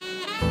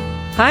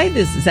Hi,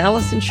 this is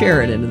Allison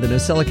Sheridan of the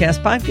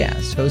NosillaCast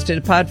podcast, hosted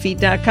at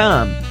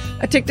podfeet.com,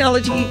 a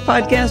technology geek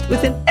podcast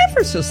with an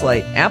ever so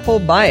slight Apple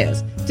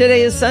bias.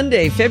 Today is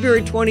Sunday,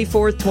 February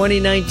 24th,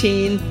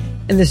 2019,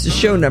 and this is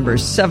show number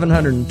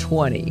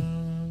 720.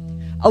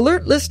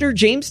 Alert listener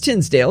James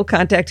Tinsdale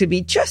contacted me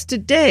just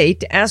today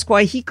to ask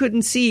why he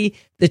couldn't see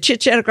the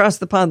Chit Chat Across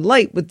the Pond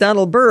Light with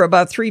Donald Burr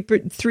about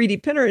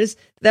 3D printers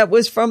that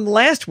was from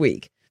last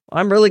week. Well,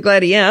 I'm really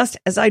glad he asked,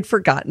 as I'd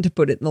forgotten to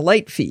put it in the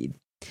Light feed.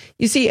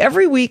 You see,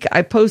 every week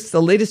I post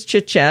the latest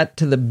Chit Chat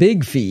to the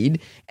big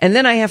feed, and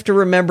then I have to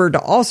remember to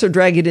also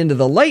drag it into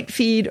the Light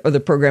feed or the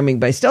Programming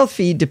by Stealth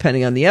feed,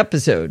 depending on the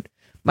episode.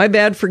 My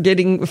bad for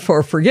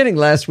forgetting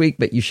last week,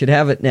 but you should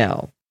have it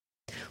now.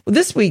 Well,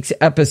 this week's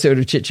episode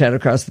of Chit Chat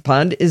Across the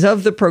Pond is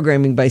of the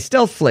Programming by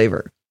Stealth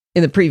flavor.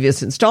 In the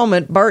previous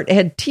installment, Bart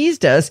had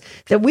teased us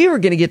that we were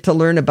going to get to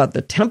learn about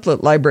the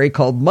template library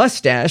called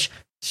Mustache.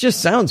 It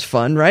just sounds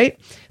fun, right?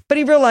 But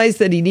he realized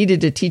that he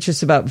needed to teach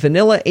us about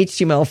vanilla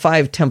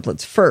HTML5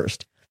 templates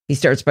first. He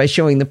starts by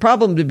showing the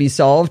problem to be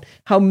solved,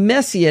 how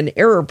messy and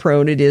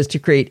error-prone it is to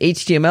create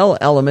HTML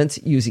elements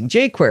using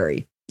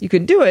jQuery. You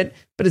can do it,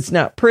 but it's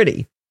not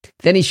pretty.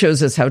 Then he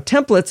shows us how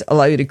templates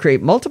allow you to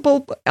create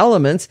multiple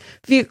elements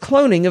via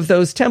cloning of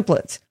those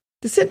templates.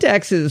 The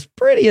syntax is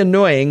pretty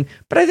annoying,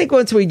 but I think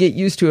once we get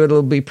used to it,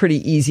 it'll be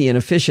pretty easy and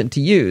efficient to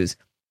use.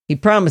 He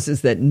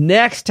promises that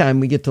next time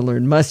we get to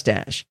learn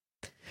Mustache.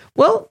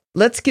 Well,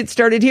 let's get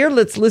started here.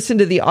 Let's listen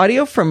to the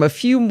audio from a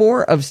few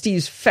more of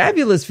Steve's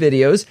fabulous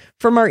videos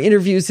from our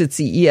interviews at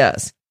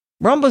CES.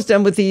 We're almost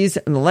done with these,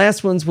 and the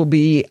last ones will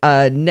be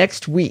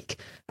next week.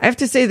 I have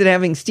to say that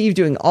having Steve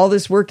doing all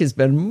this work has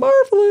been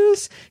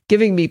marvelous,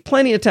 giving me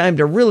plenty of time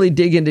to really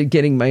dig into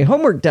getting my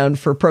homework done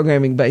for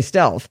Programming by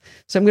Stealth.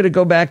 So I'm going to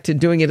go back to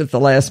doing it at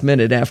the last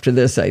minute after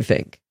this, I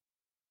think.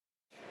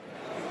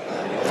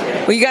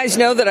 Well, you guys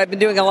know that I've been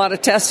doing a lot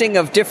of testing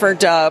of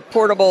different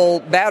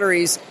portable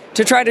batteries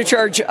to try to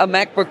charge a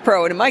MacBook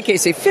Pro, and in my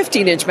case, a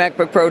 15-inch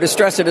MacBook Pro, to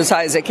stress it as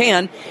high as I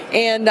can.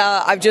 And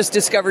I've just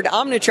discovered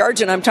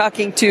OmniCharge, and I'm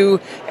talking to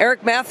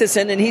Eric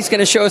Matheson, and he's going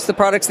to show us the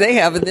products they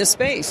have in this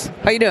space.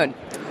 How you doing?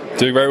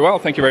 Doing very well.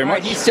 Thank you very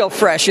much. He's still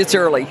fresh. It's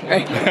early.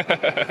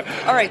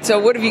 Right? All right, so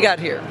what have you got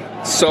here?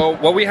 So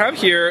what we have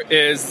here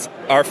is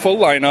our full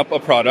lineup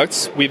of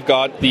products. We've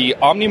got the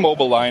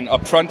OmniMobile line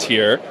up front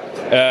here.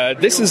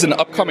 This is an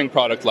upcoming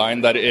product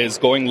line that is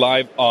going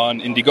live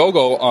on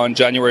Indiegogo on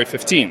January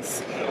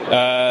 15th.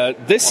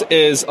 This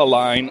is a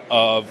line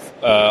of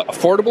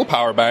affordable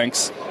power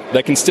banks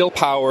that can still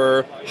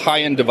power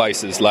high-end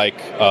devices like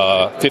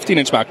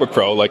 15-inch MacBook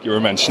Pro, like you were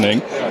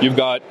mentioning. You've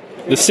got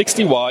the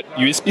 60-watt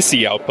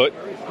USB-C output,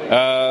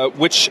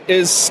 which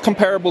is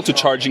comparable to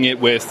charging it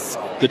with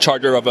the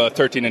charger of a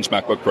 13-inch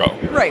MacBook Pro.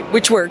 Right,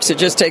 which works. It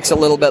just takes a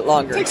little bit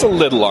longer. It takes a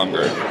little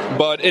longer,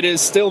 but it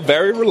is still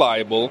very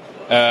reliable,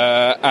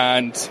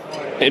 and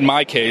in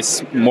my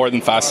case, more than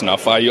fast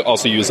enough. I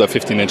also use a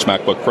 15-inch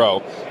MacBook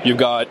Pro. You've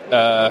got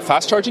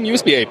fast-charging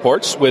USB-A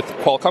ports with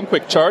Qualcomm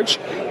Quick Charge,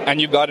 and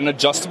you've got an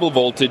adjustable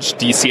voltage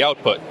DC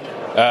output.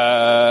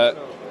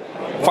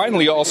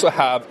 Finally, you also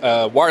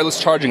have wireless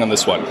charging on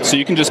this one. So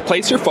you can just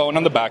place your phone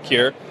on the back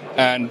here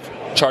and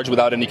charge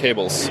without any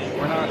cables.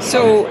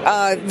 So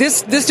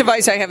this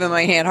device I have in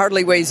my hand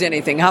hardly weighs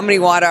anything. How many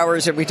watt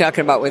hours are we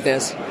talking about with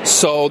this?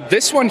 So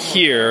this one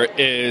here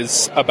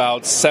is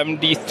about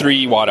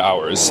 73 watt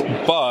hours,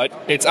 but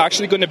it's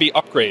actually going to be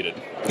upgraded.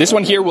 This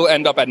one here will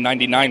end up at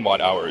 99 watt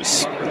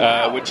hours,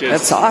 which is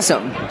that's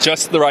awesome.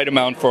 Just the right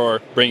amount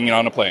for bringing it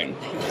on a plane.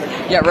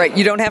 Yeah, right.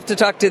 You don't have to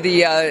talk to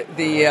the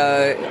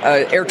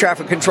air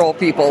traffic control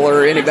people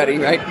or anybody,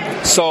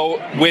 right?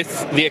 So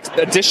with the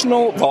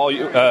additional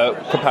volume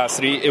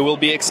capacity, it will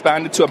be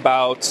expanded to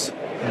about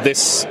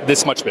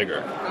this much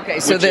bigger. Okay,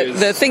 so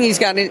the thing he's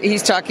got,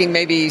 he's talking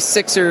maybe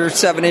 6 or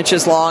 7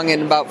 inches long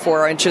and about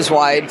 4 inches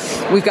wide.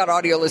 We've got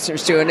audio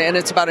listeners too, and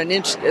it's about an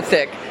inch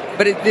thick.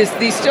 But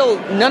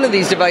none of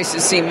these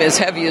devices seem as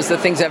heavy as the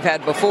things I've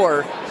had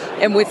before.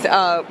 And with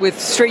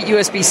straight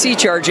USB-C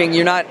charging,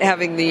 you're not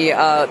having the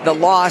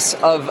loss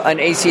of an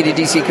AC to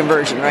DC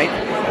conversion, right?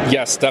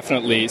 Yes,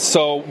 definitely.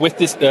 So with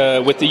this,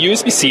 with the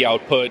USB-C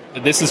output,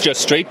 this is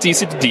just straight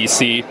DC to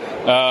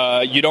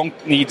DC. You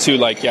don't need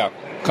to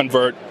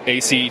convert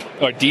AC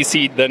or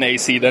DC, then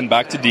AC, then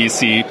back to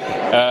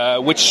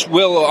DC, which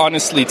will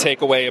honestly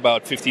take away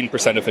about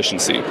 15%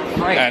 efficiency.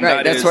 Right, and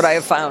that's what I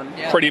have found.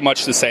 Yeah. Pretty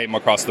much the same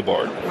across the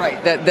board.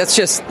 Right, that's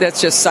just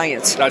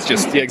science. That's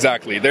just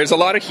exactly. There's a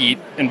lot of heat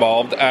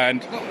involved,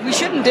 and we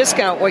shouldn't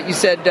discount what you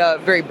said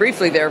very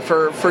briefly there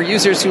for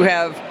users who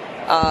have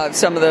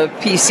some of the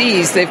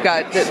PCs. They've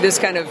got this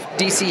kind of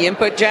DC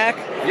input jack.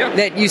 Yep.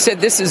 That you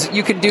said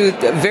you can do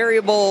the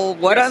variable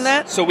on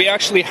that? So we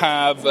actually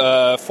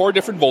have 4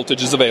 different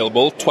voltages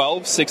available,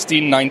 12,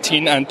 16,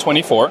 19, and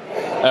 24.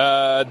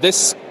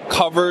 This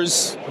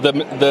covers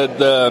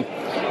the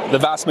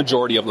vast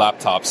majority of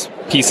laptops,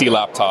 PC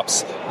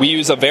laptops. We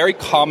use a very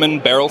common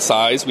barrel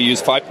size. We use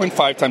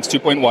 5.5 times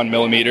 2.1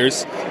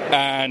 millimeters.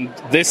 And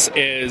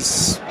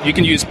you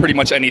can use pretty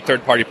much any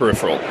third-party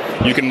peripheral.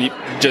 You can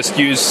just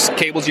use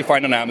cables you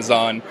find on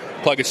Amazon,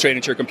 plug it straight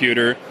into your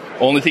computer.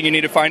 Only thing you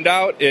need to find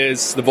out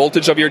is the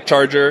voltage of your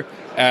charger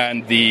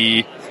and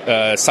the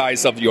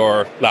size of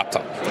your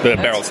laptop,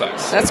 barrel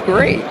size. That's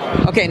great.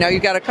 Okay, now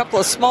you've got a couple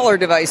of smaller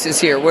devices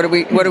here. What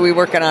are we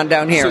working on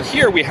down here? So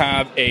here we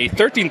have a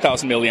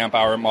 13,000 milliamp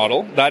hour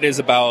model. That is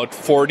about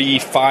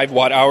 45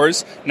 watt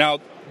hours. Now,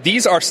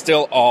 these are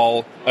still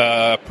all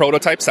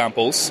prototype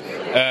samples.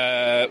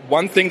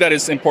 One thing that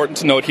is important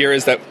to note here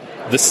is that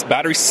this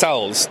battery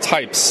cells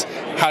types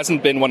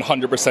hasn't been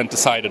 100%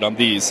 decided on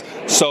these.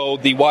 So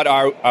the watt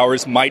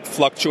hours might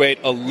fluctuate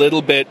a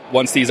little bit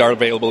once these are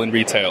available in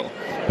retail.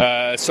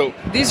 So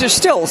these are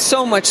still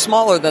so much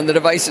smaller than the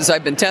devices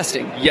I've been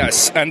testing.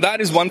 Yes, and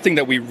that is one thing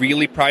that we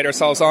really pride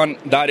ourselves on.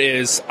 That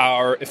is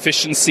our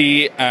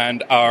efficiency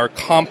and our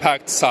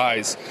compact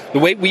size. The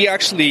way we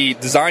actually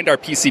designed our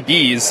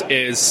PCBs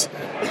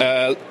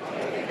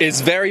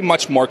is very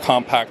much more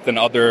compact than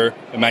other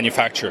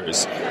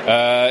manufacturers.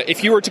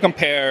 If you were to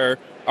compare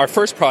our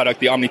first product,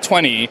 the Omni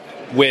 20,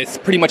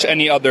 with pretty much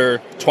any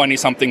other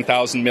 20-something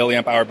thousand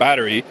milliamp hour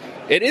battery,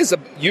 it is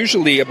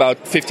usually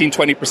about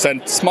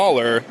 15-20%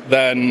 smaller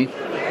than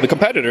the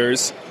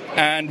competitors,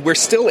 and we're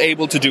still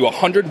able to do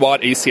 100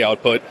 watt AC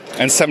output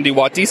and 70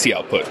 watt DC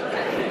output.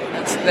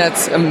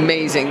 That's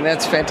amazing.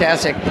 That's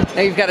fantastic.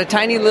 Now you've got a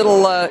tiny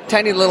little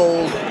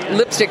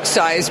lipstick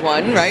size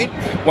one, right?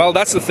 Well,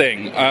 that's the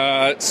thing.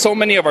 So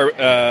many of our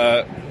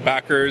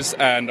backers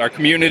and our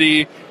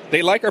community,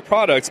 they like our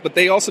products, but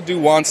they also do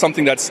want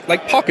something that's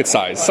like pocket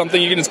size,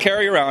 something you can just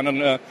carry around.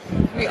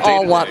 We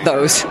all want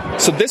those.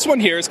 So this one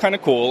here is kind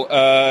of cool.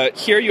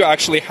 Here you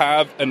actually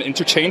have an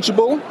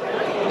interchangeable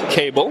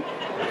cable.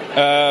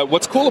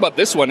 What's cool about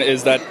this one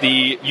is that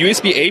the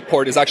USB-A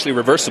port is actually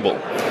reversible.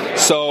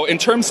 So in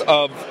terms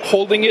of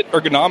holding it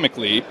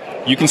ergonomically,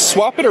 you can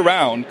swap it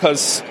around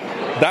because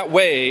that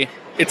way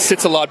it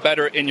sits a lot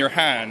better in your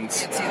hand. I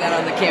can't see that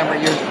on the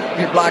camera.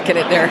 You're blocking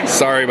it there.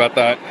 Sorry about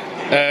that.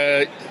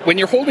 When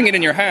you're holding it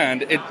in your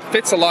hand, it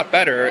fits a lot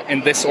better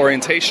in this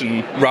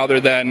orientation rather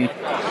than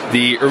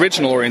the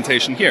original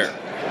orientation here.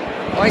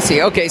 Oh, I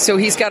see. Okay, so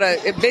he's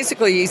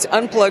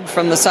unplugged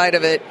from the side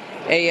of it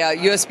a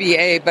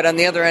USB-A, but on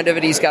the other end of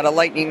it he's got a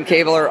lightning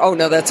cable,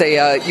 that's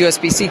a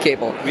USB-C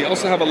cable. We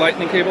also have a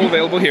lightning cable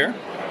available here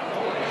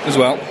as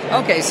well.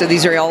 Okay, so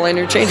these are all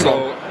interchangeable.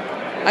 So,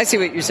 I see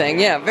what you're saying.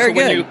 Yeah, very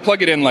good. When you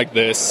plug it in like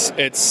this,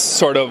 it's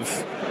sort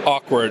of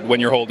awkward when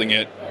you're holding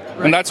it.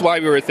 Right. And that's why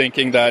we were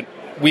thinking that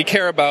we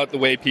care about the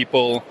way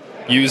people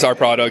use our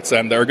products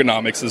and the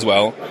ergonomics as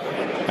well.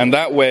 And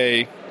that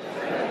way...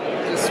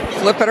 Just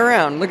flip it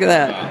around. Look at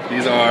that.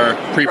 These are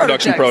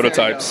pre-production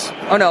prototypes.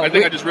 Oh, no. I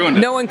think I just ruined it.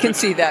 No one can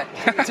see that.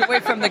 It's away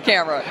from the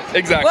camera.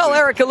 Exactly. Well,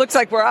 Eric, it looks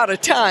like we're out of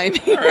time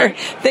here. All right.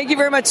 Thank you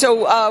very much.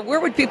 So where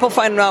would people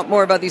find out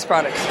more about these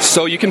products?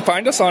 So you can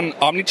find us on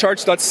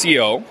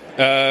omnicharge.co.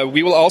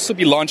 We will also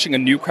be launching a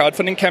new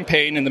crowdfunding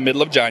campaign in the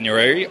middle of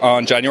January,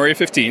 on January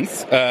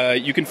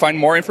 15th. You can find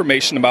more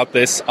information about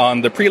this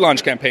on the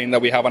pre-launch campaign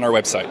that we have on our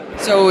website.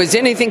 So is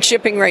anything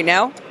shipping right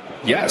now?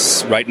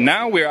 Yes. Right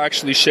now we're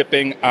actually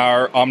shipping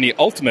our Omni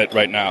Ultimate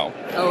right now.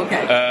 Oh,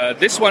 okay.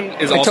 This one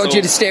is I told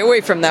you to stay away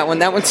from that one.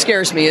 That one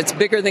scares me. It's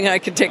bigger than I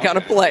can take on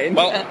a plane.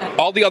 Well,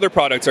 all the other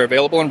products are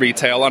available in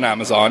retail on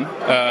Amazon.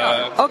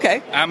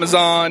 Okay.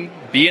 Amazon,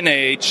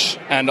 B&H,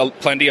 and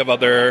plenty of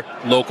other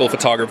local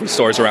photography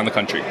stores around the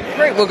country.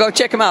 Great. We'll go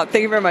check them out.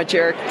 Thank you very much,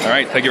 Eric. All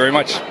right. Thank you very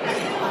much.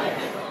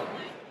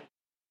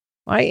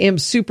 I am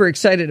super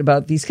excited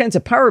about these kinds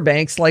of power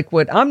banks like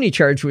what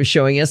OmniCharge was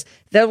showing us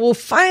that will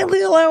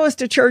finally allow us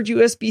to charge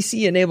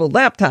USB-C enabled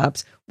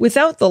laptops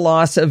without the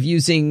loss of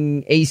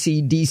using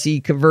AC,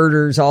 DC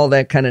converters, all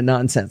that kind of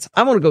nonsense.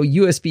 I want to go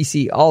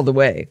USB-C all the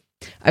way.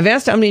 I've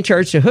asked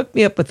OmniCharge to hook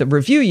me up with a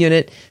review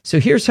unit, so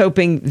here's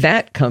hoping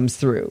that comes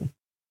through.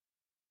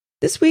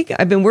 This week,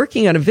 I've been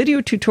working on a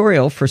video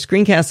tutorial for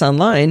Screencasts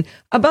Online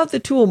about the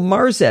tool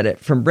MarsEdit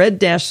from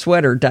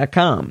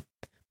red-sweater.com.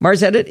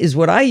 MarsEdit is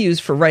what I use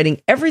for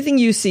writing everything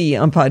you see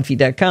on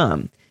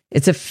podfeed.com.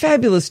 It's a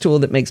fabulous tool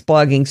that makes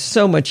blogging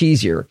so much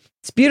easier.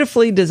 It's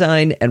beautifully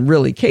designed and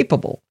really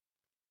capable.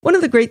 One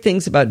of the great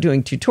things about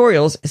doing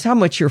tutorials is how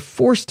much you're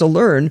forced to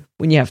learn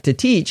when you have to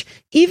teach,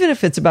 even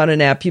if it's about an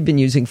app you've been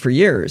using for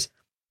years.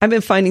 I've been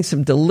finding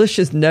some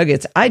delicious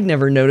nuggets I'd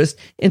never noticed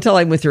until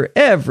I went through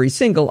every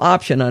single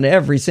option on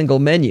every single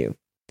menu.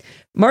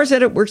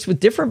 MarsEdit works with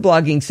different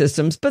blogging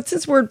systems, but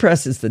since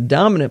WordPress is the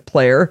dominant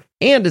player,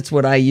 and it's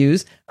what I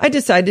use, I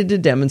decided to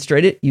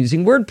demonstrate it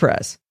using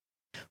WordPress.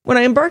 When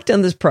I embarked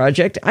on this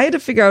project, I had to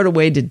figure out a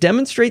way to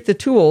demonstrate the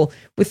tool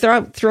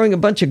without throwing a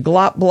bunch of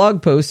glop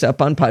blog posts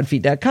up on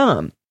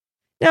podfeed.com.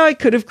 Now, I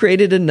could have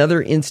created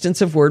another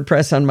instance of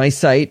WordPress on my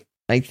site,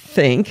 I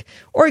think,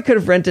 or I could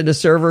have rented a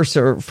server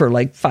for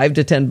like $5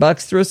 to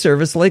 $10 through a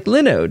service like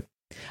Linode.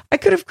 I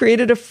could have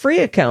created a free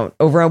account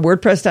over on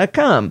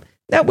WordPress.com.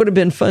 That would have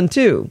been fun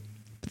too.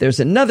 But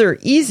there's another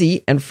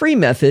easy and free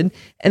method,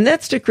 and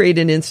that's to create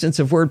an instance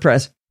of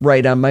WordPress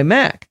right on my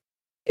Mac.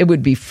 It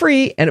would be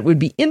free and it would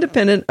be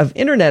independent of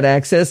internet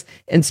access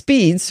and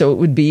speed, so it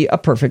would be a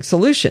perfect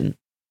solution.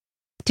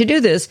 To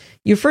do this,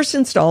 you first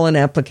install an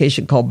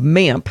application called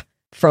MAMP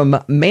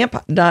from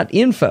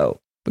mamp.info,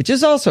 which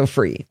is also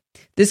free.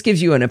 This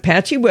gives you an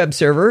Apache web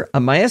server, a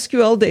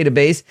MySQL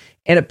database,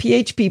 and a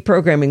PHP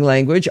programming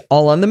language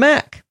all on the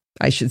Mac.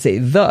 I should say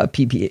the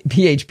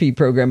PHP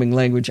programming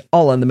language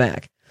all on the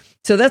Mac.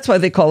 So that's why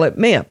they call it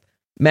MAMP.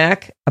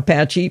 Mac,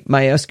 Apache,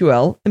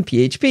 MySQL, and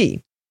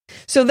PHP.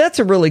 So that's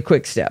a really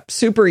quick step.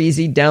 Super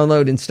easy.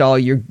 Download, install,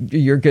 you're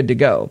good to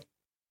go.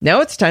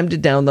 Now it's time to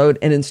download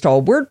and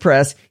install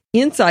WordPress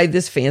inside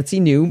this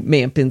fancy new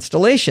MAMP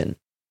installation.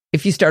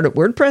 If you start at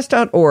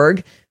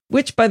WordPress.org,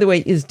 which, by the way,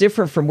 is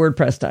different from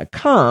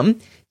WordPress.com,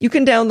 you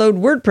can download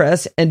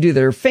WordPress and do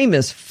their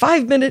famous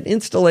 5-minute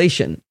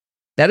installation.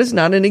 That is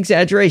not an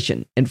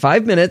exaggeration. In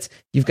 5 minutes,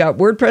 you've got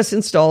WordPress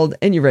installed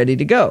and you're ready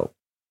to go.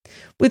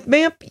 With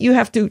MAMP, you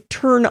have to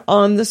turn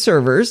on the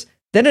servers.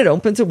 Then it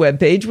opens a web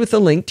page with a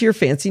link to your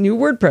fancy new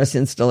WordPress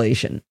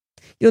installation.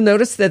 You'll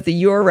notice that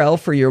the URL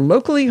for your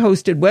locally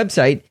hosted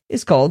website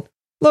is called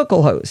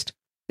localhost.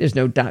 There's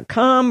no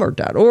 .com or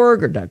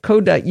 .org or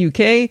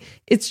 .co.uk.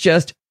 It's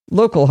just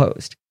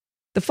localhost.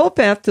 The full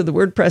path to the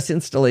WordPress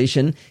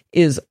installation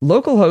is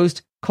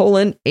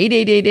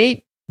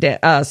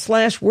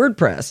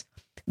localhost:8888/WordPress,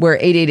 where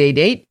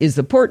 8888 is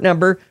the port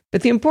number,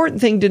 but the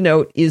important thing to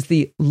note is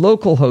the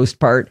localhost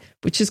part,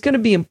 which is going to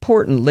be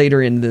important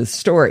later in the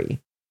story.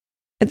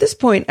 At this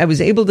point, I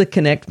was able to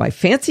connect my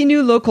fancy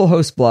new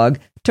localhost blog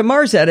to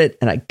MarsEdit,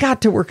 and I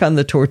got to work on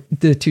the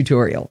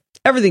tutorial.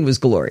 Everything was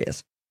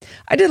glorious.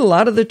 I did a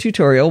lot of the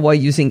tutorial while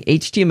using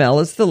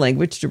HTML as the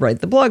language to write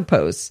the blog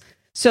posts.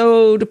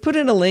 So to put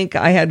in a link,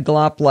 I had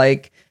glop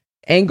like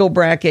angle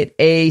bracket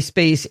a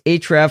space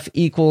href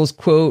equals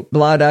quote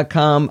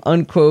blah.com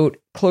unquote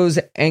close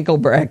angle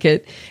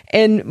bracket,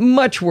 and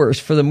much worse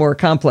for the more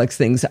complex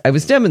things I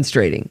was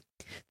demonstrating.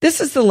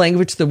 This is the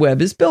language the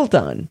web is built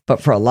on,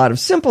 but for a lot of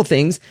simple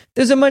things,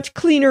 there's a much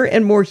cleaner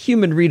and more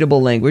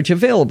human-readable language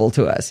available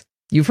to us.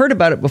 You've heard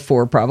about it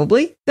before,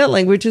 probably. That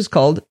language is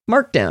called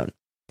Markdown.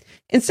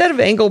 Instead of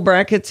angle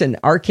brackets and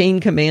arcane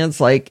commands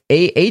like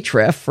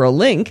ahref for a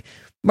link,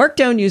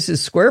 Markdown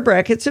uses square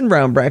brackets and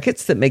round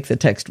brackets that make the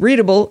text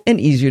readable and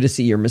easier to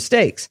see your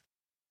mistakes.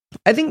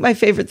 I think my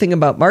favorite thing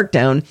about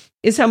Markdown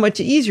is how much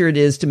easier it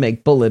is to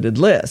make bulleted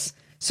lists.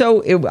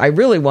 So I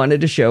really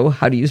wanted to show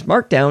how to use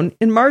Markdown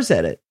in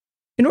MarsEdit.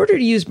 In order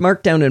to use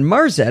Markdown in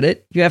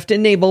MarsEdit, you have to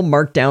enable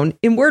Markdown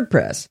in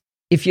WordPress.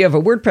 If you have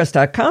a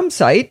WordPress.com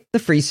site, the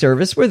free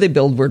service where they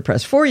build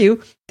WordPress for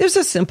you, there's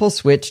a simple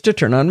switch to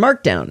turn on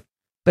Markdown.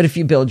 But if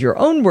you build your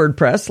own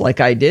WordPress, like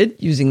I did,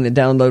 using the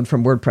download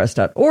from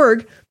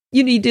WordPress.org,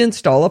 you need to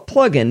install a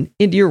plugin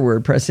into your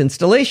WordPress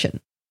installation.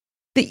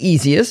 The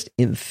easiest,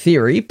 in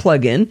theory,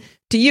 plugin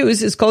to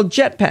use is called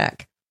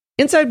Jetpack.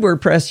 Inside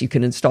WordPress, you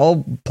can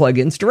install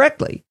plugins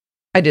directly.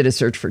 I did a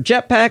search for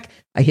Jetpack,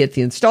 I hit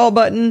the install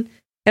button,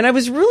 and I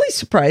was really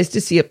surprised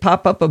to see it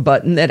pop up a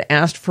button that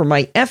asked for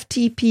my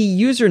FTP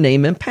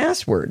username and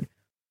password.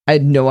 I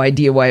had no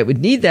idea why it would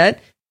need that,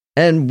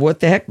 and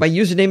what the heck my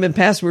username and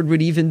password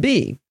would even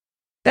be.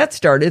 That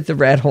started the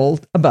rat hole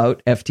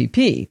about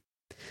FTP.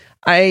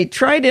 I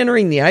tried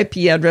entering the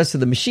IP address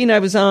of the machine I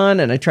was on,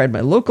 and I tried my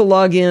local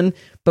login,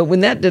 but when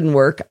that didn't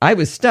work, I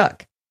was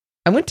stuck.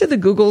 I went to the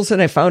Googles and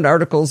I found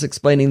articles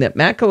explaining that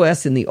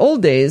macOS in the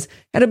old days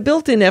had a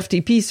built-in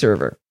FTP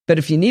server, but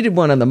if you needed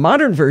one on the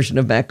modern version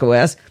of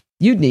macOS,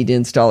 you'd need to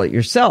install it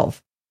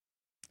yourself.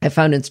 I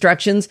found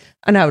instructions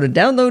on how to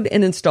download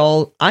and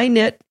install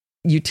iNet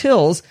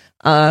Utils.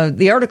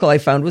 The article I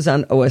found was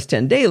on OS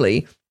X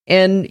Daily,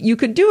 and you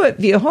could do it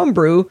via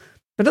Homebrew,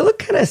 but it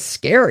looked kind of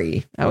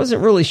scary. I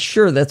wasn't really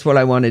sure that's what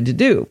I wanted to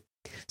do.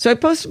 So I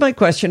posted my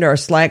question to our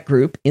Slack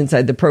group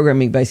inside the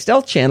Programming by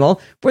Stealth channel,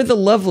 where the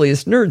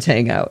loveliest nerds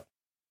hang out.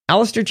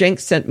 Alistair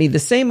Jenks sent me the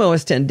same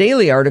OS X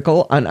Daily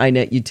article on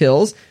iNet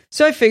Utils,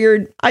 so I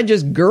figured I'd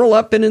just girl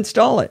up and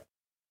install it.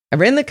 I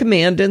ran the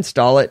command to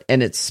install it,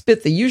 and it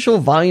spit the usual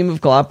volume of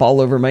glop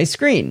all over my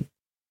screen.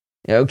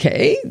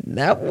 Okay,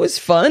 that was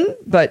fun,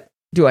 but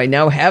do I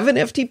now have an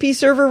FTP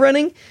server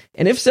running?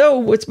 And if so,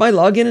 what's my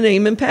login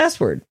name and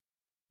password?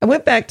 I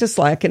went back to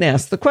Slack and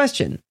asked the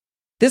question.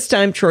 This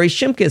time, Troy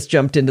Shimkus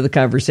jumped into the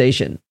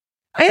conversation.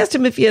 I asked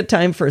him if he had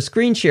time for a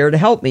screen share to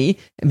help me,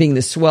 and being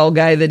the swell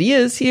guy that he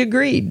is, he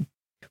agreed.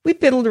 We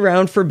piddled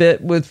around for a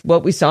bit with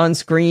what we saw on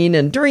screen,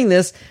 and during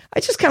this, I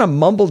just kind of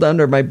mumbled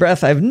under my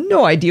breath. I have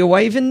no idea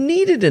why I even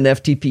needed an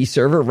FTP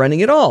server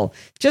running at all.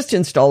 Just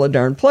install a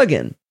darn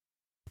plugin.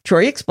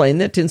 Troy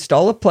explained that to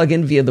install a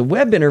plugin via the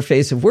web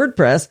interface of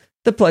WordPress,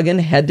 the plugin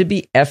had to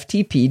be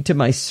FTP'd to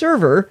my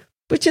server,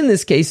 which in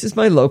this case is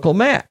my local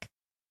Mac.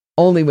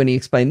 Only when he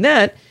explained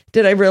that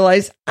did I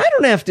realize I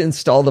don't have to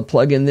install the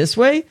plugin this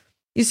way.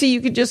 You see,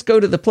 you could just go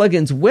to the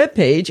plugin's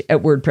webpage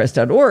at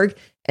wordpress.org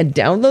and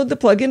download the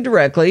plugin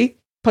directly.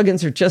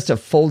 Plugins are just a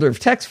folder of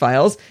text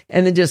files,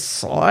 and then just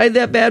slide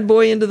that bad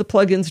boy into the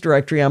plugins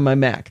directory on my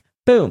Mac.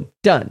 Boom,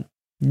 done.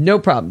 No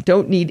problem.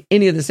 Don't need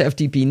any of this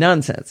FTP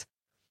nonsense.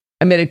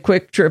 I made a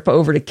quick trip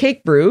over to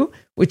CakeBrew,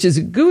 which is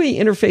a GUI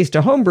interface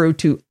to Homebrew,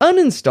 to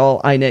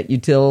uninstall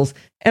iNetUtils,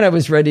 and I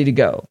was ready to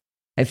go.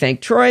 I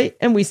thanked Troy,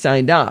 and we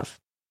signed off.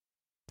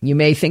 You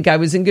may think I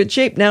was in good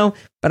shape now,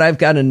 but I've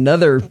got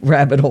another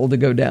rabbit hole to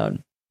go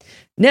down.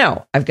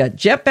 Now, I've got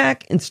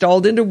Jetpack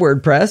installed into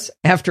WordPress.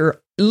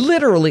 After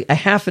literally a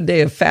half a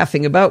day of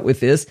faffing about with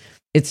this,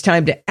 it's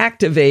time to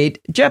activate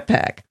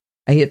Jetpack.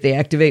 I hit the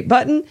activate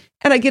button,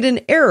 and I get an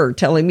error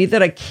telling me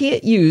that I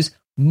can't use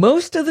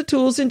most of the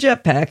tools in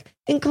Jetpack,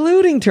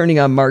 including turning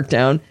on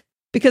Markdown,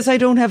 because I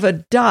don't have a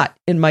dot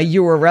in my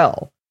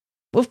URL.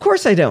 Well, of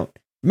course I don't.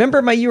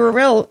 Remember, my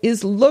URL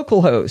is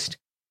localhost.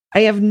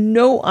 I have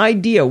no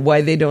idea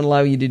why they don't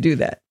allow you to do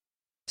that.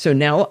 So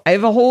now I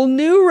have a whole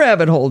new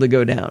rabbit hole to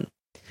go down.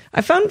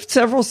 I found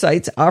several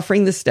sites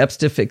offering the steps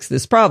to fix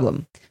this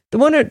problem. The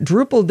one at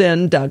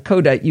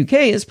drupalden.co.uk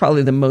is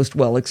probably the most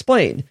well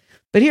explained.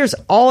 But here's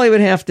all I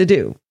would have to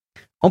do.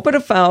 Open a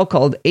file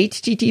called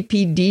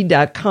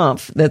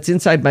httpd.conf that's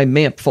inside my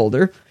MAMP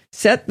folder,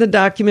 set the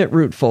document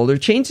root folder,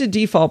 change the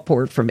default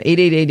port from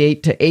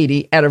 8888 to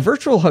 80, add a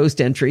virtual host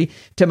entry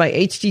to my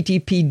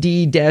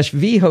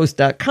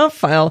httpd-vhost.conf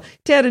file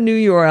to add a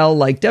new URL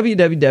like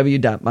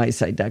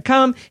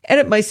www.mysite.com,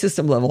 edit my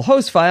system level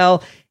host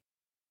file,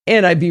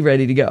 and I'd be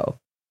ready to go.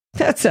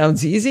 That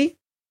sounds easy.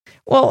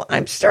 Well,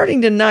 I'm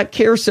starting to not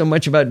care so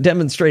much about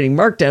demonstrating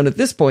Markdown at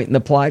this point in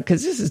the plot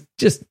because this is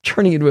just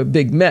turning into a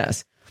big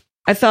mess.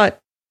 I thought,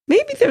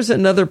 maybe there's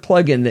another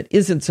plugin that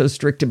isn't so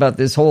strict about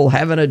this whole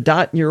having a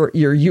dot in your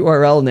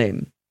URL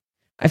name.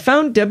 I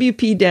found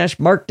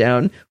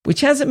WP-Markdown,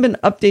 which hasn't been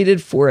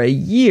updated for a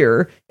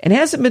year and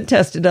hasn't been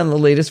tested on the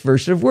latest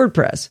version of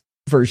WordPress,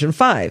 version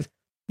 5.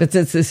 But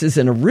since this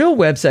isn't a real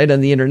website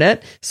on the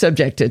internet,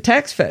 subject to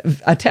attack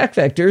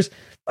vectors,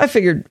 I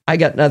figured I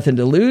got nothing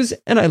to lose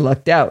and I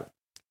lucked out.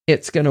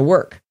 It's going to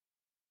work.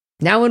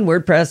 Now in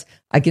WordPress,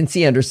 I can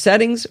see under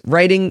Settings,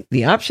 Writing,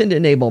 the option to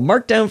enable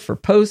Markdown for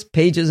posts,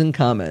 pages, and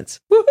comments.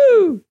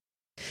 Woohoo!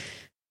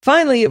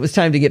 Finally, it was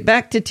time to get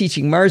back to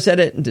teaching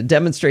MarsEdit and to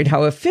demonstrate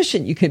how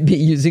efficient you can be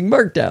using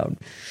Markdown.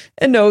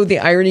 And no, the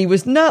irony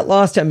was not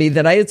lost on me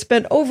that I had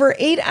spent over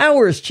 8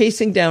 hours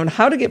chasing down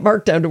how to get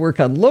Markdown to work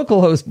on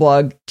localhost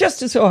blog just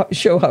to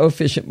show how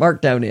efficient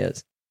Markdown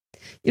is.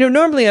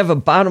 Normally I have a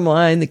bottom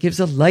line that gives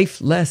a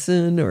life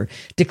lesson or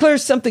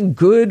declares something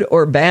good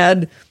or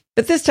bad.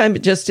 But this time,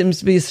 it just seems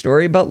to be a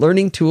story about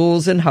learning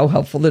tools and how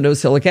helpful the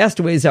NoSilla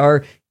castaways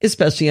are,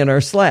 especially on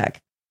our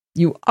Slack.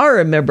 You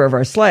are a member of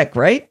our Slack,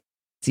 right?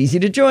 It's easy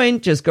to join.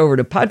 Just go over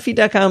to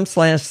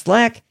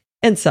podfeet.com/Slack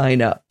and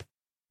sign up.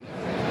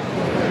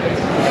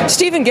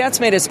 Stephen Getz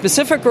made a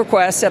specific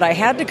request that I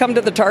had to come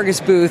to the Targus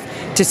booth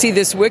to see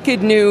this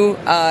wicked new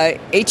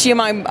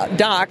HDMI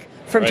dock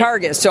from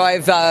Targus. So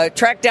I've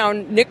tracked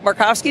down Nick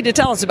Markowski to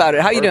tell us about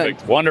it. How you doing?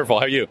 Wonderful.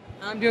 How are you?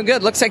 I'm doing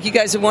good. Looks like you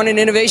guys have won an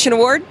innovation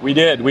award. We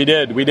did.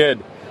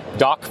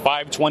 Dock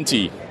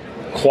 520,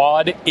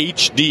 Quad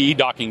HD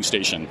docking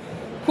station.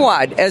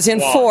 Quad, as in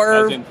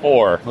four. As in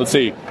four. Let's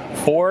see.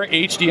 4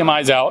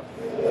 HDMIs out,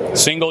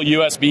 single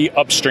USB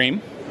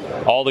upstream,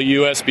 all the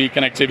USB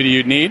connectivity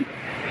you'd need,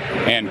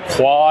 and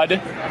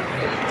quad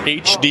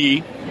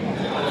HD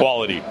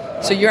quality.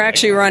 So you're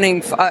actually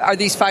running, are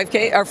these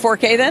 5K or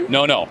 4K then?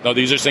 No,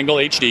 these are single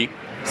HD.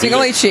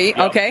 HD, yep.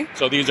 Okay.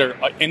 So these are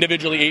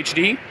individually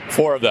HD,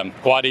 4 of them,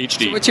 quad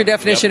HD. So what's your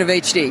definition of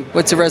HD?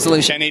 What's the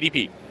resolution?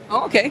 1080p.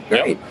 Oh, okay,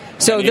 great. Yep.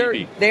 So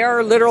they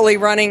are literally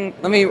running,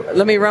 let me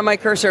run my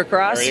cursor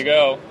across. There you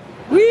go.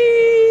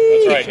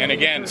 Whee! That's right. And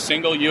again,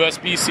 single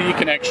USB-C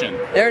connection.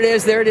 There it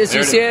is.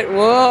 You see it?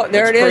 Whoa,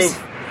 there it is.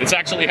 Proof. It's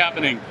actually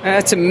happening.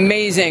 That's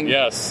amazing.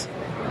 Yes.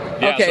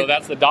 Yeah, okay. So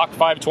that's the Dock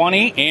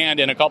 520, and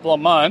in a couple of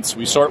months,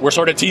 we're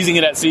sort of teasing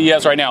it at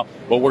CES right now,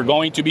 but we're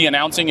going to be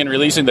announcing and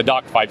releasing the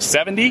Dock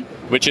 570,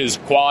 which is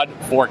quad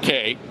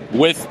 4K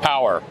with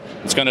power.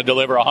 It's going to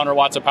deliver 100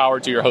 watts of power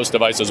to your host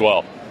device as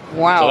well.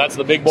 Wow. So that's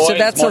the big boy. So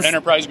that's it's more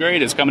enterprise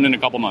grade. It's coming in a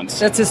couple months.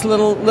 That's this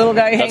little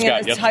guy hiding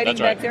right.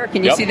 back there.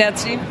 Can you see that,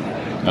 Steve?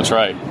 That's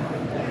right.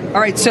 All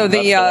right, so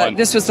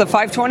this was the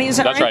 520, is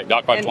that right? That's right,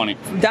 Dock 520.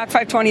 And Dock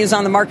 520 is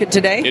on the market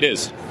today? It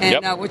is.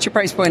 And what's your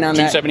price point on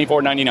that?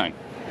 $274.99.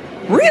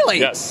 Really?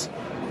 Yes.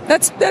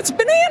 That's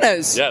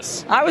bananas.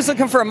 Yes. I was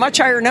looking for a much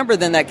higher number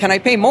than that. Can I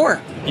pay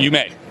more? You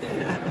may.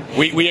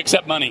 We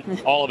accept money,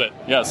 all of it,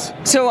 yes.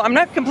 So I'm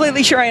not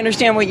completely sure I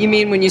understand what you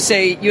mean when you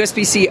say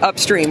USB-C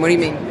upstream. What do you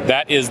mean?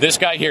 That is this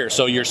guy here.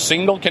 So your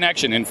single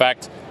connection, in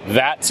fact,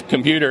 that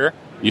computer,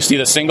 you see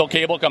the single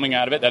cable coming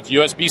out of it, that's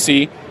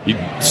USB-C. You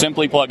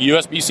simply plug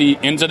USB-C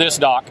into this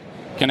dock,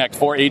 connect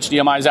 4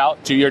 HDMIs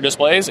out to your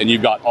displays, and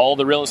you've got all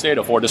the real estate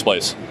of 4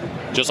 displays.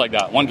 Just like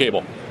that, one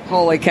cable.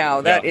 Holy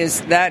cow, that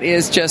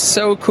is just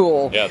so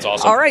cool. Yeah, it's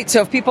awesome. All right,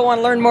 so if people want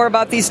to learn more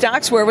about these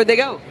docks, where would they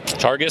go?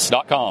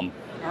 Targus.com.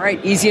 All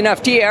right, easy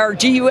enough.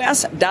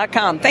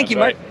 TRGUS.com. Thank you,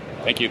 Mark.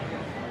 Thank you.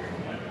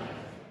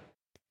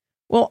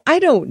 Well, I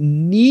don't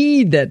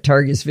need that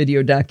Targus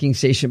video docking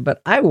station,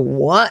 but I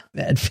want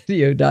that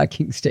video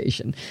docking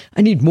station.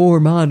 I need more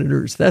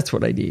monitors. That's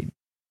what I need.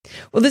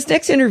 Well, this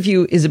next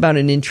interview is about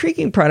an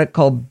intriguing product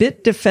called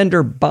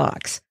Bitdefender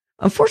Box.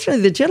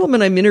 Unfortunately, the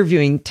gentleman I'm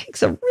interviewing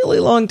takes a really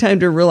long time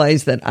to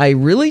realize that I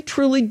really,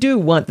 truly do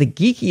want the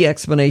geeky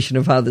explanation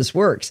of how this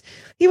works.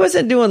 He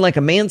wasn't doing like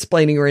a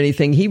mansplaining or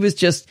anything. He was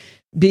just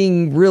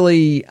being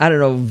really,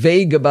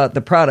 vague about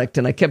the product.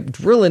 And I kept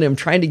drilling him,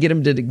 trying to get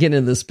him to get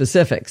into the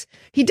specifics.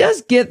 He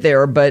does get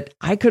there, but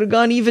I could have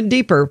gone even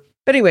deeper.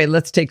 But anyway,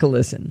 let's take a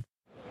listen.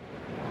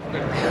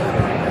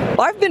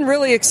 I've been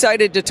really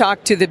excited to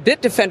talk to the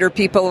Bitdefender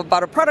people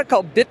about a product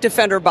called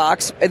Bitdefender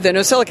Box. The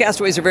Nosela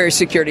Castaways are very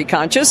security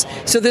conscious,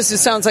 so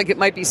sounds like it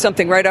might be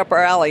something right up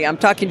our alley. I'm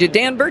talking to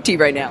Dan Bertie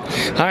right now.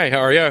 Hi, how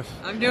are you?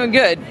 I'm doing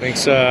good.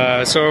 Thanks.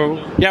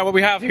 What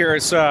we have here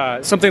is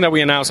something that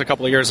we announced a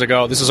couple of years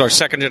ago. This is our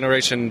second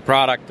generation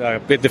product,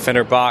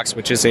 Bitdefender Box,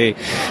 which is a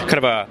kind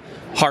of a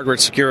hardware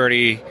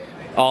security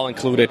all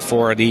included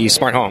for the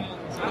smart home.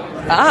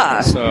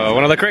 So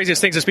one of the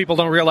craziest things is people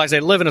don't realize they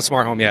live in a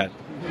smart home yet.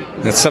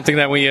 It's something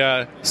that we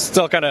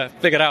still kind of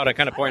figured out and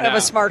kind of point out. I have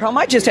a smart home.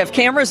 I just have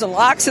cameras and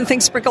locks and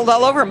things sprinkled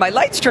all over, and my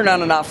lights turn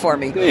on and off for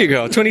me. There you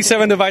go.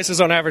 27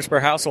 devices on average per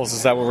household.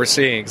 Is that what we're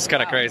seeing? It's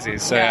kind of crazy.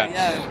 So,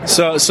 yeah.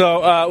 So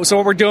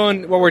what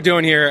we're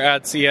doing here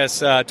at CES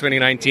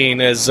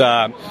 2019 is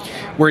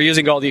we're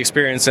using all the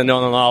experience and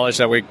all the knowledge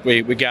that we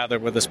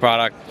gathered with this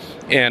product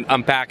and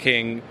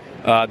unpacking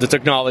the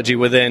technology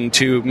within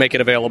to make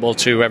it available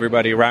to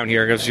everybody around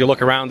here. Because if you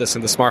look around us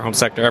in the smart home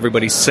sector,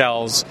 everybody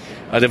sells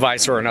a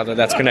device or another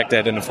that's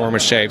connected in a form or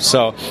shape.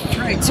 So,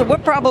 right. So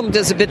what problem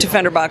does a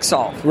Bitdefender Box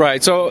solve?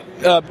 Right. So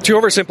to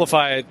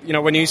oversimplify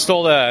it, when you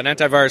install an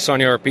antivirus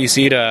on your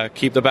PC to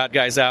keep the bad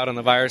guys out and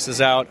the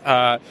viruses out,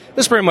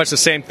 it's pretty much the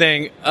same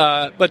thing,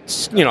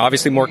 but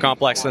obviously more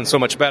complex and so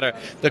much better.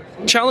 The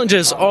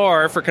challenges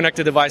are for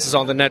connected devices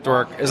on the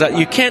network is that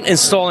you can't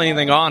install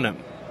anything on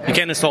them. You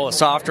can't install a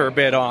software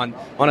bit on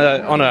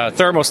a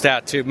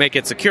thermostat to make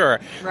it secure.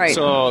 Right.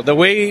 So the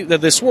way that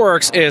this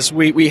works is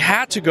we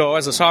had to go,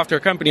 as a software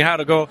company,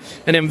 and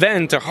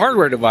invent a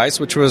hardware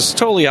device, which was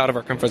totally out of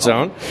our comfort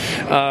zone.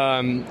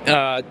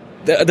 A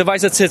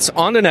device that sits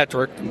on the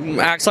network,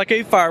 acts like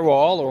a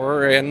firewall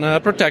or a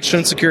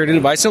protection security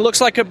device. It looks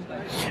like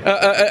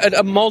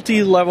a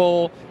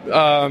multi-level,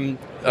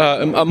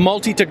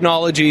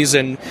 multi-technologies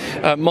and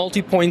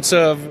multi-points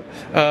of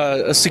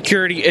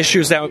security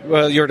issues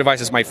that your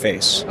devices might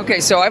face. Okay,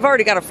 so I've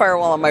already got a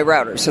firewall on my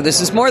router, so this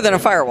is more than a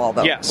firewall,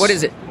 though. Yes. What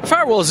is it? A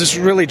firewall is just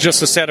really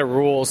just a set of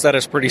rules that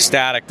is pretty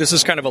static. This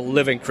is kind of a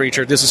living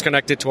creature. This is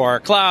connected to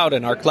our cloud,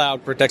 and our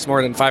cloud protects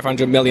more than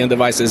 500 million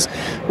devices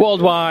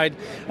worldwide.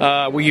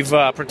 We've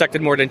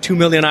protected more than 2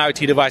 million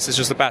IoT devices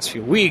just the past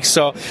few weeks.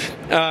 So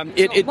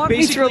walk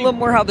me through a little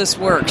more how this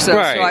works.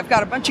 Right. So I've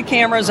got a bunch of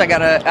cameras. I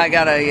got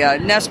a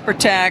Nest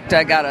Protect.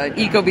 I got an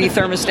Ecobee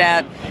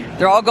thermostat.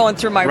 They're all going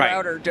through my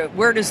router.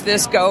 Where does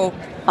this go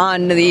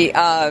on the?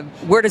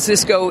 Where does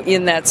this go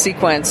in that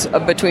sequence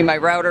between my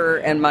router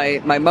and my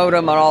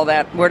modem and all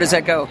that? Where does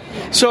that go?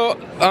 So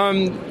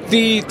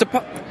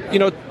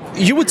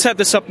you would set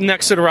this up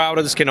next to the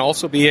router. This can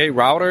also be a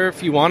router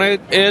if you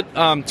wanted it to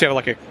have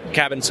like a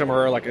cabin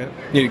somewhere,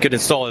 you could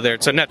install it there.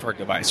 It's a network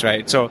device,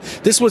 right? So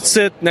this would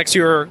sit next to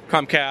your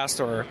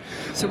Comcast or.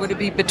 So would it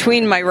be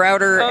between my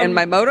router and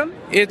my modem?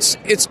 It's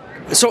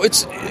a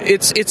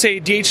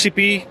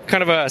DHCP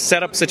kind of a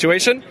setup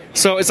situation.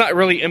 So it's not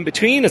really in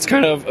between. It's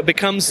kind of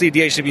becomes the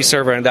DHCP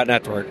server in that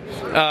network.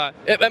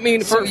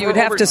 You would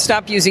have to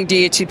stop using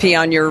DHCP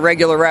on your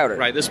regular router.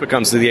 Right. This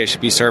becomes the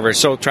DHCP server,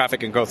 so traffic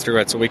can go through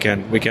it, so we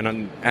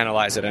can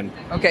analyze it.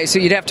 Okay. So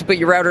you'd have to put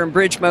your router in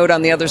bridge mode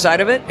on the other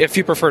side of it. If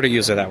you prefer to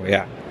use it that way,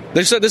 yeah.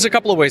 There's a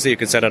couple of ways that you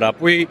can set it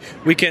up. We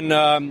can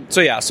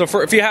so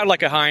if you had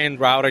like a high-end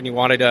router and you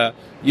wanted to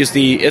use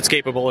its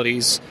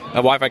capabilities,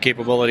 Wi-Fi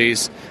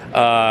capabilities,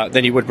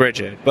 then you would bridge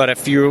it. But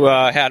if you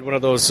had one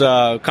of those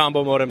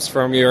combo modems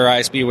from your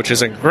ISP, which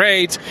isn't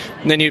great,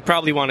 then you'd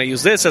probably want to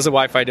use this as a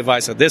Wi-Fi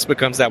device. So this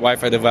becomes that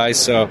Wi-Fi device.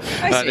 So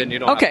then you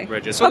don't have to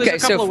bridge it. So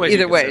there's a couple of ways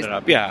you can set it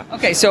up. Yeah.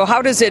 Okay. So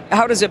how does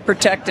it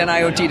protect an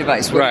IoT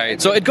device?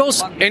 Right. So it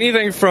goes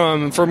anything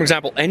from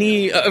example,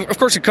 any. Of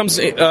course, it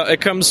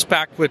comes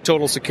packed with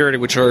Total Security,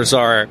 which is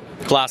our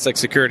classic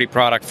security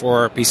product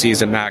for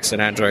PCs and Macs and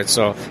Android.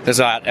 So there's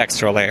that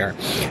extra layer.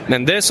 And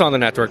then this on the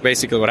network,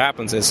 basically what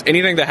happens is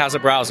anything that has a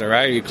browser,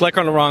 right? You click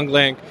on the wrong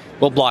link,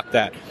 we'll block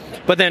that.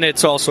 But then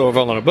it's also a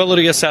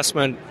vulnerability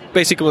assessment.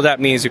 Basically what that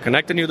means, you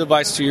connect a new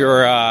device to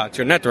your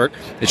network.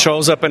 It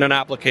shows up in an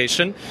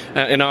application,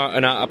 in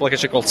an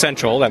application called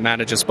Central that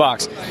manages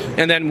Box.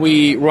 And then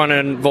we run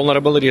a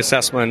vulnerability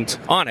assessment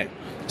on it.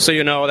 So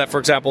you know that, for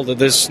example, that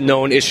there's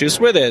known issues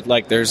with it,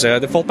 like there's a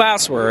default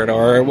password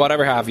or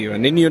whatever have you,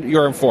 and then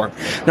you're informed.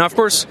 Now, of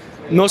course,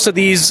 most of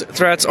these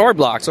threats are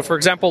blocked. So, for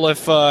example,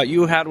 if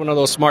you had one of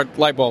those smart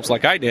light bulbs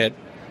like I did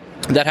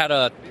that had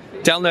a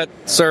Telnet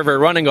server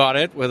running on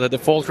it with the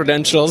default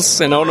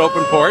credentials and on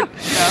open port,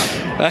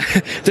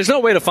 there's no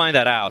way to find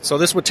that out. So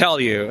this would tell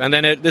you, and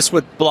then this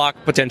would block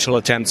potential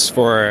attempts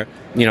for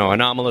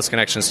anomalous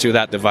connections to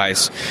that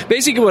device.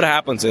 Basically, what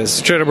happens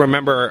is, try to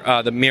remember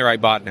the Mirai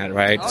botnet,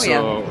 right? Oh,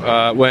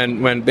 so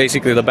when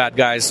basically the bad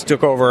guys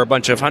took over a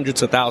bunch of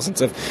hundreds of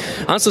thousands of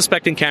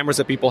unsuspecting cameras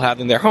that people had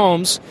in their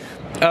homes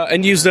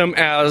and used them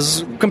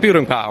as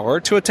computing power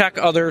to attack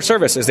other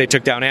services. They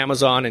took down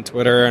Amazon and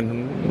Twitter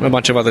and a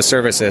bunch of other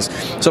services.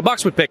 So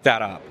Box would pick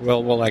that up.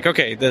 We'll like,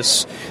 okay,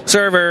 this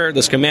server,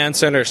 this command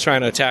center is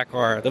trying to attack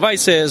our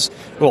devices.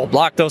 We'll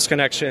block those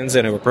connections,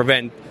 and it will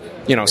prevent,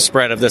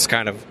 spread of this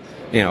kind of,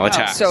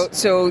 attacks.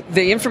 So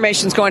the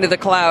information's going to the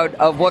cloud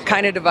of what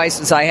kind of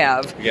devices I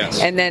have.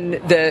 Yes. And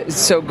then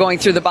so going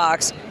through the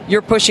box,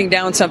 you're pushing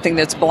down something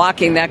that's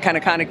blocking that kind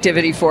of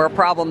connectivity for a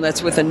problem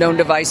that's with a known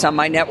device on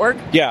my network?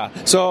 Yeah.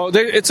 So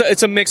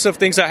it's a mix of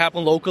things that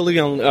happen locally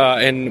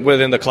and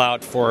within the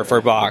cloud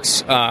for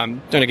Box.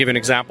 I'm going to give you an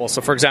example.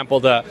 So, for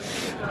example, the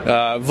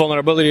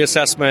vulnerability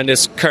assessment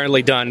is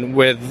currently done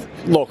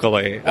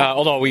locally,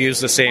 although we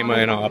use the same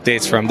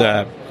updates from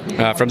the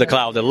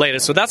cloud, the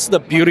latest. So that's the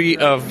beauty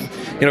of,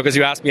 because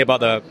you asked me about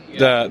the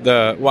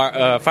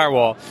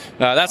firewall.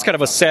 That's kind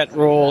of a set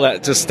rule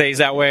that just stays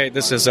that way.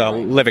 This is a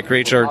living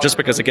creature just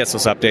because it gets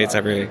those updates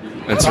every.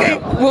 Okay.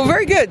 Well,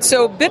 very good.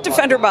 So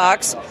Bitdefender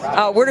Box,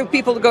 where do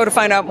people go to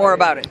find out more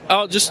about it?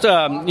 Oh, just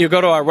you go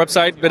to our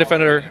website,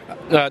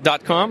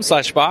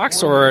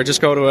 bitdefender.com/box, or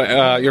just go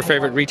to your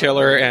favorite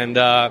retailer and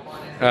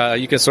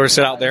you can source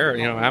it out there,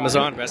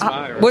 Amazon, Best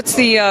Buy. What's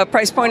the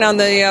price point on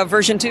the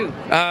version 2?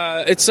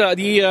 It's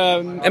the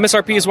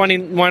MSRP is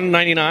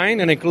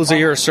 $199 and includes a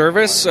year of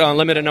service,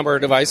 limited number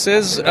of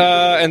devices,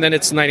 and then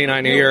it's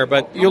 $99 a year.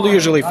 But you'll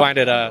usually find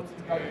it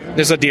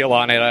there's a deal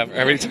on it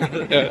every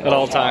at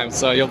all times.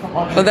 So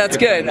well, that's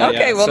good.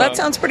 Okay, that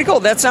sounds pretty cool.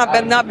 That's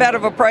not bad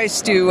of a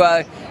price to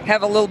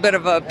have a little bit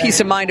of a peace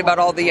of mind about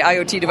all the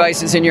IoT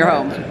devices in your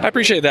home. I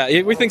appreciate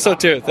that. We think so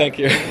too. Thank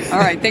you. All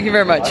right. Thank you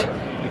very much.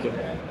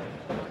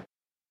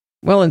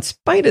 Well, in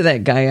spite of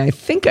that guy, I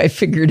think I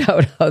figured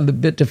out how the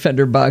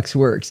Bitdefender box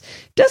works.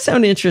 Does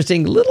sound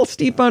interesting. A little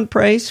steep on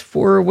price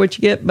for what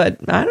you get, but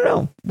I don't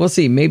know. We'll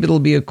see. Maybe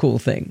it'll be a cool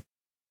thing.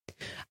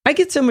 I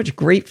get so much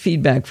great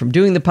feedback from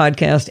doing the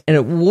podcast, and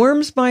it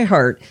warms my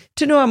heart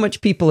to know how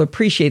much people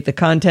appreciate the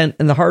content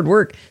and the hard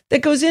work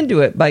that goes into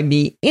it by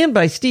me and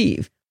by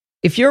Steve.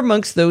 If you're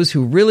amongst those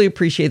who really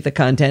appreciate the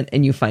content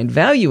and you find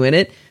value in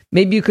it,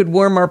 maybe you could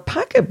warm our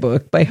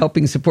pocketbook by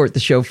helping support the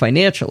show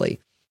financially.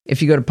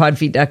 If you go to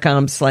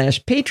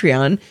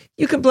podfeet.com/Patreon,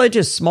 you can pledge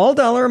a small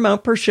dollar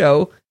amount per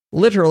show,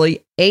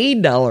 literally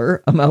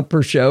 $1 amount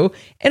per show,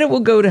 and it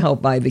will go to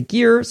help buy the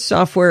gear,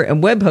 software,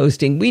 and web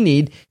hosting we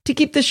need to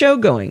keep the show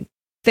going.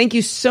 Thank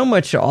you so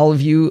much to all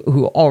of you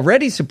who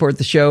already support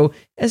the show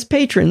as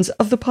patrons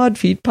of the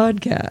Podfeet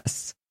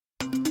podcasts.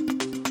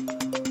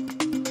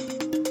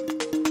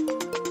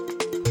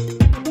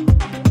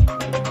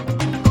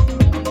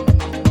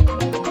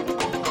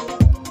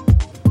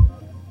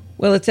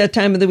 Well, it's that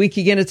time of the week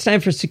again. It's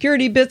time for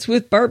Security Bits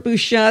with Bart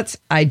Busschots.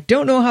 I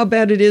don't know how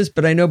bad it is,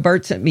 but I know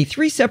Bart sent me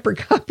 3 separate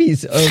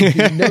copies of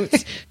the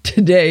notes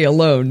today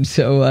alone.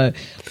 So,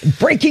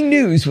 breaking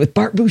news with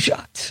Bart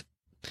Busschots.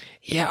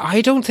 Yeah,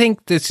 I don't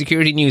think the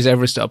security news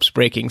ever stops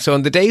breaking. So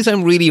on the days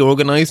I'm really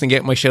organized and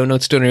get my show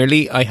notes done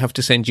early, I have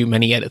to send you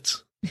many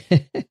edits.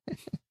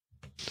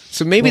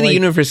 So maybe the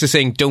universe is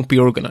saying, don't be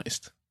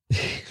organized.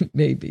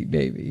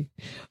 Maybe.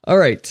 All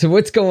right, so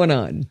what's going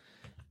on?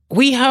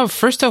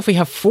 First off, we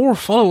have 4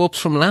 follow-ups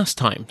from last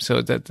time.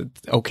 So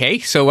okay.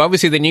 So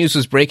obviously the news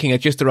was breaking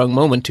at just the wrong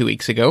moment 2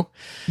 weeks ago.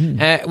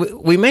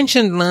 We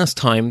mentioned last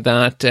time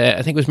that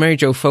I think it was Mary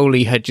Jo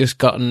Foley had just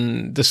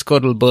gotten the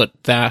scuttlebutt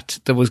that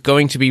there was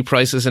going to be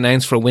prices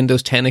announced for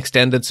Windows 10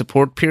 extended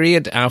support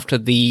period after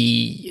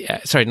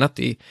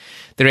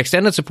their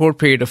extended support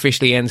period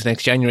officially ends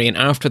next January, and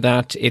after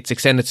that, it's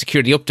extended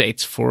security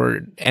updates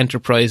for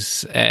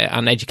enterprise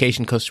and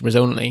education customers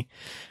only.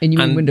 And you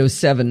mean Windows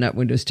 7, not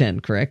Windows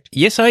 10, correct?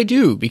 Yes, I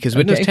do, because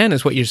Windows 10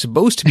 is what you're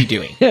supposed to be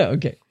doing. Yeah,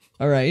 okay.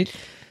 All right.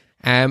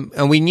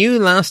 And we knew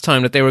last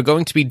time that they were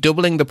going to be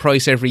doubling the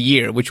price every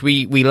year, which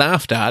we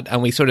laughed at,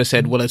 and we sort of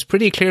said, well, it's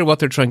pretty clear what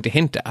they're trying to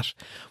hint at.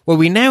 Well,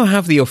 we now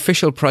have the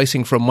official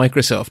pricing from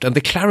Microsoft, and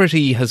the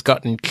clarity has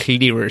gotten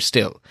clearer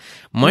still.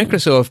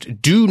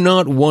 Microsoft do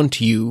not want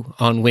you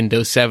on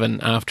Windows 7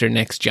 after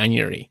next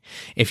January.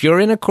 If you're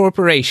in a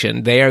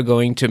corporation, they are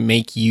going to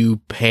make you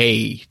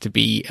pay to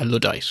be a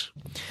Luddite.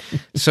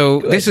 So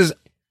this is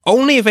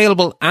only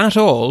available at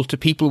all to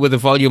people with a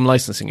volume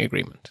licensing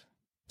agreement.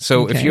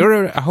 So if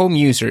you're a home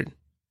user,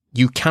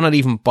 you cannot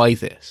even buy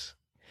this.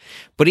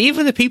 But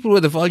even the people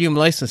with a volume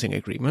licensing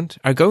agreement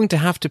are going to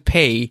have to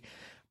pay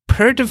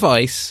per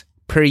device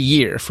per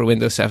year for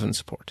Windows 7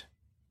 support.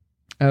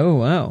 Oh,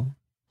 wow.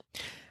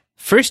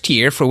 First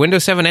year for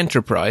Windows 7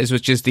 Enterprise,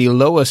 which is the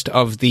lowest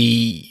of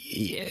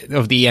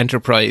the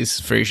enterprise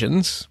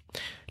versions,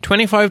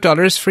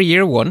 $25 for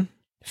year 1,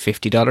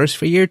 $50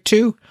 for year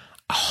 2,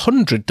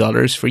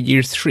 $100 for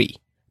year 3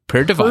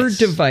 per device.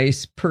 Per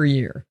device per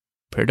year.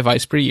 Per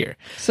device per year.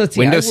 So it's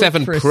Windows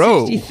 7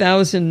 Pro. A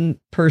 60,000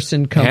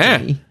 person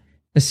company,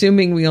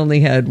 assuming we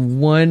only had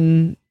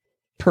one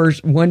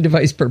one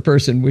device per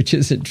person, which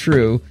isn't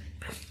true.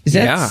 Is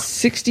that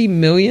 60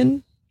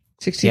 million?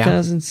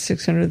 60,000,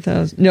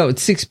 600,000? No,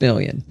 it's 6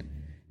 million.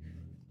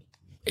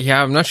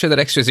 Yeah, I'm not sure that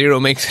extra zero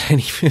makes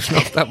any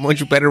not that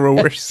much better or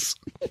worse.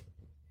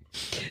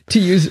 To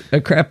use a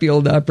crappy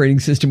old operating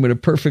system when a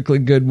perfectly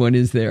good one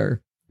is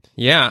there.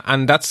 Yeah,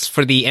 and that's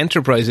for the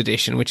Enterprise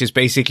Edition, which is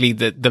basically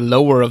the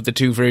lower of the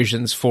two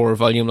versions for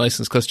volume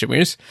license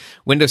customers.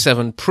 Windows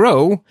 7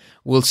 Pro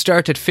will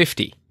start at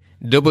 50,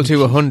 double to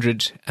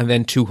 100, and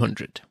then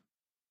 200.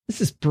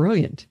 This is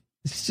brilliant.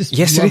 It's just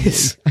lovely. It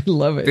is. I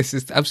love it. This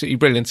is absolutely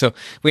brilliant. So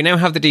we now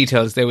have the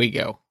details. There we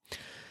go.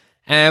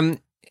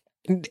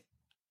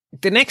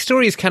 The next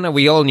story is kind of,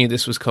 we all knew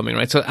this was coming,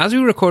 right? So as we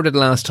recorded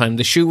last time,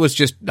 the shoe was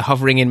just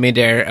hovering in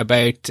midair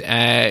about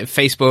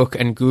Facebook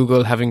and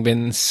Google having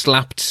been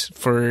slapped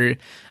for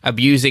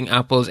abusing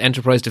Apple's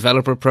enterprise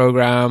developer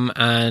program,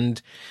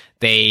 and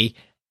they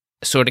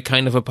sort of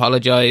kind of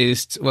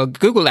apologized. Well,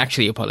 Google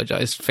actually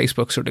apologized.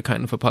 Facebook sort of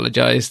kind of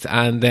apologized,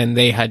 and then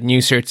they had new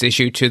certs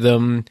issued to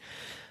them.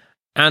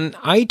 And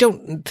I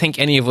don't think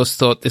any of us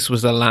thought this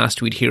was the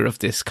last we'd hear of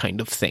this kind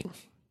of thing.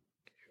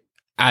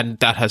 And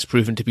that has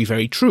proven to be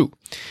very true.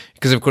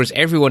 Because, of course,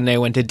 everyone now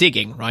went to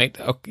digging, right?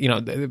 You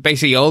know,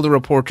 basically all the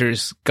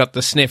reporters got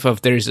the sniff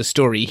of there's a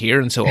story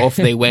here, and so off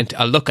they went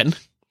a-looking.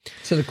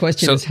 So the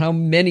question is, how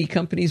many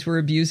companies were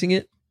abusing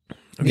it?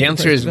 The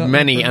answer is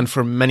many, and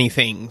for many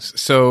things.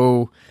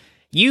 So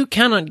you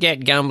cannot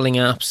get gambling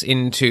apps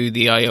into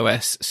the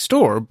iOS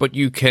store, but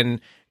you can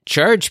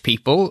charge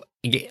people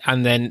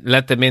and then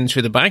let them in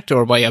through the back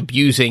door by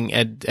abusing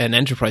an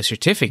enterprise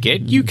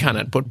certificate. You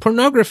cannot put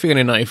pornography on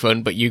an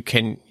iPhone, but you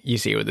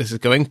see where this is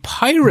going.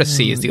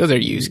 Piracy is the other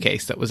use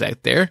case that was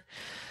out there.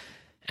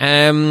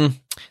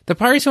 The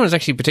piracy one is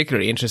actually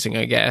particularly interesting,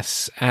 I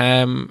guess.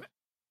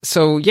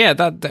 So yeah,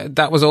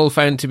 that was all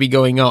found to be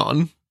going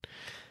on.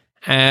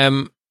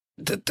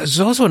 There's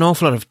also an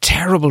awful lot of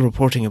terrible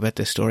reporting about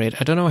this story.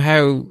 I don't know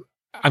how.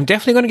 I'm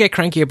definitely going to get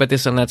cranky about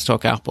this on Let's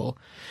Talk Apple.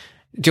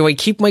 Do I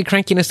keep my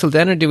crankiness till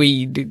then, or do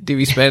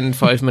we spend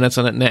 5 minutes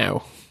on it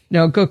now?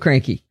 No, go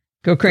cranky.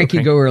 Go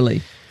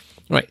early.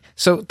 Right.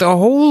 So the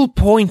whole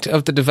point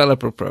of the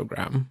developer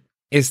program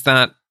is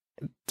that,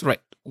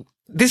 right,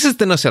 this is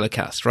the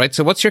NosillaCast, right?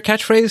 So what's your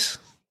catchphrase?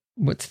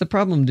 What's the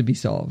problem to be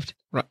solved?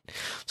 Right.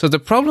 So the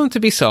problem to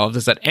be solved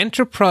is that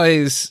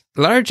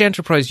large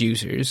enterprise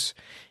users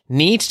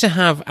need to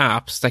have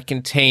apps that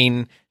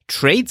contain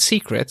trade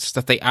secrets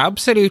that they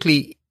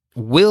absolutely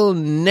will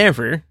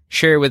never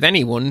share with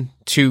anyone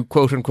to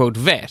quote-unquote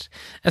vet,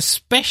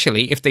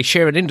 especially if they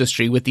share an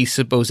industry with the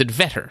supposed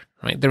vetter,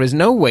 right? There is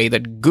no way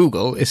that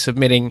Google is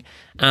submitting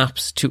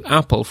apps to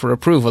Apple for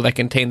approval that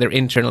contain their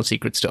internal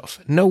secret stuff.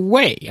 No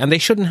way, and they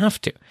shouldn't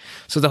have to.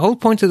 So the whole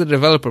point of the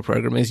developer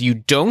program is you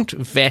don't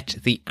vet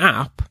the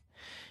app,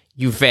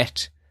 you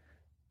vet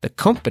the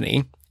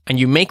company, and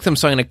you make them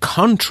sign a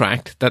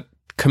contract that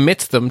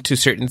commits them to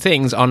certain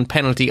things on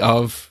penalty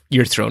of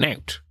you're thrown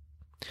out.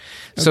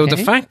 So the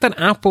fact that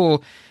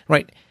Apple,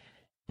 right,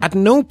 at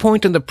no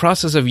point in the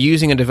process of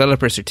using a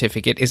developer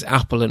certificate is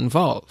Apple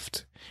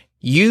involved.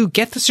 You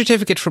get the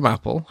certificate from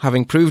Apple,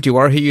 having proved you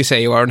are who you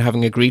say you are and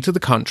having agreed to the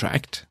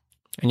contract,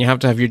 and you have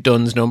to have your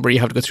DUNS number, you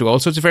have to go through all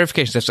sorts of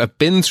verification steps. I've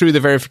been through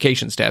the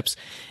verification steps.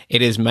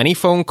 It is many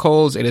phone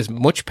calls, it is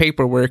much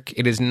paperwork,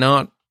 it is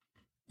not,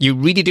 you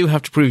really do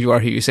have to prove you are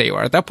who you say you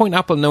are. At that point,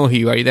 Apple know who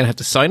you are. You then have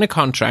to sign a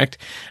contract,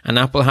 and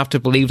Apple have to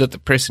believe that the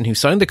person who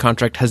signed the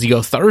contract has the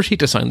authority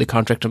to sign the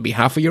contract on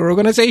behalf of your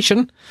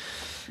organization.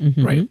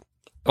 Mm-hmm. Right?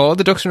 All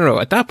the ducks in a row.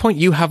 At that point,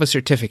 you have a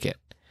certificate.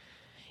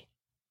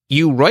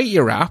 You write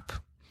your app,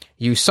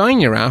 you sign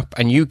your app,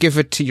 and you give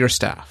it to your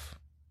staff.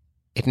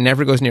 It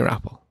never goes near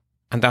Apple.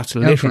 And that's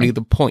literally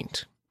the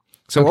point.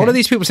 So all of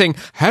these people saying,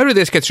 how did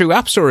this get through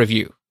App Store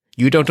review?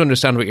 You don't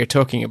understand what you're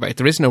talking about.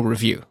 There is no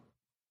review.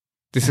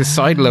 This is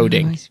side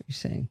loading. I see what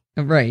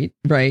you're saying.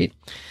 Right.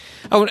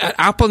 Oh,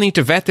 Apple need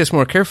to vet this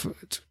more carefully.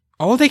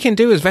 All they can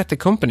do is vet the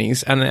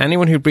companies, and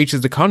anyone who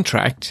breaches the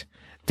contract,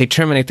 they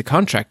terminate the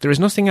contract. There is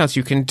nothing else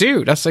you can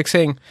do. That's like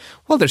saying,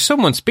 well, there's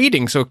someone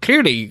speeding, so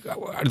clearly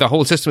the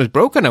whole system is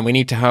broken and we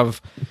need to have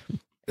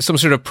some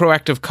sort of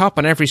proactive cop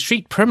on every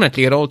street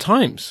permanently at all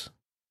times.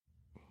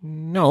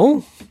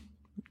 No.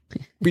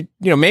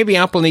 Maybe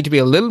Apple need to be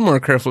a little more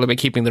careful about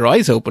keeping their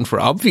eyes open for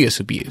obvious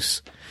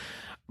abuse.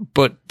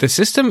 But the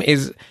system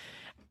is,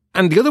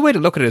 and the other way to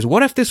look at it is,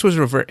 what if this was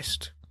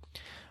reversed?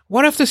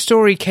 What if the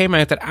story came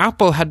out that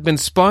Apple had been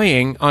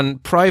spying on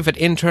private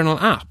internal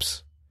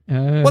apps?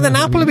 Well, then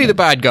Apple would be the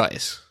bad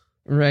guys.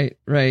 Right.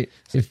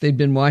 If they'd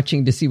been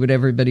watching to see what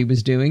everybody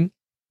was doing.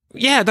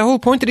 Yeah, the whole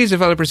point of these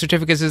developer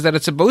certificates is that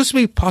it's supposed to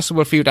be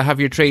possible for you to have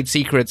your trade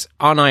secrets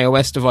on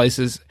iOS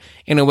devices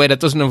in a way that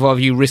doesn't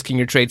involve you risking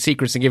your trade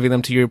secrets and giving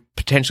them to your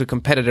potential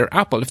competitor,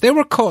 Apple. If they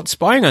were caught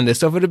spying on this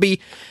stuff, it would be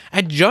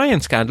a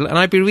giant scandal, and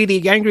I'd be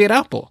really angry at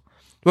Apple.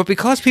 But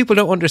because people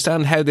don't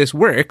understand how this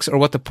works, or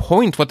what the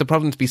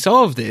problem to be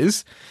solved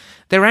is,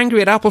 they're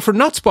angry at Apple for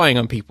not spying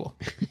on people.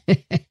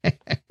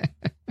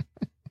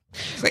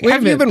 Like,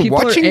 have you been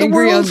watching the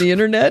world on the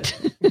internet?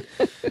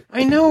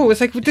 I know.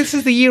 It's like, this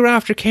is the year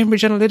after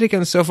Cambridge Analytica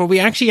and stuff. Are we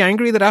actually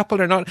angry that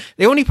Apple are not?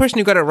 The only person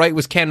who got it right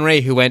was Ken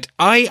Ray, who went,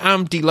 I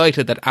am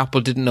delighted that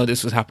Apple didn't know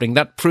this was happening.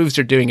 That proves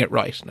they're doing it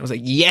right. And I was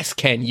like, yes,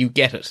 Ken, you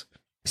get it.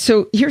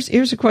 So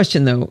here's a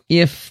question, though.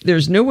 If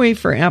there's no way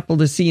for Apple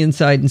to see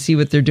inside and see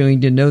what they're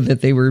doing to know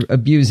that they were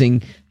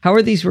abusing, how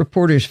are these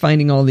reporters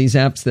finding all these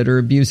apps that are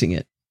abusing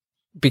it?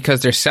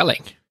 Because they're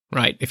selling.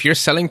 Right. If you're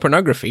selling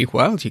pornography,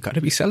 well, you got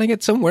to be selling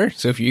it somewhere.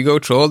 So if you go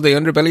troll the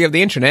underbelly of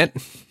the internet.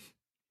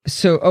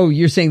 So,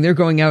 you're saying they're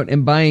going out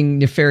and buying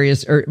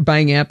nefarious or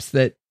buying apps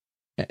that.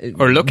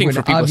 Or looking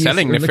for people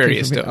selling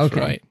nefarious stuff. Okay.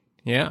 Right.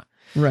 Yeah.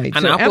 Right.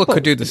 And so Apple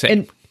could do the same.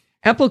 And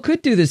Apple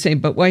could do the same,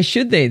 but why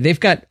should they? They've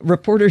got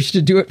reporters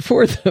to do it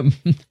for them.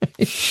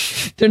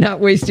 They're not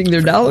wasting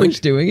their dollars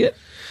doing it.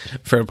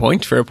 Fair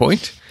point.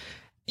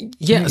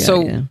 Yeah,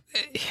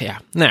 yeah.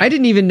 No. I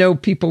didn't even know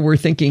people were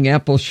thinking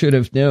Apple should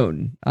have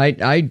known.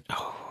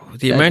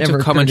 The amount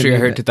of commentary I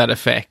heard to that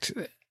effect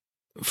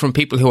from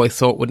people who I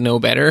thought would know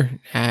better.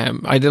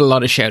 I did a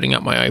lot of shouting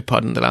at my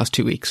iPod in the last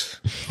 2 weeks.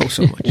 Oh,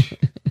 so much.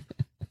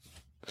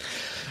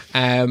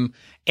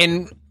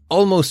 In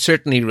almost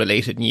certainly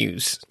related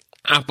news,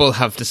 Apple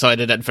have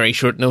decided at very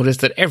short notice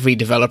that every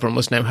developer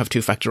must now have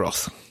two-factor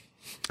auth.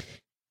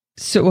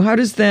 So how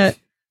does that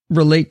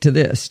relate to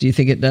this? Do you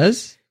think it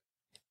does?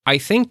 I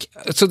think,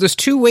 so there's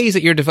two ways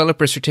that your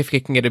developer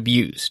certificate can get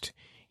abused.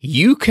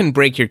 You can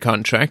break your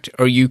contract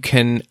or you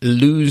can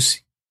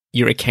lose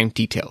your account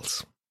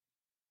details.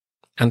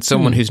 And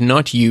someone who's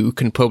not you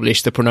can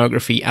publish the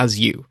pornography as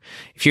you.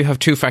 If you have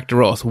two-factor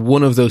auth,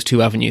 one of those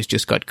two avenues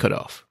just got cut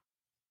off.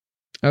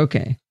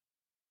 Okay.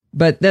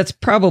 But that's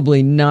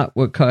probably not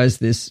what caused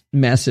this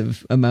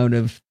massive amount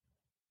of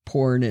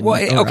porn. And,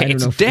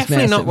 it's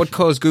definitely not what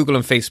caused Google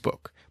and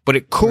Facebook. But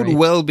it could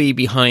well be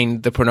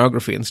behind the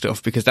pornography and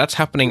stuff, because that's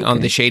happening on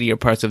the shadier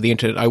parts of the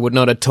internet. I would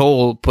not at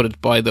all put it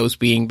by those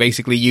being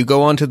basically you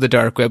go onto the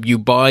dark web, you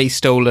buy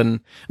stolen.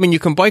 I mean, you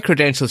can buy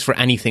credentials for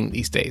anything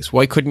these days.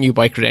 Why couldn't you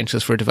buy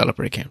credentials for a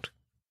developer account?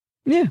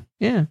 Yeah.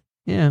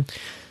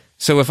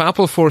 So if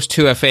Apple forced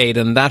 2FA,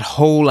 then that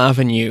whole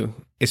avenue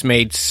is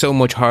made so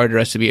much harder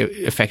as to be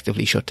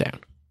effectively shut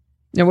down.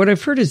 Now, what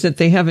I've heard is that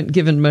they haven't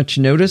given much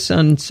notice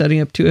on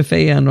setting up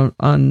 2FA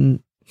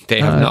on they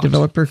have not.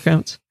 Developer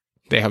accounts.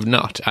 They have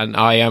not. And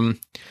I am,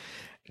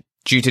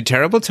 due to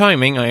terrible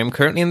timing, I am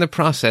currently in the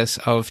process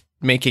of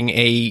making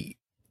a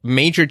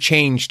major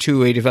change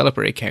to a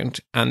developer account.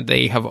 And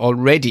they have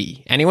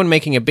already, anyone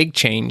making a big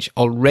change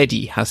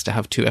already has to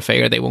have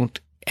 2FA or they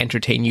won't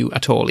entertain you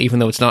at all, even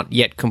though it's not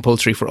yet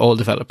compulsory for all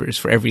developers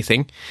for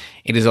everything.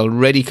 It is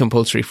already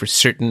compulsory for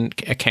certain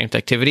account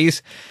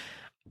activities.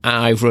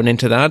 I've run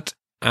into that.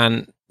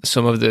 And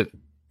some of the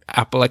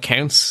Apple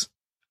accounts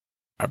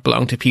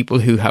belong to people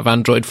who have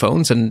Android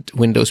phones and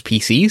Windows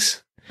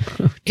PCs.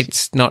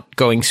 It's not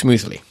going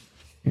smoothly.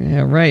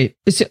 Yeah, right.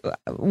 So,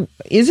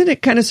 isn't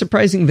it kind of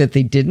surprising that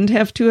they didn't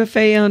have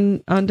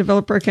 2FA on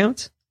developer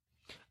accounts?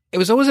 It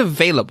was always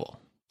available.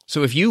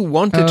 So if you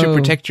wanted to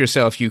protect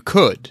yourself, you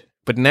could.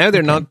 But now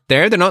they're not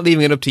there. They're not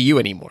leaving it up to you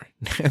anymore.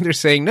 They're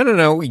saying,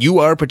 no, you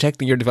are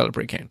protecting your developer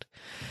account.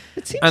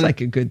 It seems like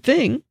a good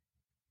thing.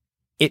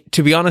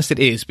 To be honest, it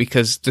is,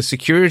 because the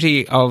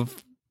security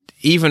of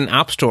even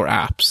App Store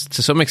apps,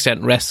 to some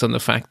extent, rests on the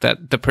fact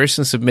that the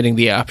person submitting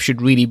the app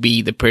should really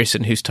be the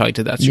person who's tied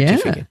to that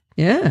certificate.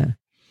 Yeah.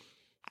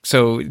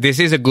 So this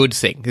is a good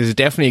thing. This is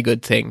definitely a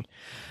good thing.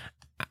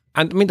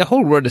 And I mean, the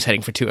whole world is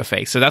heading for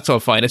 2FA, so that's all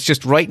fine. It's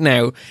just right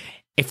now,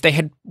 if they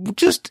had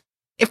just,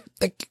 if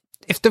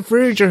The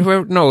Verge or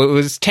whoever, no, it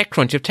was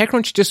TechCrunch. If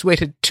TechCrunch just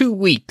waited 2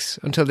 weeks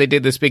until they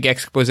did this big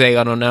expose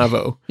on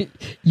Onavo,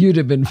 you'd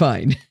have been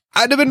fine.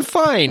 I'd have been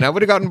fine. I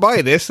would have gotten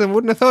by this and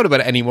wouldn't have thought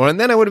about it anymore. And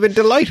then I would have been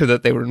delighted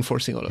that they were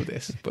enforcing all of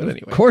this. But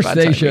anyway. Of course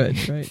they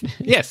should, right?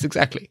 Yes,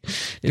 exactly.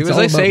 Do as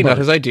I say, not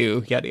as I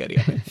do. Yada, yada,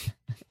 yada.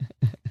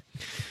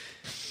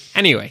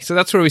 Anyway, so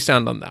that's where we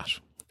stand on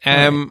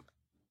that.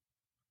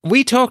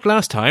 We talked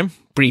last time,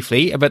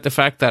 briefly, about the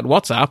fact that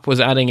WhatsApp was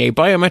adding a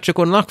biometric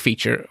unlock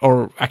feature,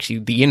 or actually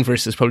the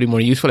inverse is probably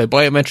more useful, a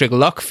biometric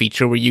lock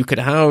feature where you could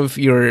have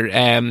your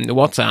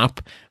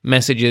WhatsApp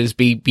messages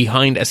be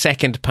behind a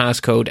second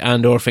passcode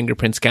and or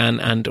fingerprint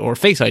scan and or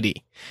Face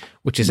ID,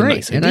 which is a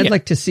nice idea. And I'd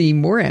like to see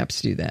more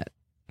apps do that.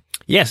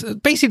 Yes,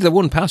 basically the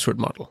 1Password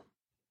model.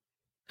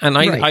 And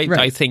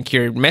I think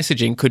your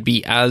messaging could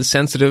be as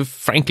sensitive,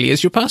 frankly,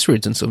 as your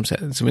passwords in some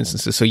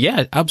instances. So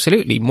yeah,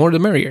 absolutely, more the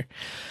merrier.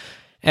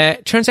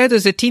 Turns out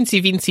there's a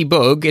teensy-weensy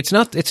bug. It's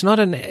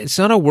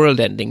not a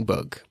world-ending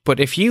bug. But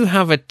if you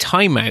have a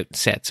timeout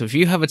set, so if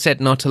you have it set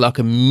not to lock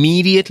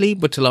immediately,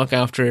 but to lock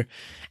after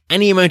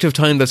any amount of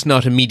time that's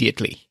not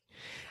immediately,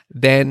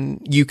 then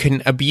you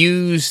can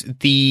abuse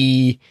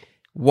the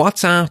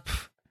WhatsApp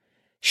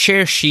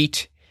share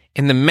sheet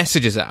in the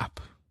Messages app.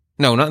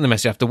 No, not in the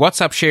Messages app. The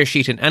WhatsApp share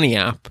sheet in any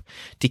app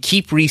to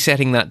keep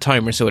resetting that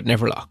timer so it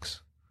never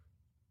locks.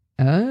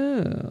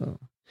 Oh.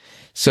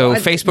 So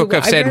Facebook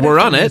have said, we're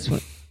on it.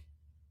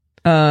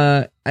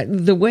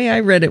 The way I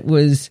read it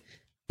was,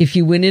 if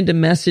you went into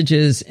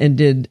messages and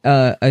did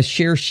a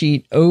share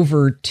sheet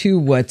over to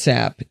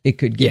WhatsApp, it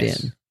could get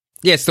in.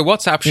 Yes, the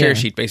WhatsApp share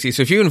sheet, basically.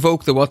 So if you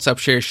invoke the WhatsApp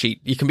share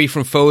sheet, it can be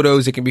from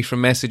photos, it can be from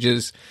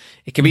messages,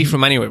 it can be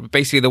from anywhere. But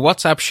basically, the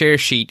WhatsApp share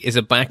sheet is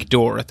a back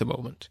door at the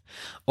moment,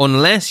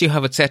 unless you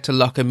have it set to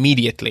lock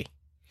immediately.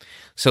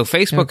 So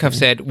Facebook have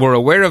said, we're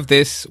aware of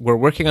this, we're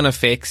working on a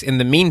fix. In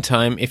the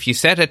meantime, if you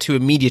set it to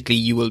immediately,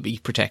 you will be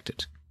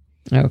protected.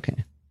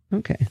 Okay.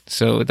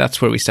 So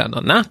that's where we stand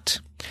on that.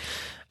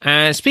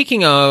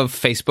 Speaking of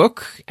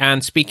Facebook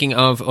and speaking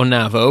of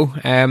Onavo,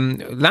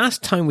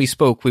 last time we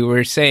spoke, we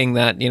were saying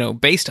that,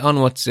 based on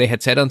what they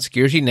had said on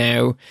Security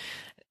Now,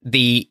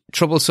 the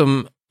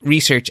troublesome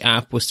research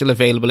app was still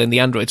available in the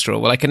Android store.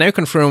 Well, I can now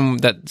confirm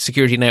that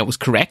Security Now was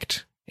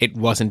correct. It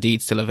was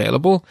indeed still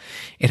available.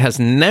 It has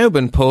now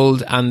been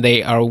pulled and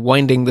they are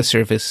winding the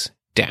service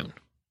down.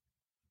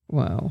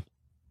 Wow.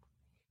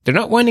 They're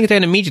not winding it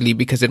down immediately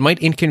because it might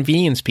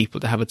inconvenience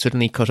people to have it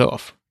suddenly cut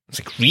off. It's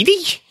like,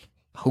 really?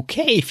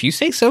 Okay, if you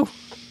say so.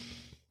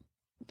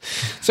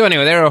 So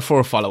anyway, there are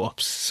 4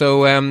 follow-ups.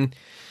 So,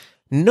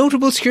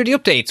 notable security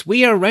updates.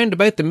 We are around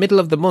about the middle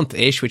of the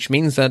month-ish, which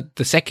means that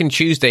the second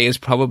Tuesday is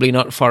probably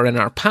not far in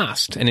our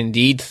past. And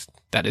indeed,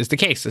 that is the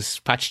case. This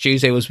Patch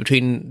Tuesday was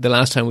between the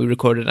last time we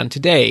recorded and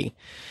today.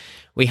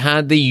 We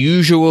had the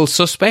usual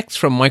suspects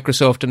from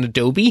Microsoft and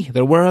Adobe.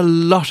 There were a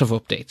lot of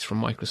updates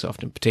from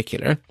Microsoft in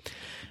particular.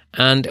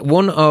 And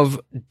one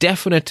of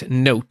definite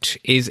note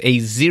is a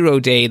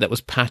 0-day that was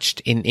patched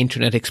in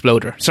Internet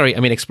Explorer.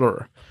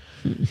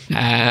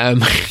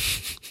 I'm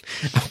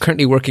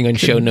currently working on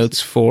show notes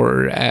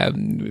for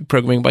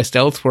Programming by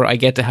Stealth, where I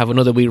get to have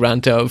another wee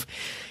rant of,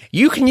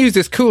 you can use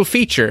this cool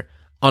feature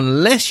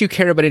unless you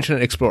care about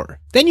Internet Explorer.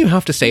 Then you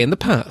have to say in the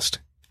past.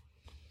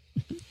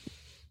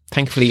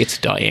 Thankfully, it's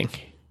dying.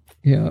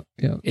 Yeah.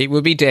 It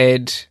will be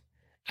dead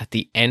at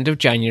the end of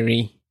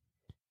January.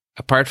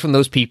 Apart from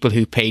those people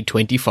who paid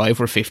 $25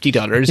 or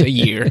 $50 a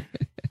year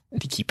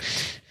to keep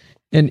it.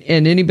 And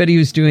anybody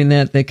who's doing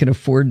that, they can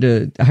afford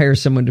to hire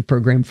someone to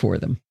program for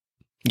them.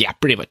 Yeah,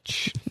 pretty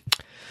much.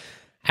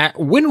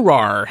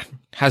 WinRAR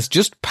has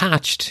just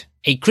patched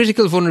a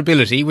critical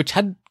vulnerability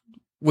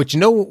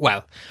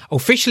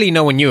officially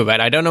no one knew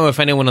about it. I don't know if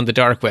anyone on the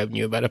dark web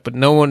knew about it, but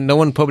no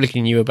one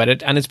publicly knew about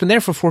it, and it's been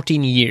there for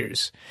 14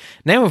 years.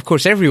 Now, of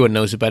course, everyone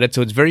knows about it,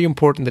 so it's very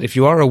important that if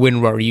you are a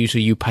WinRAR user,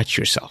 you patch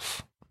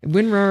yourself.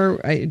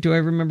 WinRAR, do I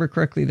remember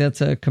correctly,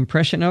 that's a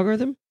compression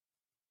algorithm?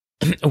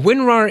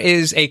 WinRAR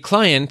is a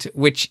client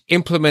which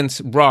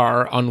implements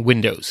RAR on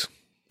Windows.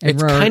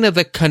 It's kind of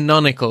the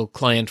canonical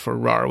client for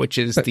RAR, which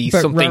is the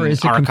something RAR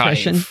is archive.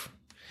 Compression?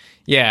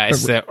 Yeah,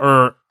 it's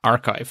the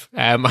archive.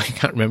 I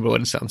can't remember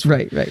what it sounds for.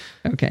 Right.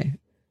 Okay.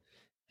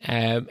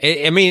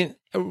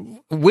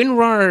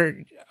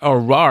 WinRAR or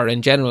RAR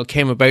in general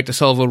came about to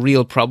solve a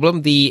real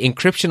problem. The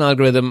encryption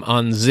algorithm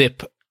on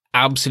Zip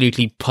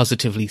absolutely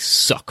positively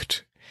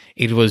sucked.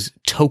 It was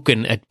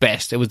token at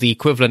best. It was the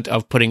equivalent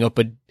of putting up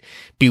a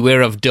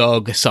beware of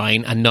dog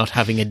sign and not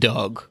having a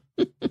dog.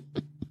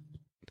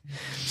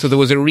 So there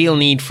was a real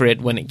need for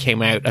it when it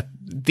came out.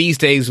 These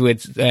days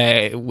with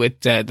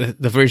the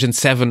version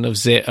 7 of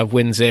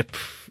WinZip,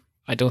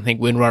 I don't think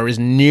WinRAR is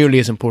nearly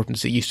as important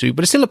as it used to be,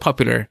 but it's still a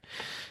popular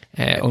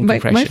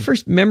uncompression. My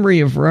first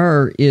memory of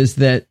RAR is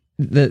that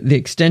the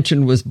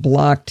extension was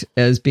blocked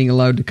as being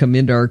allowed to come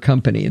into our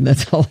company, and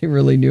that's all I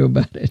really knew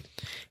about it.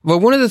 Well,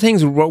 one of the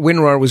things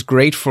WinRAR was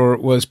great for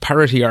was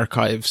parity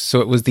archives. So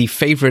it was the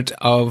favorite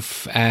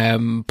of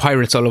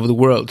pirates all over the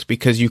world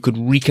because you could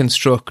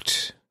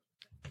reconstruct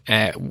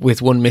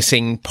with one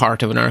missing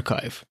part of an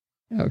archive.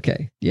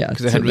 Okay, yeah.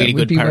 Because it had really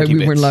good parity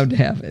bits. We weren't allowed to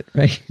have it,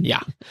 right? Yeah.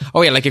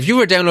 Oh, yeah, like if you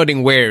were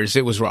downloading Wares,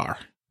 it was RAR.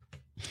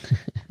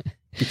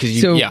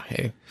 Because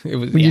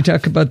you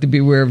talk about the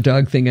beware of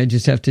dog thing, I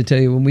just have to tell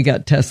you, when we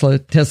got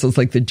Tesla's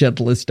like the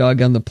gentlest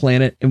dog on the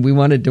planet, and we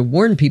wanted to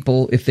warn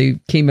people if they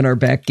came in our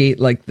back gate,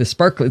 like the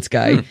Sparklets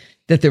guy,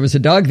 that there was a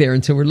dog there.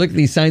 And so we're looking at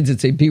these signs that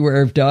say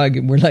beware of dog,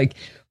 and we're like,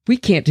 we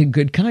can't in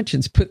good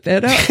conscience put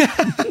that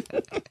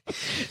up.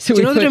 So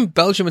do you know that in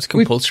Belgium it's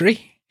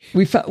compulsory?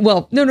 We found,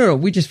 no.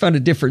 We just found a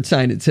different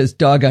sign. It says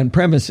dog on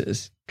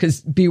premises,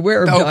 because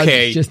beware of dogs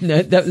is just,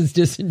 that was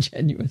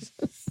disingenuous.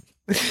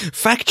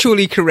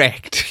 Factually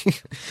correct.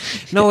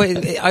 No,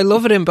 I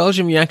love it in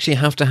Belgium. You actually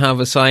have to have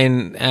a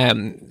sign.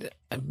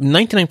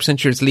 99%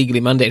 sure it's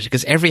legally mandated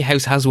because every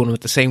house has one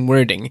with the same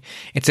wording.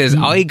 It says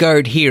 "I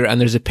guard here,"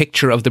 and there's a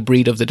picture of the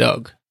breed of the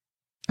dog.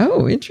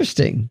 Oh,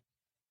 interesting.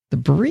 The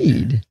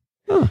breed.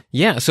 Huh.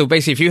 Yeah. So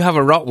basically, if you have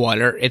a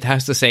Rottweiler, it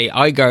has to say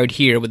 "I guard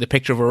here" with a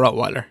picture of a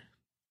Rottweiler.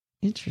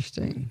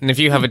 Interesting. And if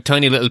you have a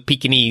tiny little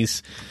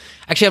Pekingese.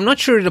 Actually, I'm not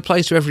sure it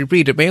applies to every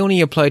breed. It may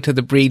only apply to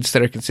the breeds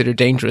that are considered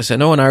dangerous. I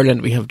know in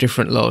Ireland we have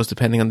different laws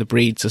depending on the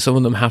breed. So some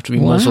of them have to be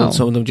muzzled,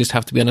 some of them just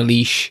have to be on a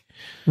leash.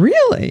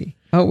 Really?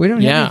 Oh, we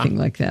don't have anything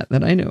like that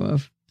I know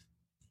of.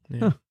 Yeah.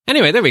 Huh.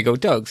 Anyway, there we go.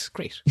 Dogs.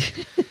 Great.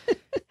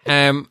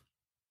 The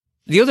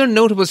other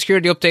notable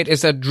security update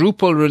is that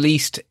Drupal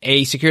released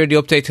a security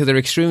update to their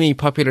extremely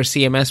popular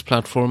CMS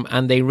platform,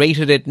 and they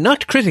rated it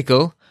not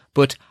critical,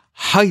 but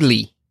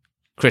highly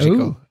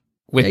critical Ooh,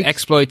 with yikes.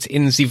 exploits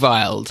in the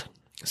wild.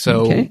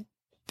 So Okay.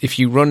 if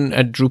you run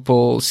a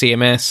Drupal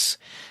CMS,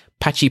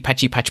 patchy,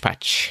 patchy, patch,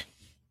 patch.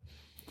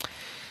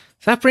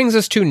 That brings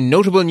us to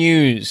notable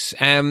news.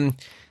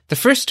 The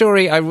first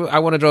story I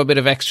want to draw a bit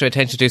of extra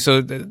attention to.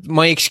 So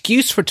my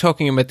excuse for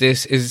talking about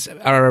this is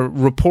our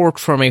report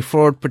from a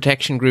fraud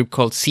protection group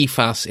called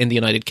CFAS in the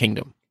United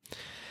Kingdom.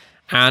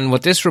 And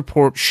what this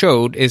report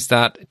showed is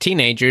that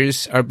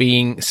teenagers are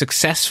being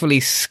successfully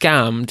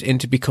scammed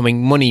into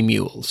becoming money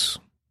mules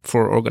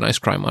for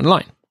organized crime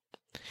online.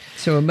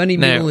 So a money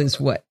mule is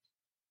what?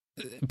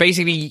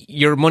 Basically,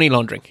 you're money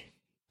laundering.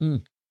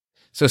 Mm.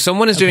 So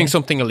someone is doing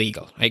something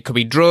illegal. It could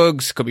be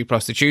drugs, could be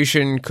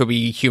prostitution, could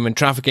be human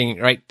trafficking,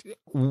 right?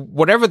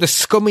 Whatever the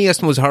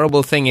scummiest, most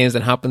horrible thing is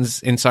that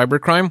happens in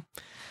cybercrime,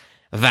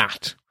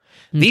 that.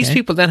 These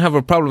people then have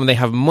a problem. They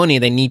have money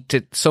they need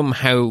to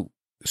somehow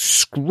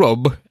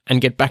scrub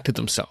and get back to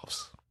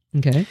themselves.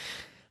 Okay.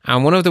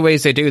 And one of the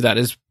ways they do that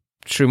is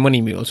through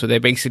money mules. So they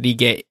basically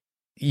get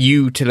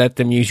you to let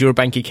them use your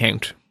bank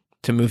account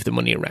to move the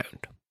money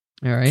around.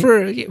 All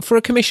right. For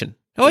a commission.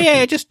 Oh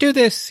yeah, just do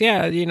this.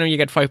 Yeah, you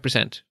get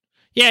 5%.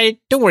 Yeah,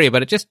 don't worry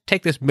about it. Just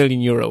take this €1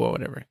 million or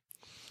whatever.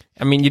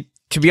 I mean,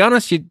 to be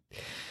honest, you'd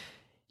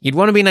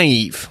want to be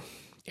naive,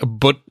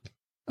 but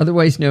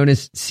Otherwise known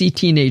as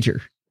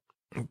C-teenager.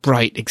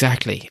 right,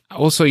 exactly.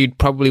 Also, you'd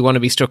probably want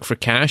to be stuck for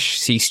cash,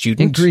 C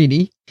student, And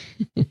greedy.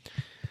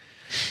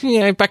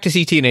 Yeah, back to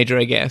C teenager,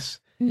 I guess.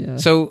 Yeah.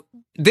 So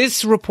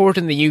this report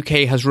in the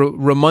UK has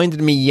reminded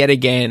me yet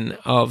again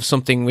of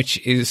something which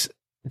is.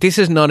 This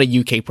is not a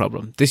UK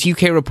problem. This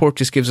UK report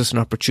just gives us an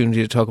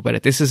opportunity to talk about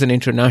it. This is an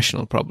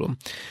international problem.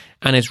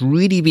 And it's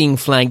really being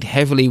flagged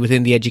heavily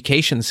within the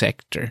education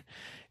sector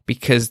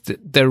because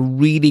they're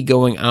really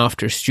going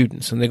after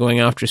students, and they're going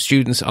after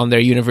students on their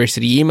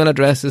university email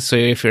addresses. So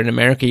if you're in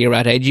America, you're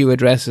at edu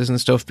addresses and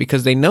stuff,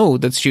 because they know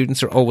that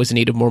students are always in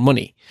need of more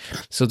money.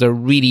 So they're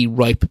really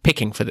ripe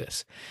picking for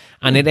this.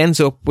 And it ends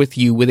up with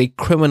you with a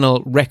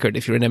criminal record.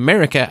 If you're in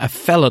America, a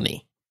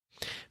felony.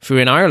 If you're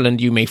in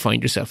Ireland, you may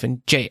find yourself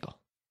in jail.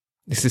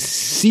 This is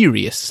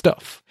serious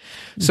stuff.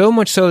 So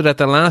much so that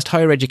the last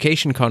higher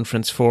education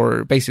conference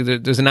for basically,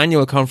 there's an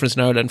annual conference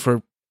in Ireland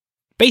for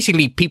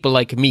basically people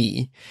like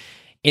me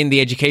in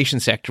the education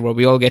sector, where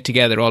we all get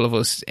together, all of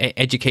us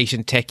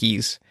education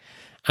techies.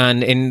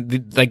 And in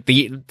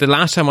the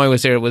last time I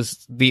was there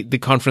was the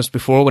conference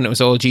before, when it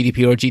was all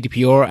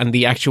GDPR, and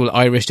the actual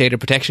Irish Data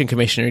Protection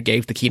Commissioner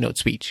gave the keynote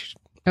speech.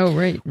 Oh,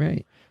 right.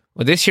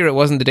 Well, this year it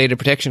wasn't the Data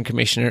Protection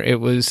Commissioner. It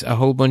was a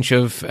whole bunch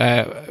of,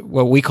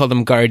 we call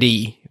them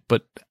Gardaí,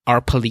 but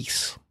our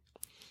police,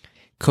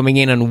 coming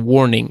in and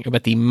warning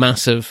about the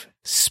massive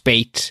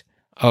spate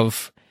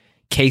of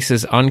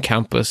cases on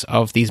campus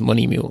of these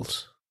money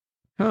mules.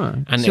 Huh.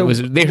 And so it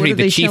was literally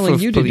the chief of what are they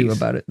telling you police to do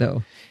about it,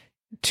 though?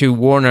 To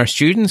warn our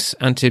students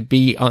and to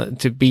be on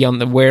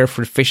the ware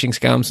for phishing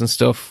scams and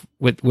stuff.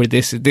 Where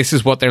this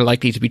is what they're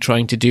likely to be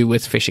trying to do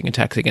with phishing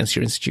attacks against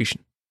your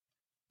institution.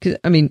 'Cause,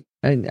 I mean,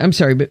 I'm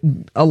sorry, but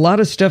a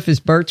lot of stuff is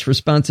Bart's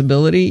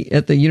responsibility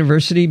at the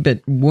university, but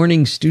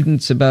warning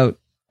students about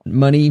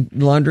money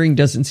laundering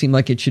doesn't seem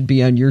like it should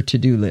be on your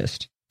to-do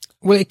list.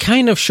 Well, it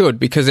kind of should,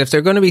 because if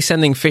they're going to be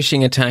sending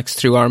phishing attacks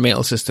through our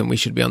mail system, we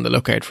should be on the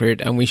lookout for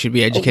it, and we should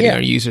be educating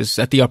our users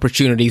at the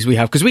opportunities we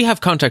have, because we have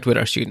contact with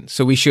our students.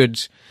 So we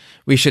should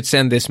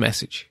send this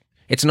message.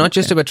 It's not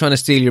just about trying to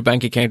steal your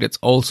bank account. It's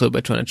also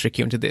about trying to trick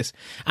you into this.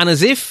 And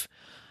as if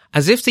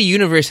the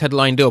universe had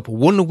lined up,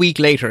 1 week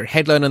later,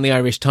 headline on the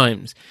Irish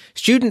Times,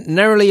 student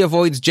narrowly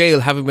avoids jail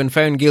having been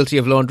found guilty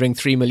of laundering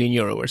 €3 million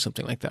or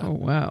something like that. Oh,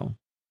 wow.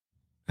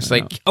 It's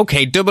like,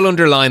 okay, double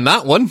underline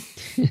that one.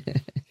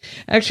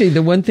 Actually,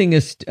 the one thing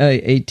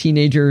a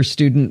teenager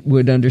student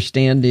would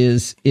understand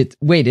is, it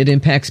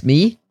impacts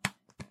me?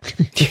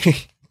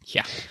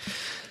 Yeah.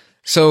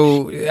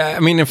 So,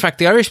 I mean, in fact,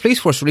 the Irish Police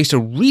Force released a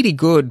really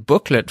good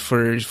booklet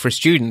for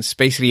students,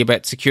 basically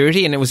about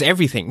security, and it was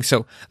everything.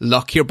 So,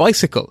 lock your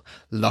bicycle,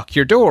 lock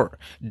your door,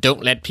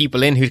 don't let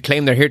people in who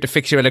claim they're here to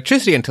fix your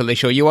electricity until they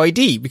show you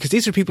ID, because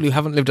these are people who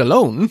haven't lived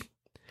alone.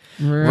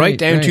 Right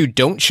down to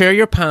don't share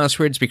your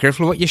passwords, be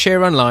careful what you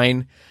share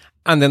online,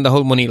 and then the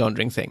whole money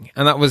laundering thing.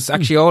 And that was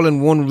actually all in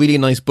one really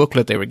nice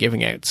booklet they were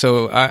giving out.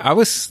 So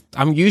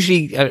I'm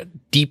usually a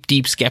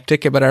deep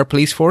skeptic about our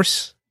police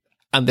force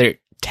and their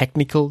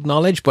technical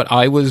knowledge, but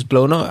I was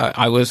blown up.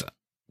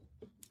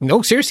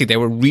 No, seriously, they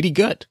were really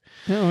good.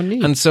 Oh,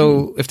 neat. And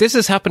so if this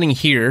is happening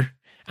here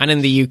and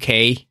in the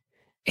UK,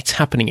 it's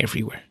happening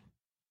everywhere.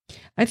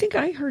 I think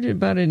I heard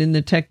about it in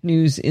the tech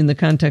news in the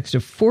context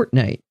of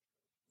Fortnite.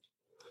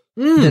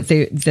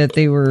 That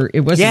they were, it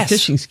wasn't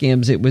phishing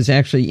scams, it was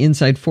actually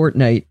inside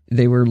Fortnite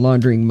they were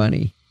laundering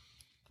money.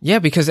 Yeah,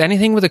 because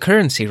anything with a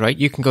currency, right?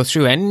 You can go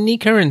through any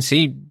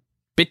currency,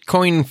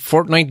 Bitcoin,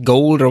 Fortnite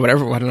Gold, or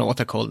whatever. I don't know what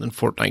they're called in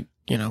Fortnite.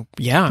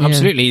 Yeah,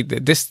 absolutely.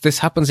 This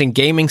happens in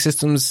gaming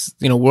systems.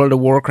 World of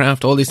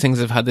Warcraft. All these things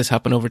have had this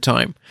happen over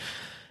time.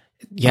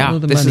 Yeah,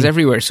 this is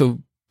everywhere. So,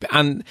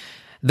 and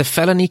the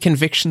felony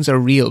convictions are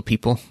real,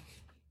 people.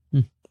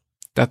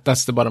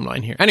 That's the bottom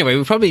line here. Anyway,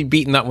 we've probably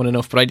beaten that one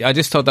enough, but I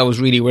just thought that was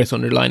really worth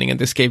underlining, and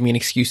this gave me an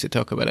excuse to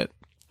talk about it.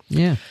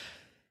 Yeah.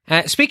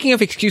 Speaking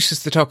of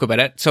excuses to talk about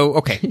it, so,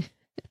 okay.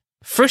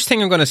 First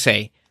thing I'm going to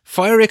say,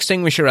 fire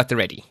extinguisher at the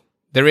ready.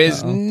 There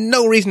is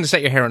no reason to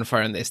set your hair on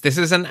fire on this. This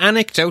is an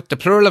anecdote. The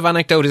plural of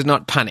anecdote is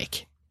not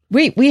panic.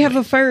 Wait, we have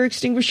a fire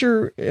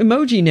extinguisher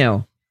emoji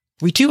now.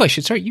 We do. I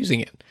should start using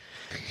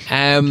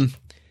it.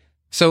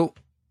 So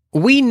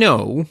we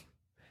know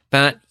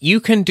that you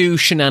can do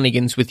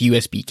shenanigans with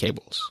USB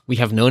cables. We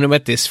have known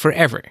about this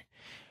forever.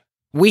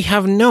 We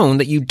have known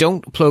that you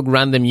don't plug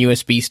random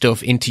USB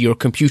stuff into your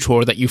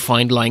computer that you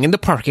find lying in the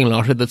parking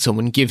lot or that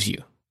someone gives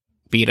you,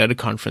 be it at a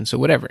conference or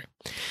whatever.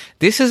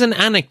 This is an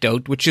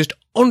anecdote which just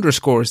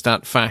underscores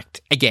that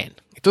fact again.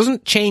 It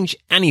doesn't change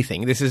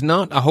anything. This is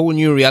not a whole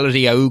new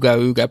reality,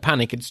 auga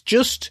panic. It's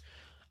just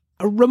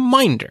a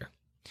reminder.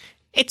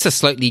 It's a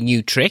slightly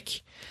new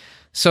trick.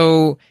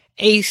 So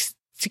a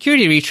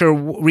security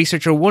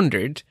researcher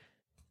wondered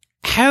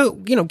how,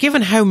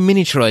 given how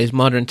miniaturized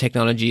modern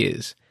technology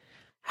is,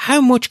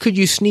 how much could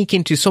you sneak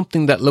into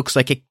something that looks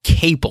like a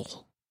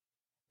cable?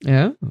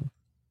 Yeah.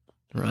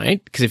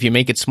 Right? Because if you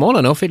make it small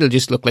enough, it'll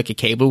just look like a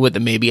cable with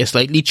maybe a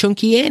slightly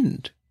chunky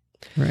end.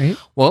 Right.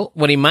 Well,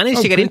 when he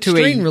managed to get into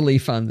strain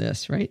relief on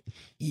this, right?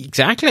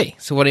 Exactly.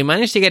 So what he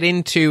managed to get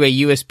into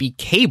a USB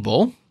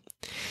cable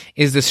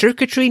is the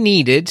circuitry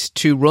needed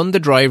to run the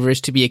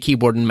drivers to be a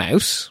keyboard and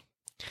mouse,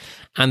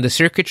 and the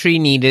circuitry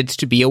needed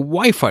to be a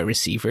Wi-Fi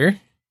receiver.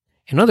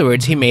 In other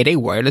words, he made a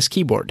wireless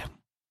keyboard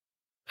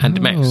and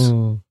a mouse.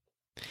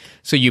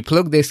 So you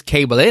plug this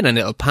cable in and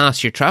it'll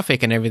pass your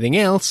traffic and everything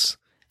else,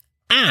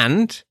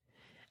 and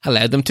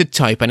allow them to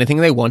type anything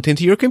they want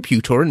into your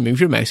computer and move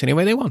your mouse any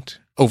way they want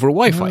over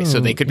Wi-Fi. So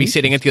they could be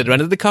sitting at the other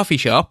end of the coffee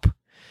shop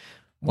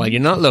while you're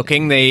not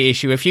looking. They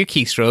issue a few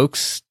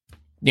keystrokes,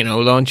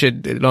 launch a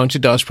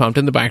DOS prompt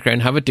in the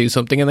background, have it do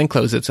something and then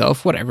close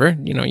itself, whatever.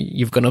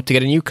 You've gone up to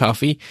get a new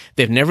coffee.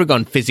 They've never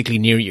gone physically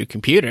near your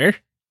computer.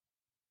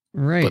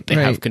 Right. But they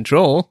have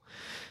control.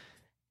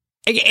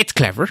 It's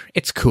clever.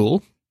 It's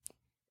cool.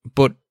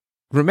 But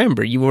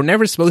remember, you were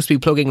never supposed to be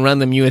plugging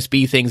random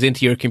USB things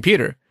into your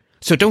computer.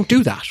 So don't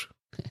do that.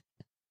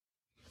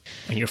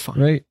 And you're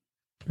fine.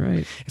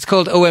 Right. It's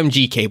called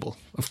OMG cable,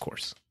 of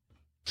course.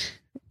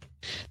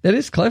 That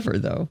is clever,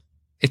 though.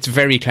 It's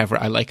very clever.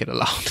 I like it a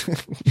lot.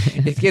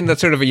 Again,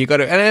 that's sort of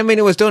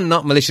it was done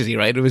not maliciously,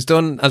 right? It was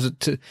done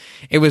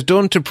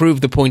to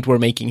prove the point we're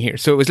making here.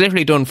 So it was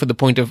literally done for the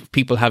point of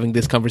people having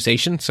this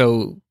conversation.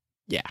 So,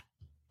 yeah.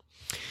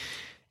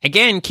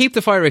 Again, keep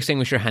the fire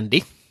extinguisher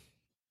handy.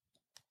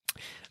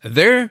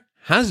 There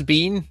has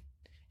been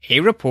a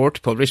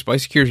report published by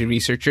security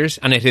researchers,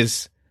 and it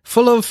is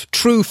full of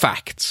true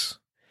facts.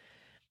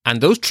 And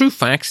those true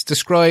facts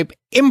describe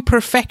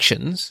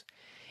imperfections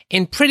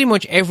in pretty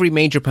much every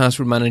major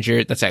password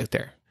manager that's out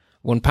there.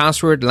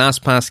 1Password,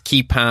 LastPass,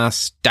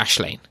 KeePass,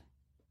 Dashlane.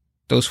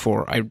 Those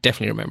four I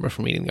definitely remember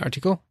from reading the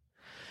article.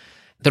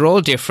 They're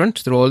all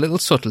different, they're all little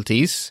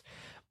subtleties,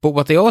 but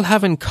what they all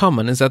have in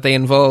common is that they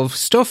involve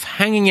stuff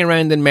hanging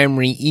around in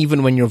memory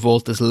even when your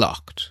vault is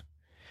locked.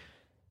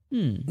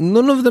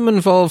 None of them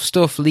involve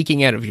stuff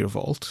leaking out of your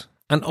vault,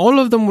 and all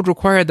of them would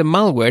require the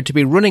malware to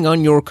be running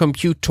on your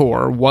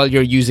computer while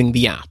you're using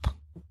the app.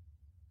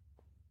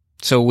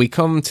 So we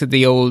come to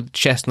the old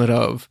chestnut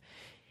of,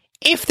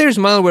 if there's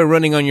malware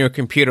running on your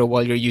computer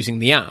while you're using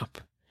the app,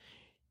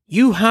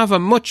 you have a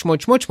much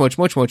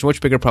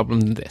bigger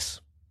problem than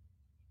this.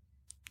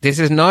 This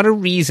is not a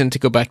reason to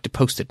go back to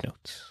Post-it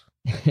notes.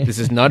 This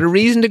is not a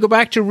reason to go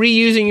back to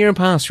reusing your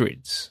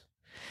passwords.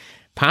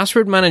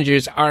 Password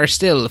managers are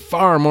still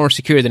far more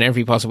secure than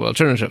every possible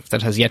alternative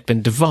that has yet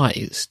been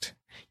devised.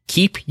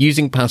 Keep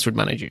using password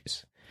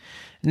managers.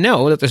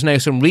 Know that there's now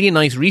some really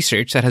nice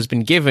research that has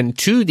been given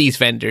to these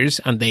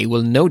vendors, and they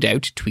will no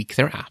doubt tweak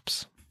their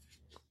apps.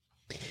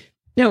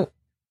 Now,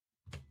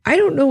 I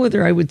don't know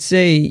whether I would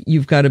say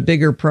you've got a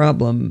bigger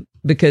problem,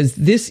 because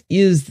this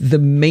is the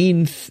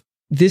main,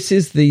 this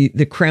is the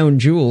crown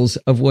jewels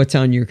of what's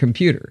on your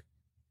computer.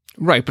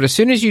 Right, but as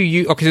soon as you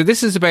use, okay, so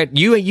this is about,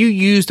 you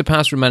use the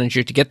password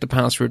manager to get the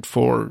password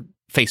for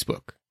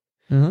Facebook.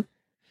 And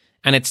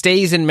it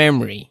stays in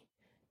memory.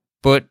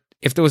 But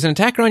if there was an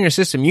attacker on your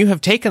system, you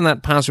have taken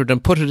that password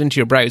and put it into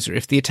your browser.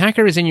 If the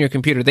attacker is in your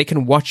computer, they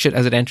can watch it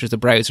as it enters the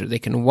browser. They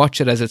can watch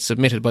it as it's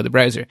submitted by the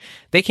browser.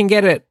 They can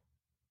get it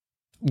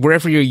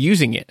wherever you're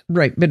using it.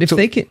 Right, but if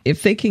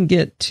they can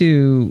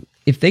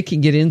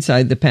get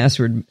inside the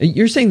password,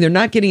 you're saying they're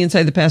not getting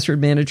inside the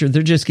password manager,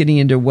 they're just getting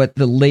into what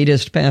the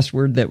latest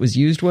password that was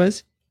used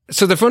was?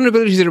 So the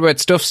vulnerabilities are about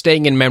stuff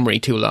staying in memory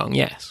too long,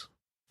 yes.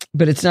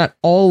 But it's not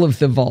all of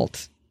the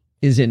vault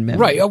is in memory.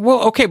 Right,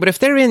 well, okay, but if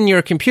they're in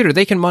your computer,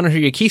 they can monitor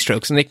your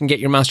keystrokes and they can get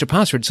your master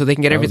password so they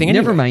can get everything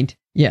anyway. Never mind.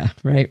 Yeah,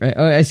 right.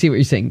 Oh, I see what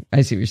you're saying.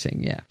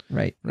 Yeah,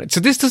 right.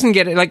 So this doesn't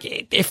get it. Like,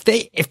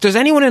 if there's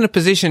anyone in a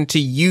position to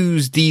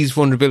use these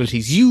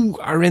vulnerabilities, you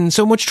are in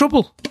so much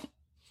trouble.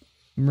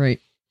 Right.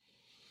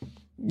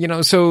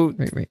 So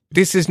Right.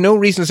 this is no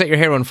reason to set your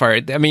hair on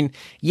fire. I mean,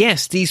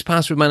 yes, these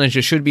password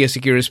managers should be as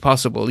secure as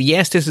possible.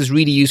 Yes, this is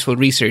really useful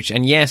research.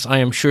 And yes, I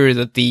am sure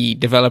that the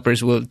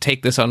developers will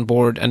take this on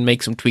board and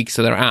make some tweaks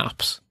to their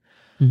apps.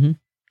 Mm-hmm.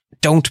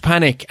 Don't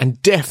panic,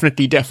 and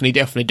definitely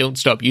don't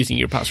stop using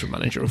your password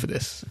manager over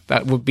this.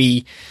 That would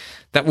be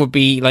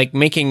like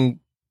making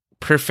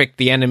perfect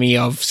the enemy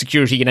of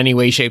security in any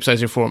way, shape,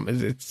 size, or form.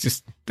 It's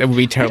just, that would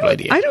be a terrible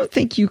idea. I don't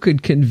think you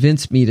could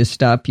convince me to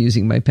stop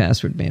using my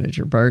password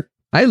manager, Bart.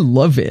 I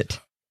love it.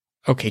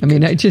 Okay. I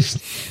mean,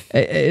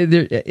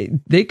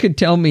 they could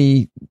tell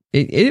me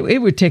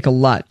it would take a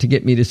lot to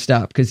get me to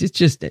stop, because it's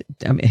just,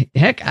 I mean,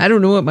 heck, I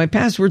don't know what my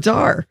passwords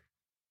are.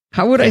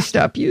 How would I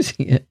stop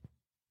using it?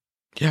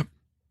 Yep.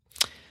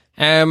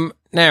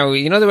 Now,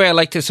 the way I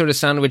like to sort of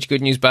sandwich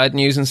good news, bad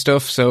news and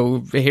stuff.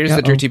 So here's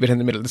the dirty bit in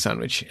the middle of the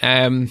sandwich.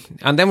 And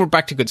then we're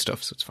back to good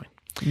stuff. So it's fine.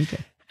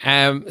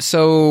 Okay.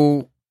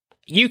 So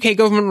UK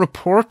government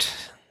report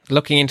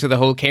looking into the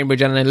whole Cambridge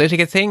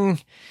Analytica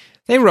thing.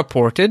 They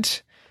reported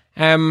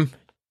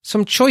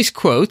some choice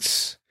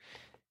quotes.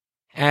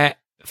 The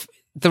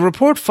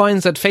report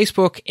finds that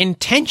Facebook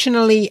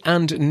intentionally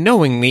and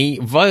knowingly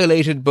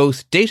violated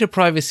both data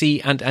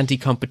privacy and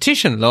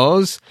anti-competition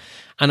laws.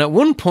 And at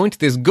one point,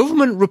 this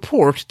government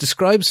report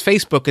describes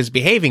Facebook as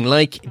behaving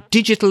like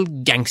digital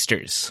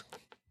gangsters.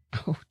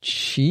 Oh,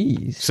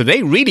 jeez. So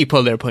they really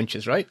pull their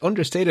punches, right?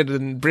 Understated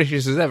and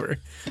British as ever.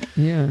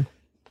 Yeah.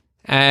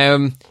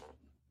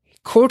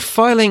 Court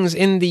filings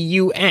in the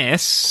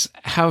US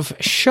have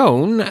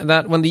shown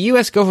that when the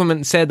US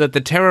government said that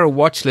the terror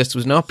watch list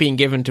was not being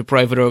given to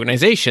private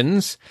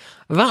organizations,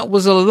 that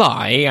was a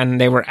lie,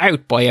 and they were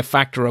out by a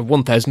factor of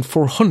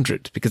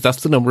 1,400, because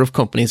that's the number of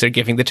companies they're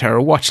giving the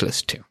terror watch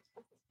list to.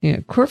 Yeah,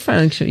 court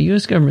filings show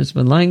U.S. government has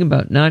been lying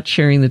about not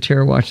sharing the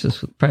terror watch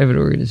list with private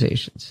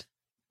organizations.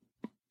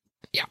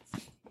 Yeah.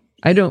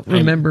 I don't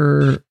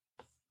remember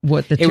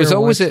what the terror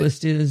watch a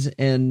list is,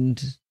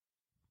 and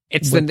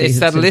it's that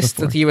list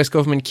before. that the US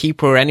government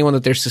keep where anyone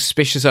that they're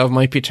suspicious of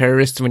might be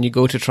terrorists. When you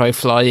go to try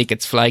fly, it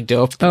gets flagged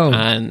up.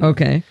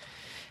 Okay.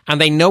 And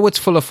they know it's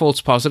full of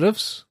false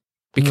positives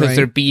because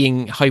they're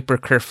being hyper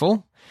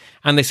careful.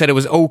 And they said it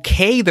was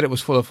okay that it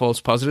was full of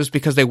false positives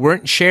because they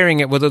weren't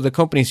sharing it with other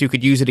companies who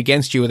could use it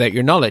against you without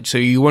your knowledge. So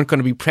you weren't going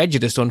to be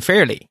prejudiced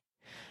unfairly.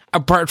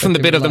 Apart from the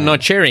bit of them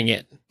not sharing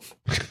it.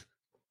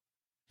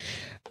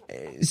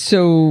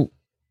 So,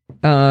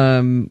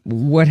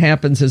 what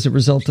happens as a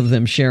result of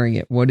them sharing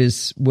it? What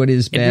is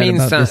bad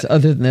about this,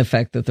 other than the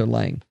fact that they're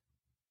lying?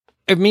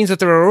 It means that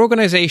there are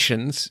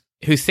organizations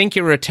who think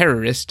you're a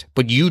terrorist,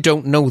 but you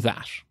don't know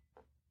that.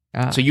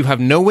 So you have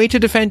no way to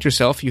defend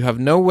yourself. You have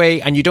no way,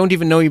 and you don't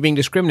even know you're being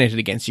discriminated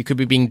against. You could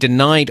be being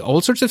denied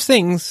all sorts of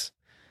things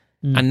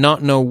and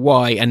not know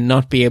why and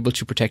not be able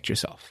to protect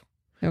yourself.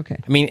 Okay.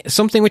 I mean,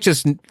 something which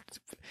is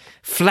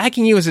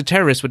flagging you as a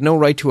terrorist with no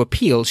right to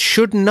appeal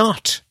should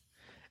not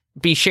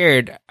be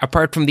shared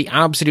apart from the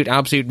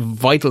absolute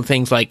vital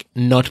things like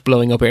not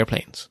blowing up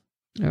airplanes.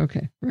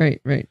 Okay. Right.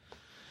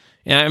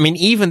 Yeah, I mean,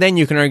 even then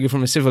you can argue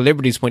from a civil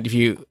liberties point of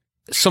view,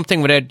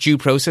 something without due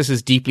process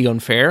is deeply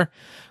unfair.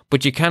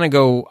 But you kind of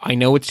go, I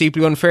know it's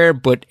deeply unfair,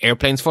 but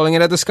airplanes falling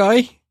out of the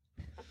sky?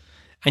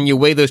 And you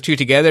weigh those two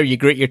together, you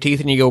grit your teeth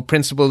and you go,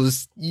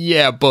 principles,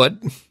 yeah, but...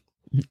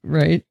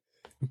 Right.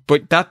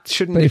 But that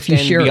shouldn't But if you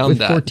share it with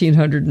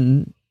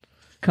 1,400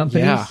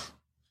 companies... Yeah,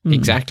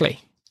 exactly.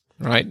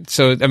 Right.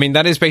 So, I mean,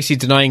 that is basically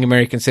denying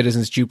American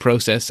citizens due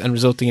process and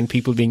resulting in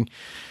people being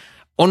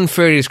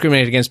unfairly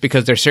discriminated against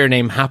because their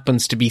surname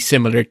happens to be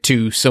similar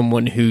to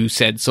someone who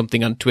said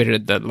something on Twitter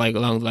that, like,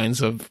 along the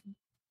lines of,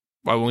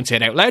 I won't say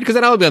it out loud because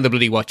then I'll be on the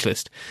bloody watch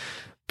list.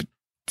 But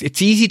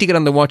it's easy to get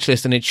on the watch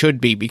list, and it should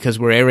be, because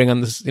we're erring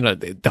on this.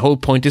 The whole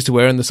point is to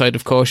err on the side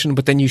of caution,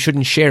 but then you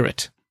shouldn't share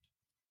it.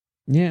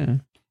 Yeah.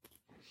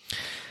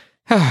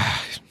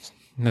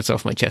 That's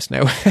off my chest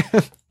now.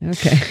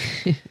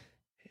 Okay.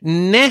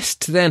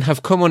 Nest then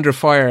have come under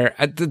fire.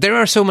 There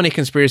are so many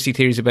conspiracy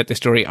theories about this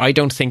story. I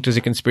don't think there's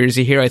a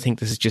conspiracy here. I think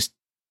this is just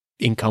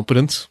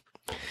incompetence.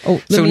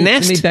 Oh,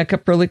 let me back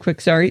up really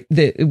quick. Sorry.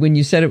 When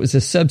you said it was a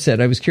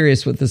subset, I was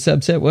curious what the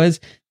subset was.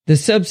 The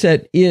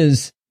subset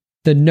is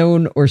the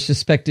known or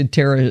suspected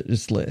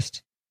terrorist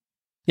list.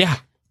 Yeah.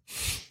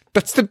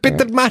 That's the bit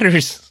that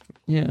matters.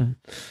 Yeah.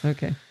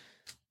 Okay.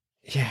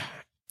 Yeah.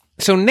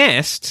 So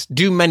Nest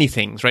do many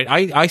things, right?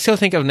 I still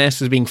think of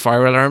Nest as being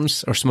fire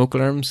alarms or smoke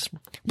alarms,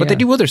 but they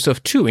do other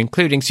stuff too,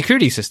 including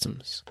security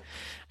systems.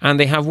 And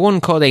they have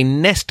one called a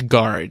Nest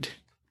Guard.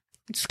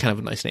 It's kind of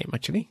a nice name,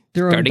 actually.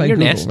 They're owned by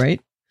Google,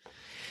 right?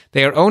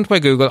 They are owned by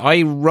Google.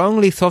 I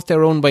wrongly thought they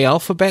were owned by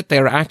Alphabet. They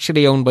are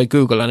actually owned by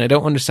Google, and I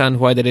don't understand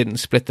why they didn't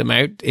split them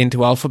out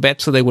into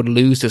Alphabet so they would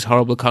lose this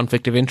horrible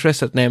conflict of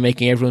interest that's now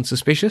making everyone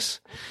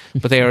suspicious.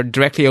 But they are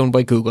directly owned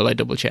by Google. I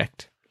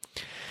double-checked.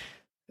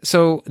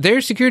 So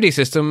their security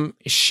system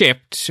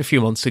shipped a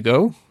few months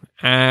ago,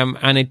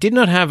 and it did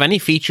not have any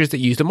features that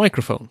used a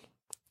microphone.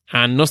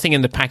 And nothing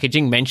in the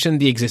packaging mentioned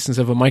the existence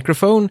of a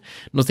microphone.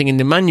 Nothing in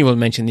the manual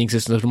mentioned the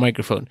existence of a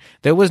microphone.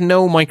 There was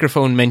no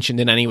microphone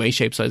mentioned in any way,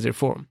 shape, size, or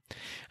form.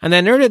 And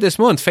then earlier this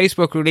month,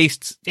 Facebook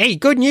released, hey,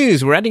 good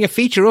news, we're adding a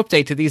feature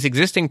update to these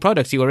existing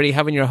products you already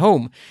have in your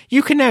home.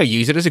 You can now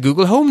use it as a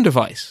Google Home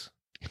device.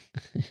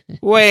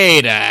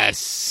 Wait a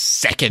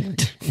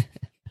second.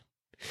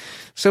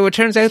 So it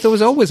turns out there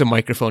was always a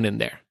microphone in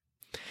there.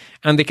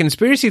 And the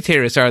conspiracy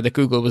theorists are that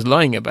Google was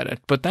lying about it,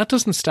 but that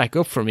doesn't stack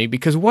up for me,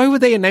 because why would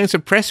they announce a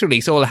press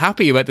release all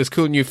happy about this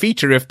cool new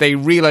feature if they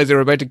realize they're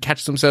about to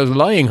catch themselves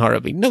lying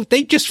horribly? No,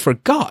 they just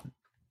forgot.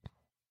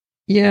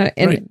 Yeah,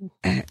 and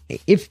right.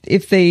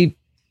 if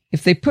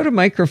they put a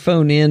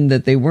microphone in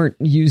that they weren't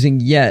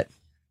using yet,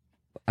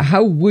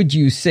 how would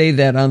you say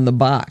that on the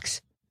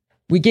box?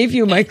 We gave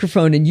you a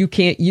microphone and you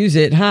can't use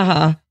it,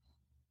 haha.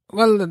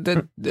 Well,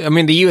 the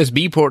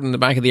USB port in the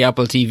back of the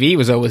Apple TV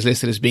was always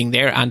listed as being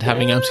there and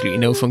having absolutely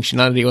no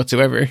functionality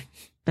whatsoever.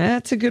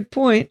 That's a good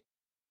point.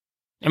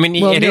 I mean,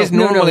 it is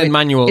normal in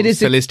manuals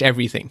to list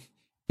everything.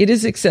 It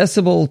is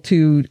accessible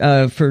to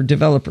for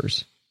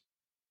developers.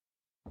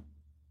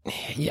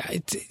 Yeah,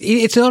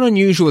 it's not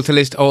unusual to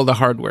list all the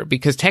hardware,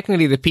 because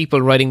technically the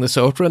people writing the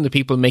software and the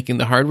people making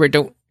the hardware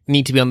don't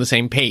need to be on the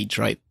same page,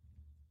 right?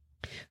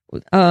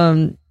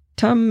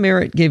 Tom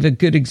Merritt gave a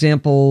good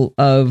example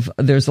of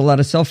there's a lot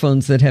of cell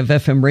phones that have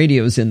FM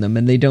radios in them,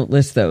 and they don't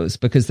list those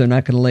because they're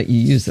not going to let you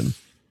use them.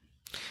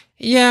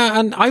 Yeah,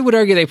 and I would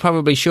argue they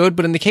probably should,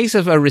 but in the case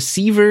of a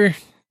receiver,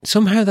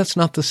 somehow that's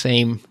not the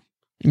same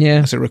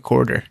as a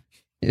recorder.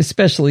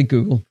 Especially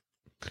Google.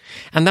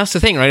 And that's the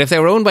thing, right? If they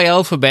were owned by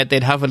Alphabet,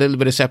 they'd have a little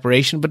bit of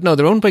separation, but no,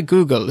 they're owned by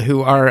Google,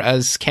 who are,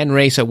 as Ken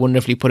Ray so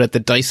wonderfully put it, the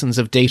Dysons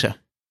of data.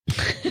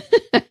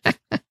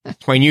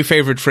 My new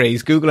favorite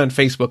phrase, Google and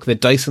Facebook, the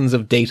Dysons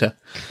of data.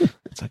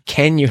 It's like,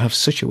 Ken, you have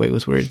such a way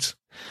with words.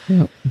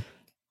 Yep.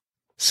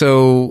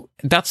 So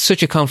that's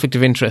such a conflict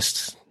of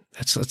interest.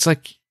 It's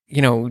like,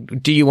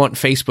 do you want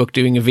Facebook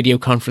doing a video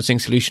conferencing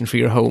solution for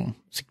your home?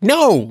 It's like,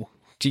 no.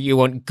 Do you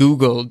want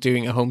Google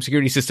doing a home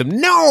security system?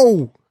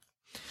 No.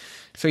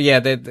 So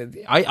yeah,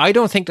 I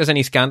don't think there's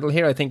any scandal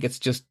here. I think it's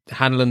just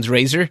Hanlon's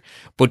razor.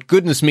 But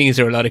goodness me, is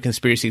there a lot of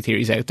conspiracy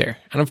theories out there.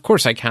 And of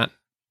course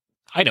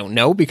I don't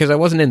know, because I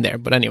wasn't in there.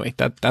 But anyway,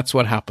 that's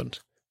what happened.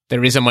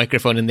 There is a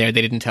microphone in there.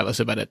 They didn't tell us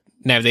about it.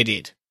 Now they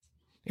did.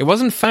 It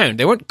wasn't found.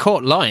 They weren't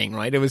caught lying,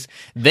 right?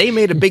 They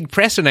made a big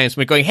press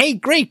announcement going, hey,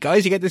 great,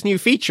 guys, you get this new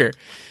feature.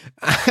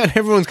 And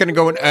everyone's kind of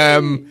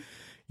going,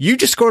 you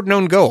just scored an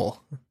own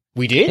goal.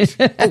 We did?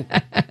 Oh,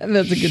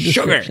 that's a good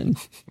description.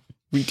 Sugar.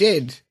 We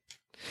did.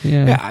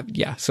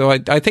 Yeah. So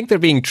I think they're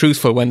being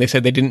truthful when they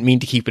said they didn't mean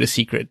to keep it a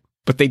secret,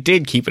 but they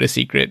did keep it a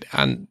secret,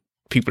 and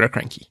people are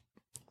cranky.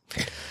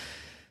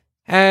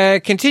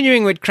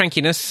 Continuing with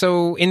crankiness,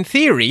 so in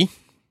theory,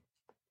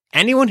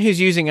 anyone who's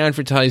using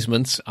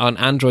advertisements on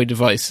Android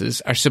devices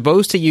are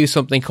supposed to use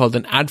something called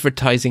an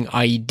advertising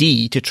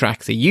ID to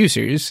track the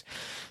users,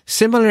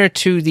 similar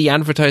to the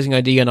advertising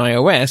ID on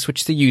iOS,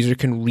 which the user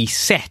can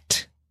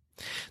reset,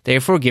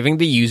 therefore giving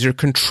the user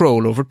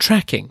control over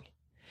tracking.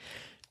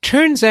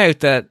 Turns out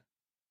that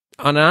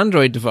on an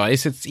Android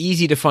device, it's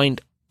easy to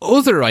find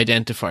other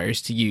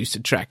identifiers to use to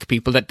track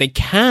people that they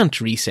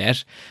can't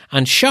reset,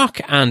 and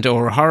shock and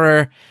or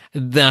horror,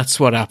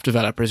 that's what app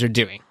developers are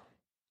doing.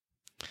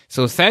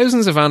 So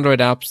thousands of Android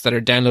apps that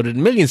are downloaded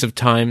millions of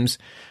times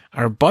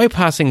are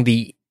bypassing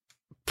the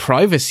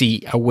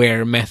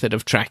privacy-aware method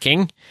of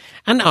tracking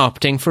and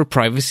opting for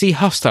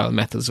privacy-hostile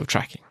methods of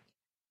tracking,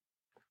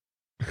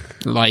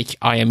 like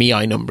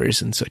IMEI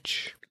numbers and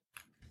such,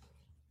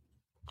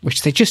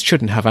 which they just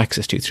shouldn't have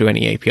access to through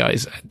any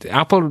APIs.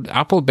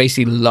 Apple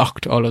basically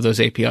locked all of those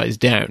APIs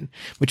down,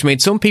 which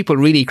made some people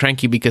really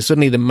cranky because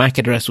suddenly the MAC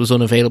address was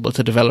unavailable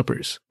to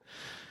developers.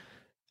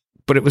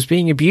 But it was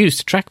being abused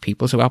to track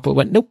people, so Apple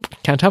went, nope,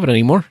 can't have it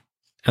anymore.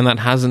 And that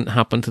hasn't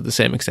happened to the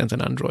same extent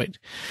on Android.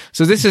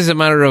 So this is a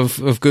matter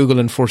of Google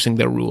enforcing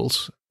their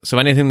rules. So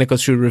anything that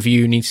goes through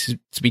review needs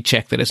to be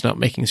checked that it's not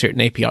making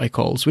certain API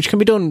calls, which can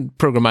be done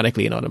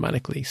programmatically and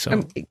automatically.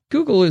 So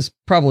Google is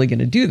probably going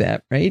to do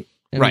that, right?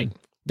 Right.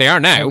 They are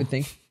now. I would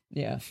think.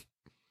 Yeah.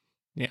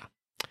 Yeah.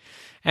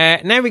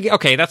 Now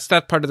that's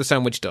that part of the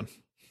sandwich done.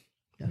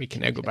 We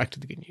can now go back to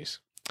the good news.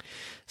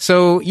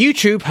 So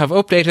YouTube have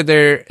updated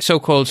their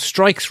so-called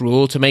strikes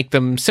rule to make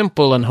them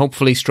simple and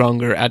hopefully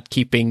stronger at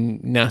keeping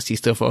nasty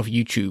stuff off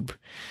YouTube.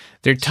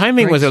 Their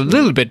timing was a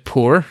little bit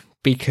poor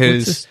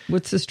because...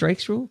 What's the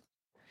strikes rule?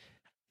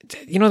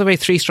 You know the way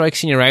 3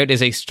 strikes and you're out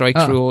is a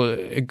strikes rule?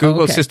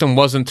 Google's system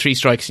wasn't 3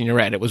 strikes and you're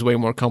out. It was way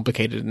more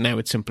complicated, and now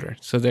it's simpler.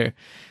 So they're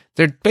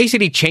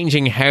basically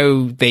changing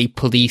how they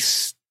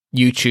police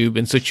YouTube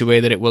in such a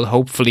way that it will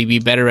hopefully be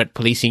better at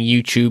policing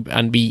YouTube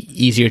and be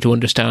easier to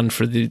understand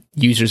for the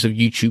users of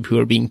YouTube who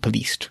are being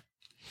policed.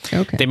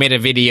 Okay. They made a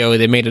video,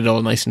 they made it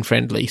all nice and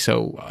friendly,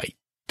 so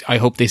I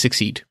hope they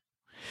succeed.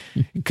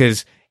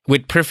 Because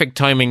with perfect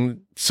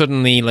timing,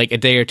 suddenly, like a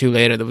day or two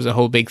later, there was a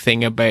whole big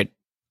thing about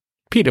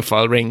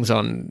pedophile rings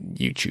on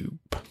YouTube.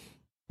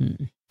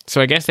 So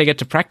I guess they get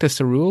to practice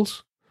the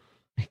rules.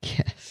 I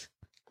guess.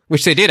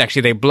 Which they did,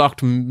 actually. They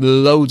blocked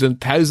loads and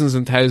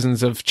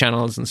thousands of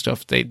channels and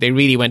stuff. They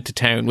really went to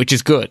town, which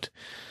is good.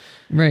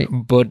 Right.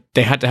 But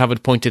they had to have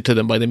it pointed to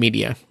them by the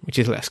media, which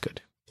is less good.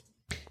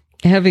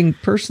 Having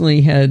personally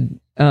had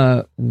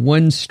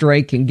one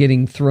strike and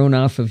getting thrown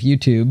off of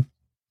YouTube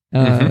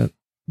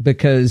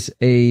because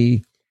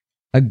a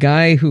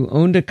guy who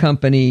owned a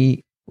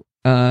company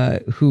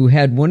who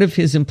had one of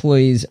his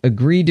employees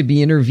agree to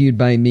be interviewed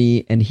by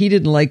me, and he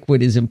didn't like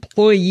what his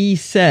employee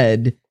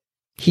said.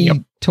 He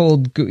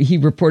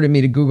reported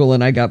me to Google,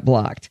 and I got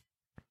blocked.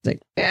 It's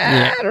like,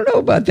 I don't know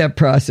about that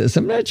process.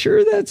 I'm not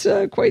sure that's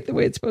quite the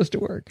way it's supposed to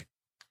work.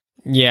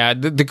 Yeah,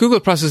 the Google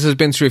process has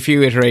been through a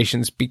few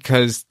iterations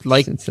because,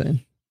 Since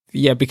then.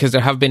 Yeah, because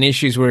there have been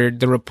issues where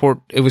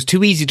it was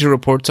too easy to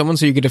report someone,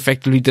 so you could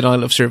effectively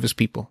denial of service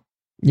people.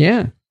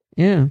 Yeah.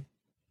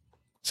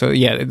 So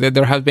yeah,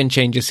 there have been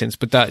changes since,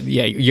 but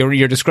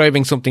you're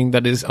describing something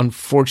that is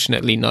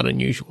unfortunately not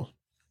unusual.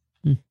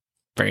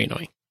 Very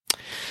annoying.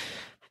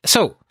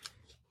 So,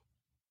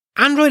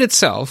 Android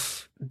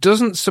itself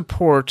doesn't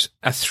support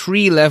a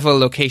 3-level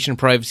location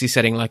privacy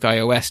setting like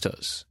iOS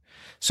does.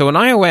 So in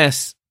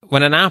iOS,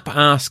 when an app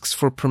asks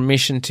for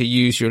permission to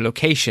use your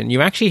location, you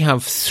actually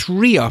have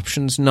 3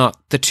 options, not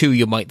the 2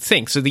 you might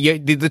think. So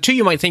the 2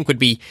 you might think would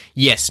be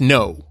yes,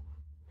 no.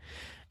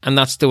 And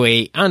that's the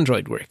way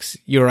Android works.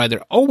 You're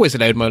either always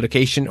allowed my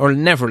location or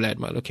never allowed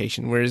my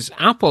location. Whereas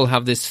Apple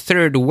have this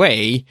third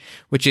way,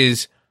 which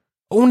is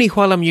only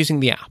while I'm using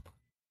the app.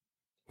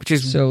 Which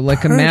is so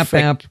like perfect. A map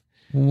app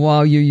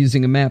while you're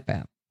using a map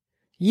app.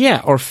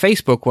 Yeah, or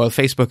Facebook while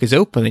Facebook is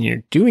open and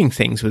you're doing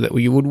things with it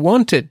where you would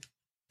want it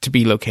to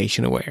be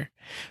location aware.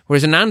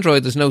 Whereas in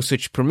Android, there's no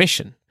such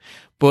permission.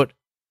 But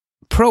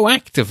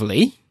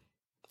proactively,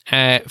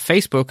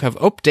 Facebook have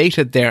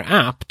updated their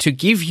app to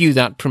give you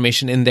that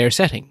permission in their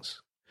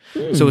settings.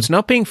 So it's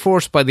not being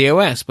forced by the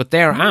OS, but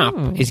their app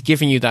is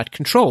giving you that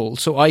control.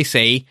 So I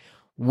say,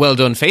 well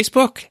done,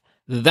 Facebook.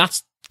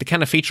 That's the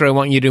kind of feature I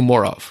want you to do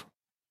more of.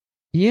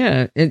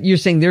 Yeah, you're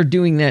saying they're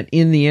doing that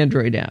in the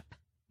Android app.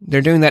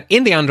 They're doing that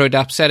in the Android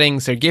app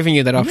settings. They're giving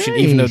you that option,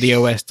 Nice. even though the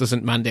OS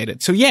doesn't mandate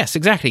it. So yes,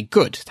 exactly.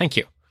 Good. Thank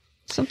you.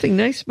 Something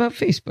nice about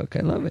Facebook. I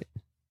love it.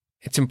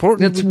 It's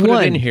important That's we put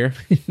one. it in here.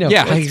 No,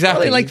 yeah, that's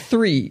exactly. Probably like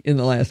 3 in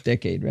the last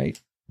decade,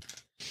 right?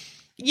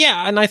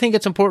 Yeah, and I think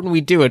it's important we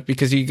do it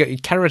because you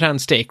get carrot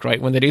and stick, right?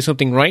 When they do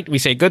something right, we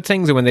say good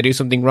things, and when they do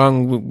something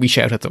wrong, we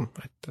shout at them.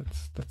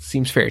 That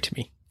seems fair to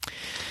me.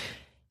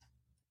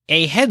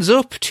 A heads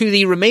up to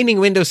the remaining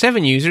Windows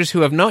 7 users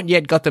who have not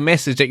yet got the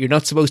message that you're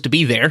not supposed to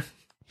be there.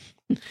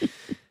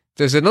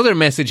 There's another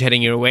message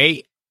heading your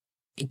way.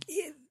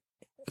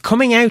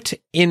 Coming out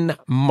in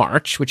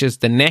March, which is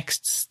the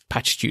next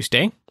Patch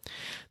Tuesday,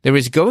 there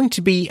is going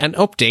to be an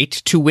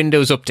update to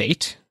Windows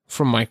Update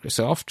from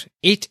Microsoft.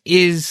 It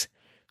is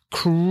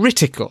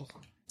critical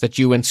that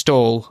you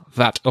install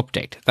that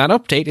update. That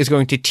update is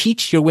going to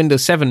teach your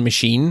Windows 7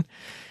 machine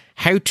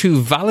how to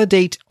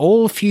validate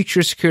all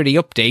future security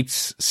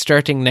updates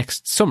starting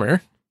next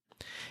summer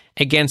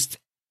against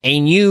a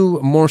new,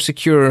 more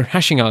secure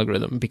hashing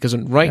algorithm, because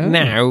right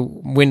now,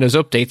 Windows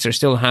updates are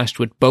still hashed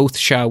with both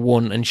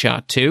SHA-1 and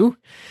SHA-2,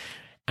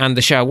 and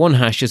the SHA-1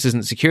 hash just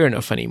isn't secure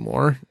enough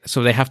anymore,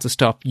 so they have to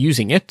stop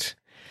using it.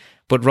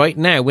 But right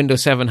now,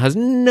 Windows 7 has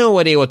no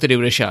idea what to do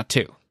with a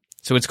SHA-2.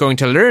 So it's going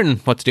to learn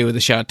what to do with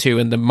the SHA-2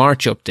 in the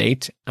March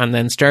update, and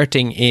then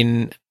starting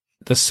in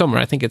the summer,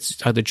 I think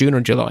it's either June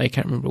or July, I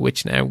can't remember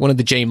which now, one of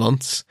the J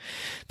months,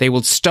 they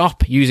will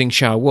stop using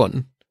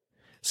SHA-1.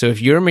 So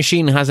if your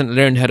machine hasn't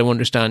learned how to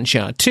understand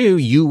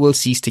SHA-2, you will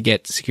cease to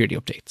get security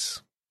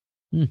updates.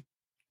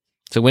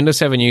 So Windows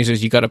 7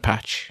 users, you got a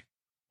patch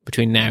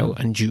between now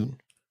and June.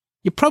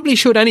 You probably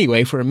should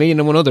anyway for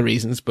 1,001 other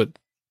reasons, but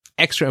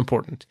extra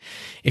important.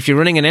 If you're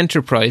running an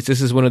enterprise,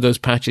 this is one of those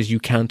patches you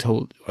can't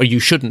hold, or you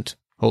shouldn't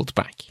hold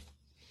back.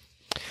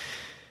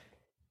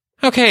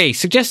 Okay,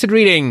 suggested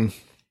reading.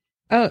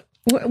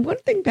 One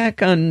thing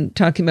back on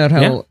talking about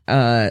how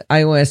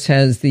iOS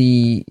has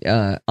the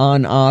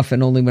on-off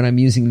and only when I'm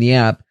using the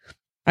app.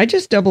 I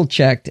just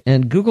double-checked,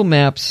 and Google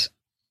Maps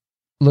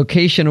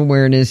location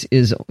awareness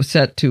is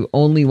set to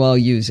only while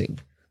using.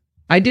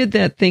 I did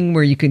that thing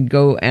where you can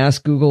go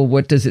ask Google,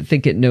 what does it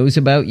think it knows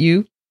about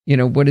you? You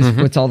know,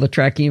 what's all the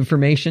tracking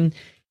information?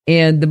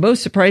 And the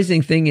most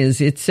surprising thing is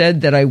it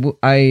said that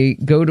I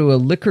go to a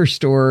liquor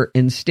store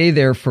and stay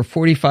there for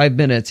 45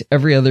 minutes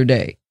every other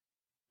day.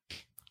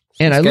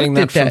 And I looked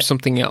at that from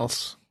something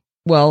else.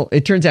 Well,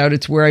 it turns out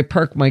it's where I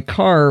park my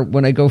car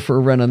when I go for a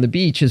run on the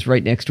beach is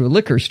right next to a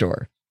liquor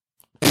store.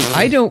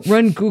 I don't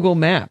run Google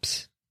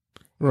Maps.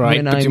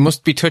 Right, but you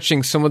must be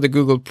touching some of the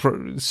Google...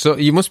 So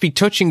you must be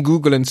touching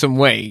Google in some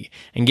way.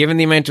 And given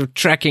the amount of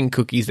tracking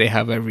cookies they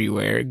have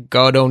everywhere,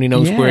 God only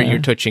knows where you're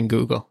touching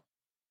Google.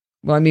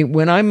 Well, I mean,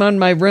 when I'm on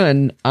my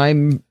run,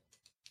 I'm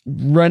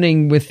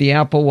running with the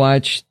Apple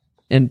Watch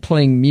and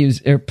playing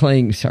music,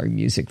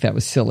 music. That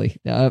was silly.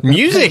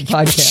 Music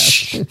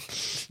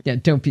podcast. Yeah,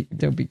 don't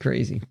be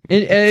crazy.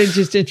 It's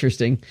just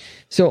interesting.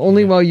 So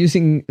only while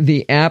using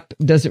the app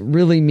doesn't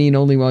really mean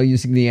only while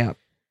using the app.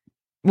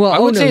 Well, I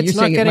would say it's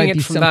you're not saying getting might be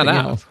it from that something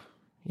app. else.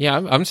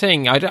 Yeah, I'm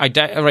saying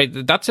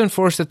right. That's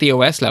enforced at the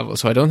OS level,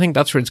 so I don't think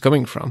that's where it's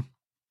coming from.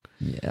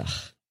 Yeah.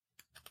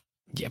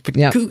 Yeah, but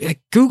Yeah.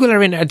 Google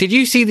are in. Did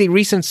you see the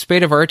recent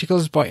spate of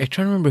articles by? I'm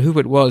trying to remember who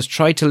it was.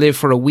 Tried to live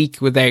for a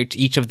week without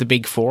each of the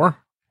big four.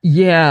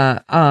 Yeah.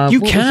 You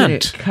what was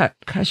can't. it?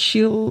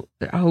 Kashil.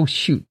 Oh,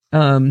 shoot.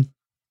 I'm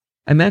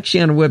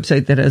actually on a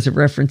website that has a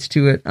reference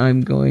to it.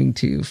 I'm going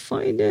to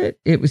find it.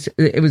 It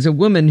was a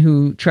woman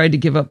who tried to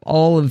give up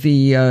all of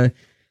the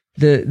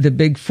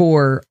big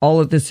four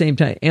all at the same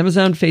time: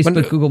 Amazon,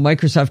 Facebook, Google,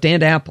 Microsoft,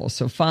 and Apple.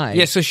 So 5.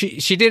 Yeah, so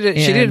she did it.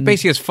 She did it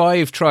basically as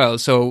 5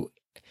 trials. So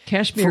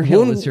Kashmir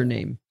Hill is her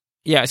name.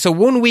 yeah, so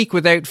 1 week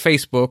without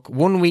Facebook,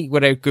 1 week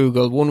without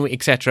Google, 1 week,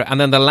 etc. And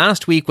then the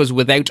last week was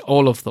without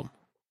all of them.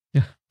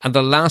 Yeah. And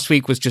the last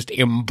week was just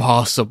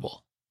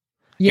impossible.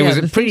 Yeah,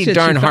 it was pretty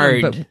darn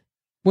hard. But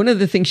one of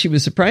the things she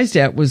was surprised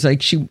at was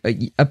like she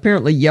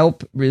apparently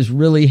Yelp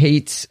really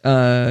hates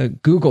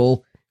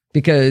Google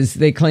because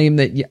they claim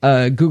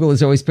that Google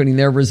is always putting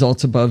their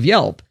results above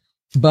Yelp.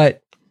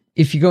 But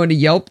if you go into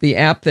Yelp, the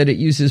app that it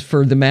uses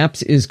for the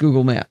maps is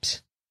Google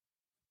Maps.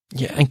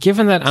 Yeah, and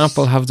given that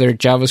Apple have their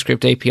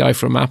JavaScript API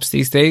for maps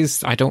these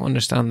days, I don't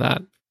understand that.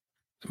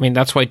 I mean,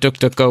 that's why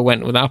DuckDuckGo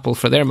went with Apple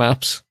for their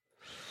maps.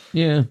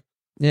 Yeah,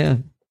 yeah.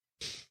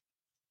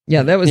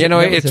 Yeah, that was...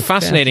 it's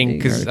fascinating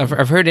because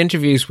I've heard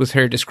interviews with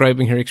her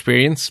describing her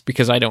experience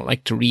because I don't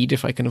like to read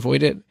if I can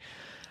avoid it.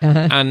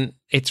 Uh-huh. And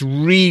it's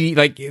really,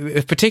 like,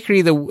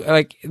 particularly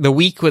the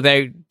week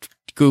without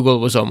Google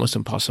was almost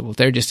impossible.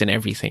 They're just in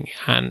everything.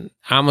 And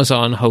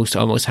Amazon hosts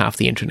almost half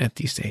the internet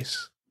these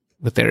days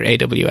with their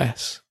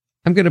AWS.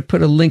 I'm going to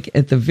put a link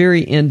at the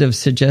very end of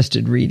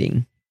suggested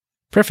reading.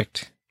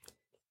 Perfect.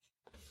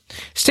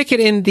 Stick it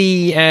in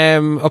the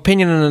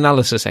opinion and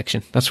analysis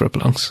section. That's where it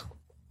belongs.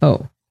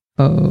 Oh,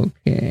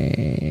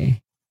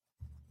 okay.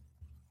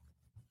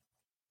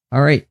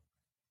 All right.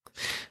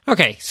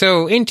 Okay,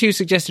 so into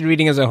suggested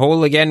reading as a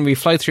whole. Again, we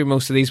fly through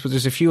most of these, but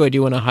there's a few I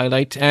do want to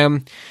highlight.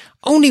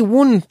 Only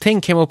one thing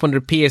came up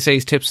under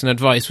PSA's tips and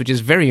advice, which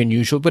is very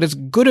unusual, but it's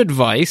good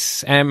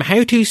advice.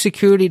 How to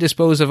securely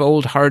dispose of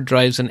old hard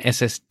drives and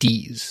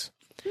SSDs.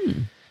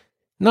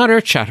 Not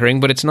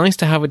earth-shattering, but it's nice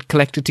to have it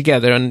collected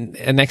together and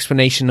an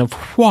explanation of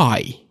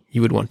why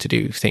you would want to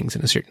do things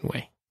in a certain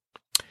way.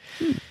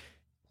 In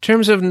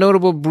terms of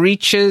notable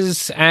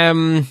breaches,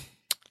 the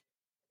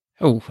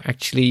 2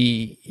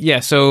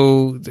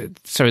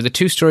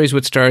 stories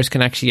with stars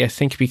can actually, I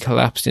think, be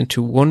collapsed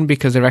into one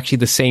because they're actually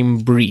the same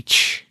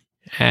breach.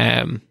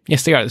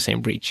 Yes, they are the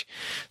same breach.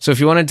 So if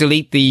you want to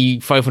delete the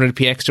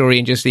 500px story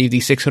and just leave the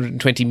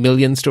 620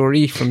 million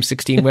story from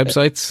 16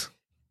 websites.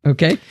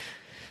 Okay.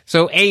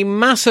 So a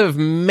massive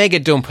mega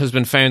dump has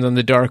been found on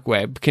the dark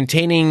web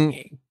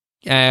containing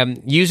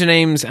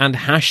usernames and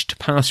hashed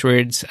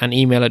passwords and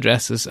email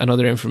addresses and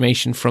other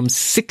information from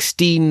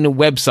 16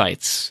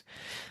 websites.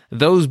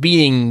 Those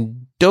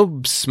being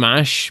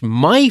Dubsmash,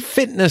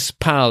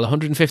 MyFitnessPal,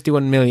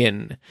 151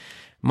 million,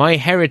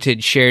 MyHeritage,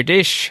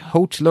 ShareDish,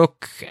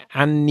 Outlook,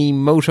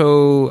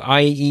 Animoto,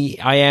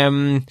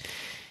 IEIM,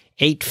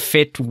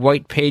 8fit,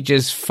 White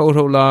Pages,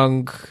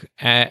 Photolog,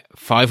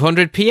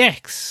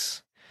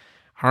 500px,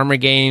 Armor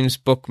Games,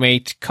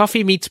 Bookmate,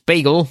 Coffee Meets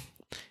Bagel,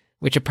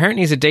 which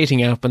apparently is a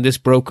dating app, and this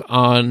broke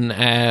on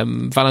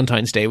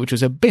Valentine's Day, which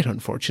was a bit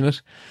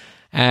unfortunate.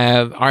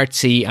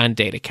 Artsy and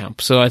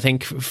Datacamp. So I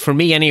think for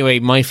me anyway,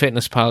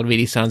 MyFitnessPal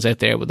really stands out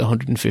there with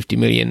 150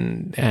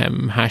 million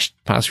hashed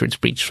passwords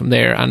breached from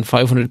there, and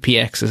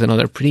 500px is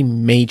another pretty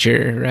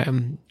major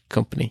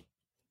company.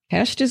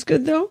 Hashed is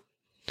good though?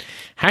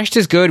 Hashed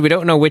is good. We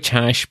don't know which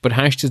hash, but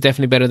hashed is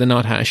definitely better than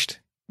not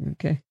hashed.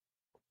 Okay.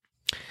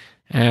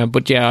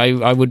 But yeah,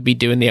 I would be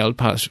doing the old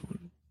password.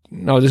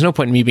 No, there's no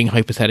point in me being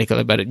hypothetical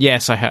about it.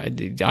 Yes, I had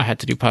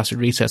to do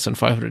password resets on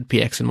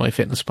 500px in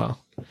MyFitnessPal.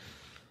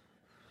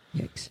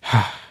 Yikes.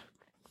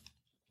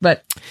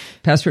 But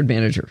password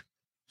manager.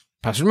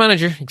 Password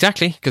manager,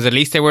 exactly, because at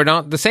least they were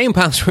not the same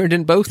password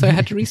in both. I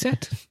had to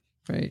reset.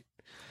 Right.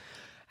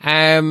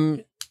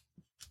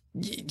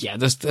 Yeah,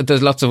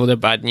 there's lots of other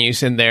bad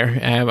news in there.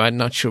 I'm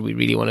not sure we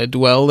really want to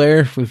dwell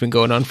there. We've been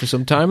going on for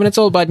some time, and it's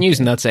all bad news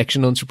in that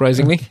section,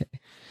 unsurprisingly.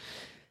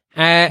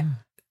 Okay.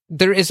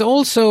 There is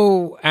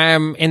also,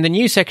 in the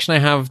news section I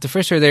have, the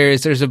first word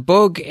there's a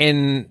bug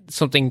in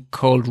something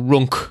called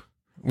Runk,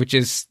 which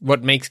is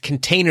what makes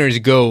containers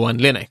go on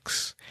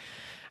Linux.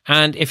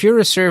 And if you're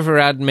a server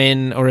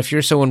admin or if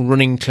you're someone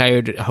running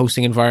cloud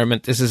hosting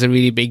environment, this is a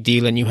really big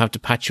deal and you have to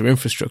patch your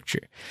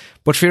infrastructure.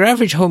 But for your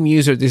average home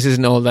user, this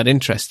isn't all that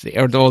interesting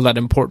or all that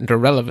important or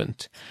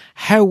relevant.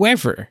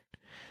 However,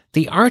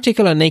 the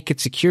article on Naked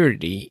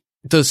Security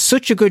does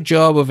such a good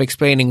job of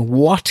explaining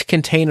what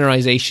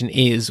containerization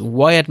is,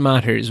 why it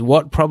matters,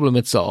 what problem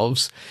it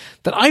solves,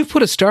 that I've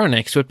put a star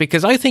next to it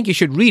because I think you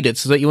should read it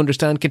so that you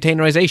understand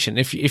containerization.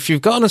 If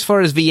you've gone as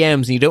far as VMs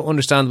and you don't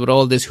understand what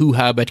all this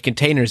hoo-ha about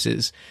containers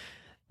is,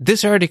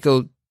 this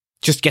article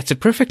just gets it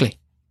perfectly.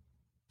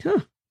 Huh.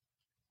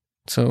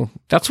 So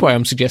that's why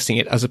I'm suggesting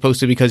it, as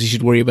opposed to because you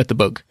should worry about the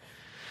bug.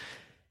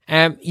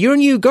 Your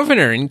new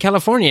governor in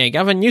California,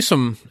 Gavin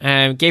Newsom,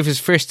 gave his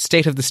first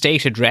State of the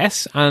State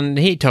address, and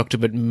he talked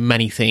about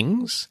many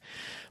things.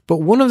 But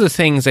one of the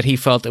things that he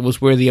felt it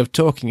was worthy of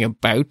talking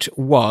about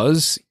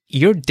was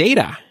your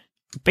data.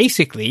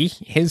 Basically,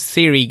 his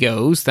theory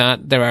goes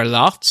that there are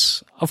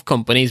lots of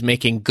companies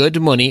making good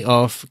money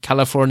off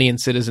Californian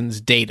citizens'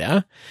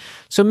 data,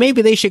 so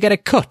maybe they should get a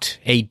cut,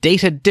 a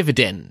data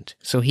dividend.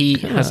 So he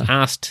has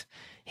asked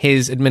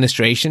his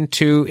administration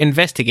to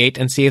investigate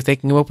and see if they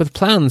can come up with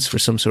plans for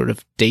some sort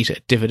of data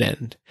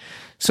dividend.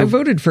 So I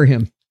voted for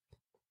him.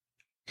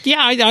 Yeah,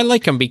 I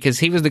like him because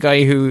he was the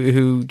guy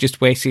who just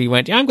basically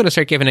went, yeah, I'm going to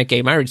start giving out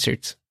gay marriage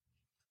certs.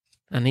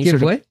 And he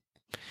what?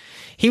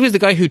 He was the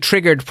guy who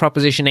triggered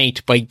Proposition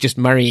 8 by just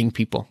marrying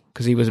people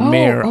because he was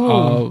mayor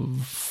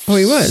of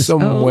he was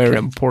somewhere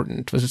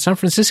important. Was it San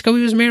Francisco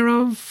he was mayor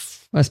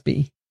of? Must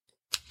be.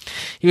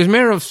 He was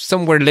mayor of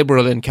somewhere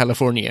liberal in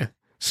California.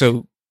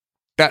 So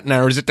that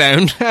narrows it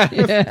down.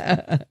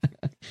 Yeah.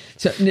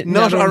 So,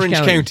 not Orange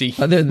County.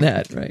 Other than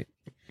that, right.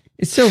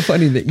 It's so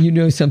funny that you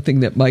know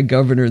something that my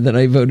governor that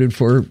I voted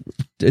for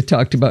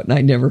talked about and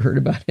I never heard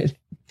about it.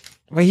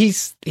 Well,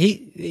 he's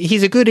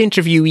a good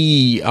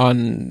interviewee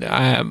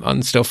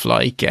on stuff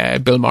like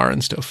Bill Maher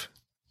and stuff.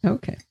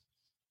 Okay.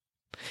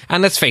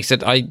 And let's face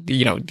it, I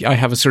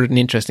have a certain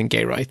interest in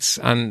gay rights,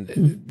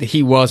 and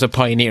he was a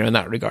pioneer in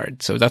that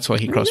regard. So that's why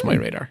he crossed my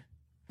radar.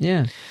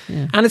 Yeah.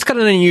 And it's got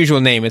an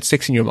unusual name. It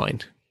sticks in your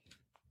mind.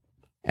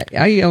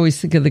 I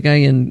always think of the guy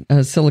in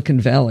Silicon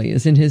Valley.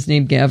 Isn't his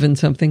name Gavin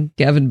something?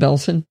 Gavin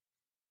Belson?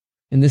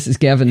 And this is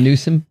Gavin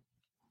Newsom?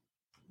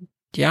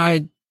 Yeah,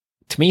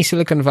 to me,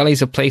 Silicon Valley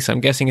is a place.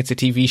 I'm guessing it's a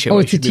TV show. Oh,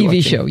 it's a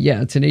TV show.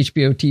 Yeah, it's an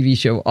HBO TV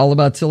show all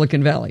about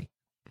Silicon Valley.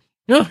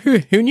 No,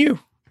 who knew?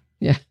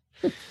 Yeah.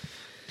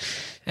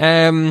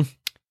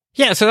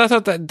 Yeah, so I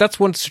thought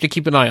that's one to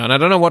keep an eye on. I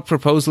don't know what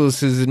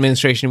proposals his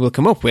administration will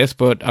come up with,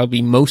 but I'll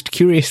be most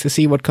curious to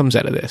see what comes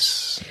out of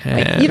this.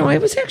 I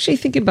was actually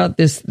thinking about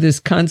this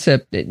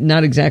concept,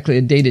 not exactly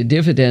a data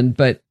dividend,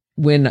 but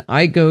when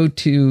I go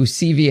to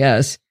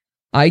CVS,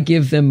 I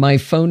give them my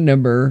phone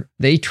number,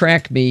 they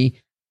track me,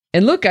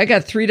 and look, I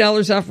got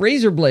 $3 off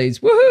razor blades.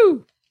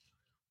 Woohoo!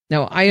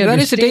 Now, I understand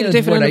that is a data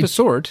dividend of a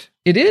sort.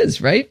 It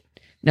is, right?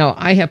 Now,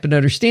 I happen to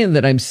understand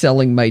that I'm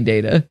selling my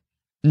data.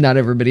 Not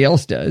everybody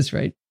else does,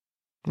 right?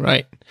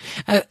 Right.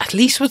 At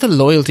least with a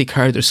loyalty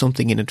card, there's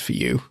something in it for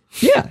you.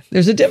 Yeah,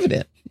 there's a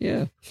dividend.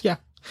 Yeah. Yeah.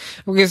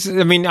 Because,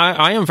 I mean,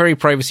 I am very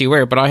privacy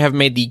aware, but I have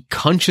made the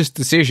conscious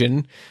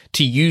decision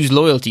to use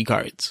loyalty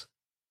cards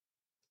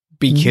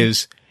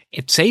because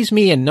it saves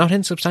me a not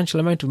insubstantial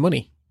amount of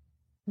money.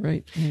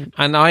 Right.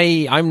 And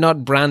I'm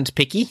not brand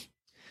picky.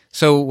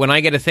 So when I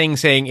get a thing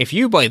saying, if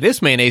you buy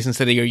this mayonnaise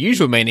instead of your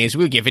usual mayonnaise,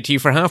 we'll give it to you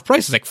for half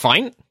price. It's like,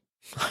 fine.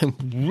 I'm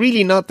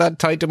really not that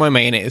tied to my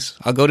mayonnaise.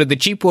 I'll go to the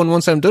cheap one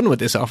once I'm done with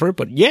this offer,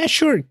 but yeah,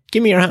 sure,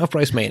 give me your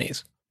half-price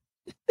mayonnaise.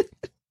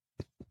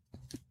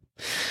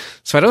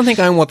 So I don't think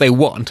I'm what they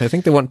want. I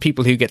think they want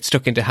people who get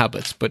stuck into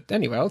habits, but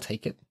anyway, I'll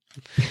take it.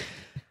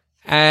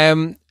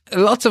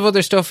 Lots of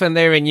other stuff in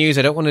there in news.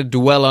 I don't want to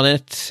dwell on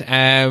it.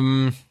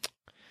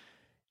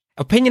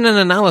 Opinion and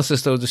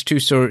analysis, though, there's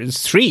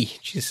three.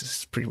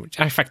 Jesus, pretty much.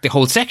 In fact, the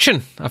whole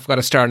section I've got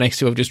a star next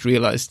to, I've just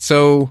realized.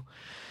 So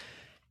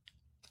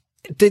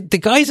the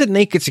guys at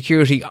Naked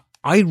Security,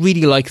 I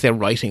really like their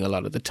writing a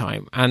lot of the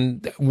time.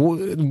 And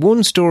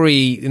one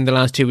story in the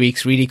last 2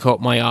 weeks really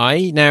caught my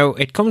eye. Now,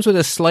 it comes with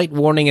a slight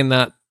warning in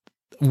that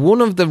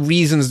one of the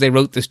reasons they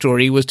wrote the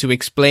story was to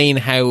explain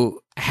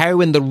how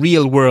in the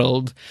real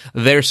world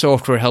their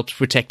software helps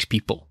protect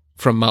people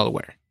from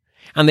malware.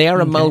 And they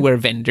are a malware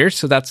vendor,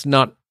 so that's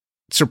not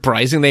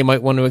surprising. They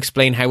might want to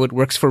explain how it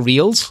works for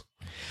reals.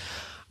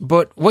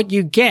 But what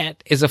you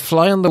get is a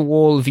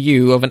fly-on-the-wall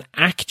view of an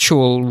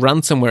actual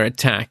ransomware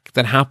attack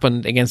that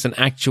happened against an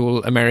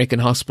actual American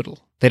hospital.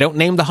 They don't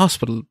name the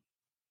hospital,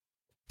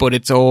 but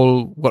it's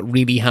all what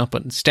really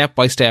happened, step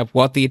by step,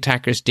 what the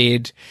attackers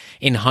did,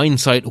 in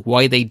hindsight,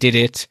 why they did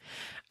it,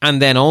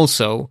 and then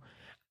also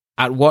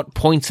at what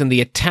points in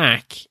the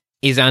attack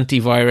is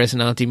antivirus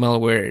and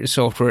anti-malware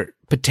software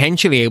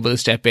potentially able to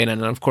step in.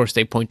 And of course,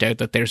 they point out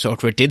that their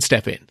software did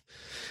step in.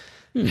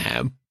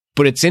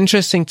 But it's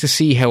interesting to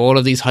see how all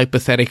of these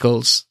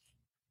hypotheticals,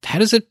 how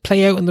does it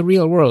play out in the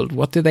real world?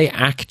 What do they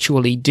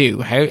actually do?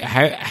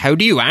 How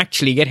do you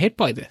actually get hit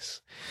by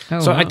this? I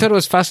thought it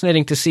was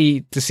fascinating to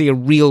see a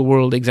real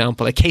world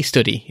example, a case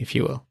study, if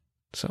you will.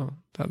 So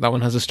that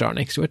one has a star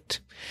next to it.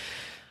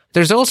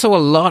 There's also a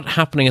lot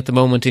happening at the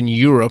moment in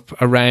Europe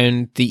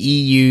around the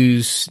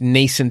EU's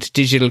nascent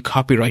digital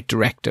copyright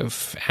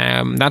directive.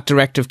 That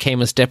directive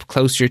came a step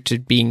closer to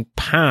being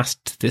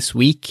passed this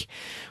week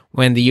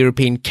when the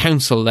European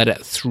Council let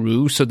it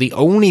through. So the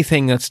only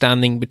thing that's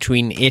standing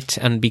between it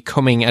and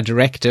becoming a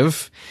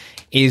directive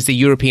is the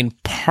European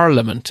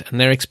Parliament, and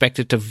they're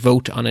expected to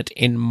vote on it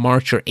in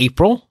March or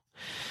April.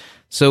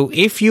 So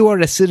if you are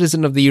a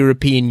citizen of the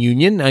European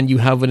Union and you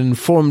have an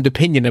informed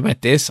opinion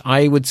about this,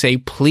 I would say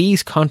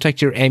please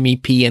contact your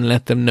MEP and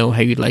let them know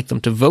how you'd like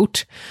them to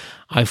vote.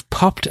 I've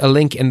popped a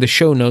link in the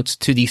show notes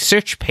to the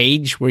search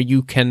page where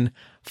you can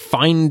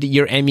find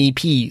your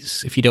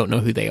MEPs if you don't know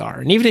who they are.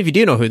 And even if you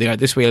do know who they are,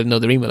 this way you'll know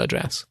their email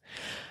address.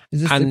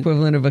 Is this the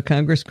equivalent of a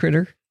Congress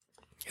critter?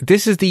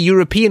 This is the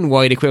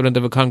European-wide equivalent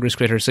of a Congress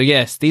critter. So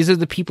yes, these are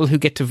the people who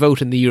get to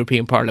vote in the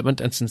European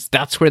Parliament. And since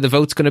that's where the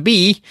vote's going to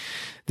be,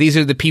 these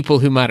are the people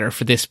who matter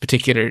for this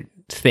particular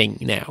thing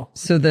now.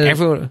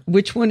 So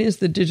which one is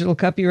the Digital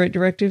Copyright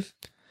Directive?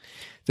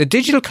 The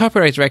Digital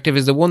Copyright Directive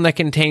is the one that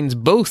contains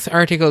both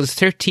Articles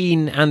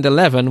 13 and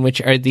 11,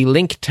 which are the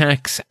link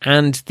tax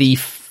and the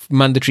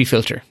mandatory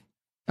filter.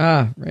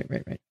 Ah,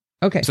 right.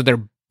 Okay. So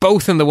they're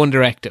both in the one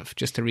directive,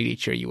 just to really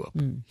cheer you up.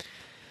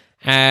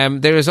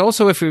 There is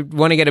also, if you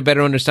want to get a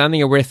better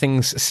understanding of where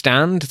things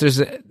stand, there's,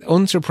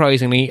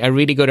 unsurprisingly, a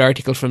really good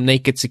article from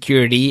Naked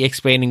Security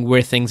explaining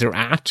where things are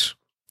at.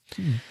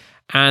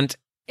 And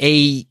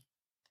a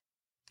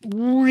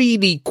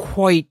really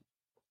quite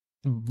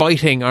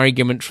biting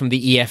argument from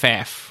the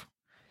EFF.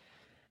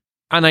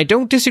 And I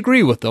don't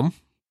disagree with them,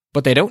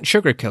 but they don't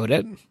sugarcoat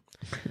it.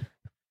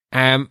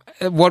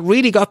 What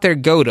really got their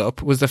goat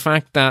up was the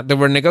fact that there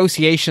were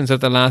negotiations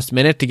at the last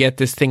minute to get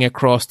this thing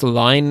across the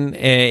line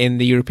in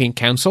the European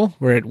Council,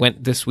 where it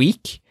went this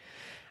week,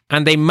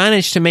 and they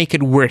managed to make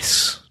it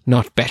worse,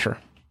 not better.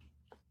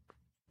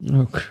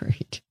 Oh,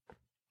 great.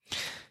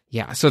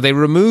 Yeah, so they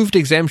removed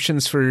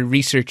exemptions for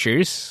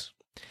researchers,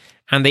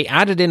 and they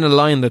added in a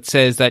line that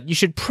says that you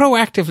should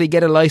proactively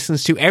get a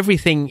license to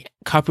everything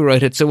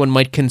copyrighted someone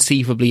might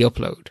conceivably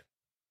upload.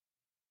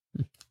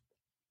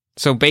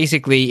 So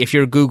basically, if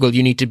you're Google,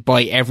 you need to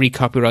buy every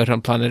copyright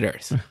on planet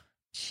Earth.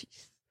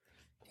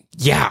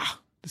 Yeah,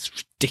 it's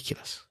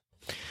ridiculous.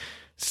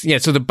 Yeah,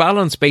 so the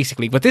balance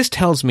basically, what this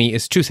tells me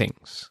is two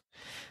things.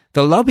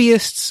 The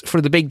lobbyists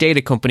for the big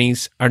data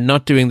companies are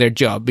not doing their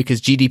job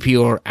because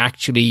GDPR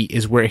actually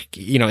is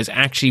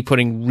actually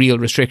putting real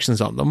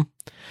restrictions on them.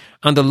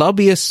 And the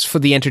lobbyists for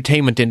the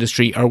entertainment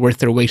industry are worth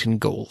their weight in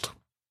gold.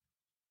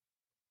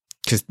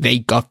 Because they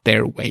got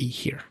their way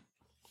here.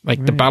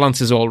 The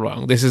balance is all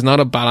wrong. This is not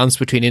a balance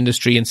between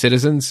industry and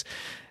citizens.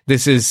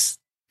 This is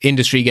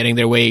industry getting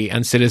their way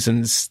and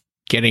citizens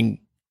getting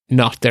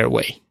not their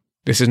way.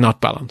 This is not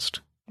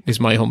balanced,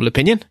 is my humble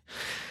opinion.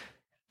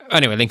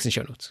 Anyway, links in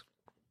show notes.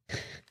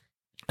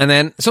 And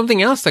then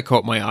something else that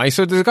caught my eye.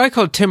 So there's a guy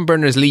called Tim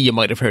Berners-Lee you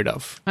might have heard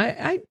of.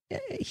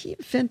 He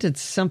invented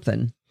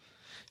something.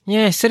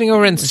 Yeah, sitting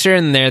over in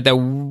CERN there, the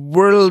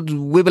World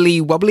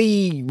Wibbly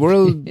Wobbly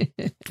World,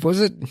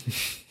 was it?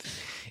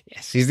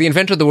 Yes, he's the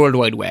inventor of the World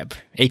Wide Web,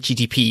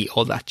 HTTP,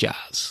 all that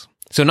jazz.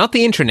 So not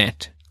the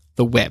internet,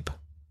 the web.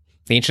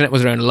 The internet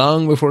was around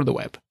long before the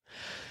web.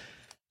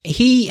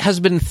 He has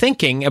been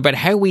thinking about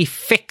how we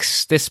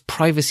fix this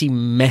privacy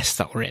mess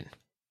that we're in.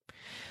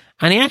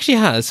 And he actually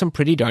has some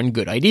pretty darn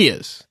good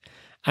ideas.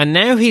 And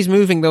now he's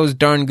moving those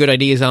darn good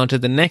ideas on to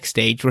the next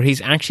stage where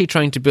he's actually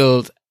trying to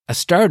build a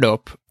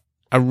startup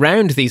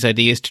around these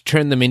ideas to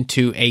turn them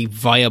into a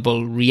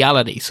viable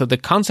reality. So the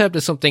concept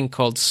is something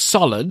called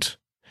Solid,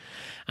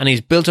 and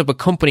he's built up a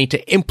company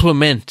to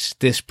implement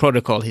this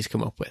protocol he's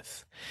come up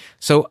with.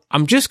 So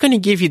I'm just going to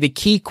give you the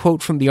key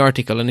quote from the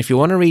article, and if you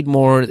want to read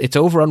more, it's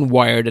over on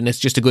Wired, and it's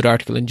just a good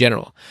article in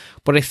general.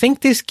 But I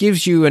think this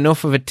gives you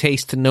enough of a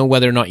taste to know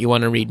whether or not you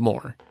want to read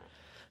more.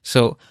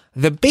 So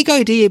the big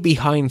idea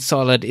behind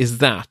Solid is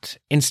that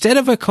instead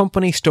of a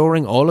company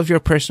storing all of your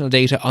personal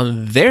data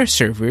on their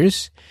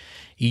servers,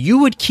 you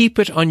would keep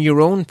it on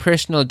your own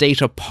personal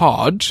data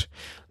pod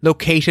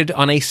located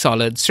on a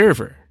Solid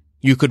server.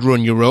 You could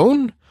run your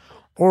own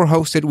or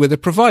host it with a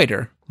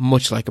provider,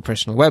 much like a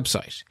personal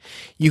website.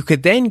 You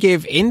could then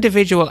give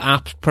individual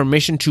apps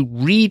permission to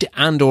read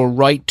and or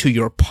write to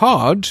your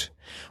pod.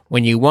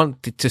 When you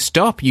want to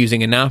stop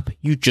using an app,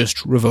 you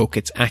just revoke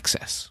its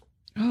access.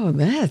 Oh,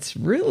 that's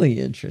really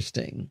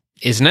interesting.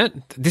 Isn't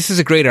it? This is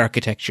a great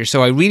architecture,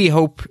 so I really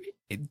hope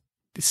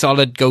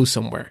Solid goes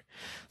somewhere.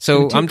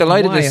 So I'm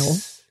delighted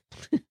this...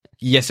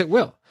 Yes, it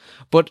will.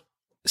 But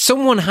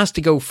someone has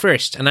to go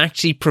first and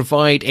actually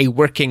provide a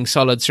working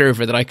Solid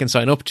server that I can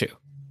sign up to.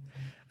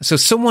 So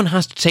someone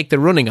has to take the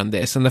running on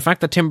this, and the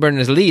fact that Tim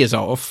Berners-Lee is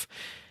off,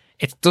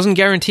 it doesn't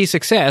guarantee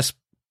success,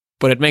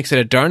 but it makes it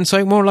a darn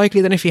sight more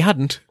likely than if he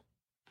hadn't.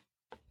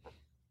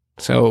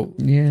 So,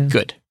 yeah.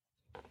 Good.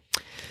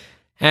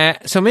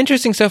 Some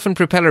interesting stuff in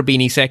Propeller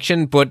Beanie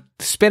section, but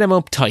spit him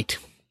up tight.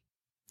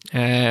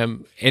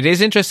 It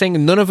is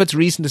interesting. None of it's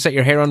reason to set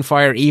your hair on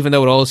fire, even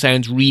though it all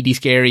sounds really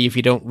scary if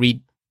you don't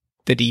read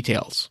the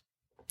details.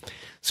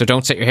 So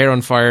don't set your hair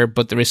on fire,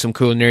 but there is some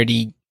cool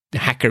nerdy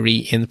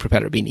hackery in the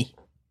Propeller Beanie.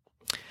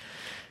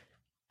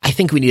 I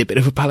think we need a bit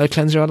of a palate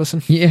cleanser,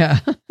 Alison. Yeah.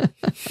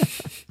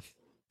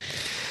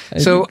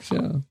 So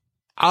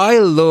I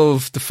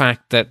love the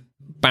fact that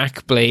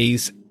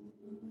Backblaze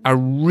are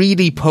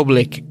really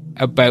public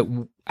about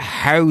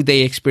how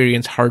they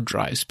experience hard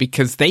drives,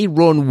 because they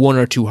run one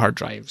or two hard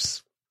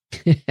drives.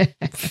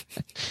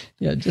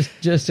 Yeah,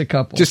 just a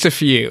couple. Just a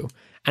few.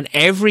 And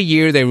every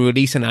year they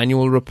release an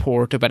annual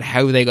report about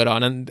how they got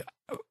on. And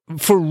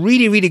for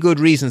really, really good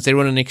reasons, they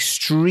run an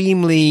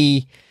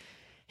extremely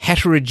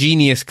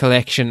heterogeneous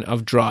collection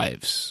of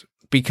drives.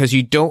 because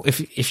you don't,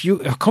 if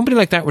a company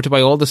like that were to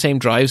buy all the same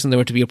drives and there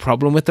were to be a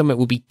problem with them, it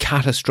would be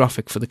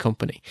catastrophic for the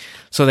company.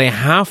 So they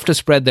have to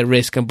spread their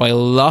risk and buy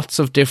lots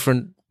of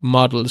different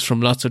models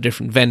from lots of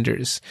different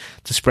vendors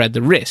to spread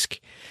the risk,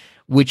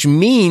 which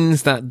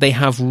means that they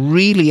have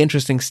really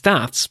interesting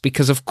stats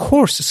because of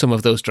course some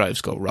of those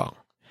drives go wrong.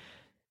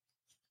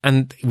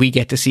 And we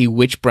get to see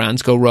which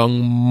brands go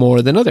wrong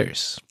more than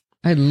others.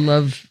 I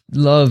love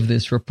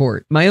this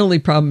report. My only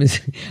problem is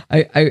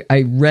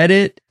I read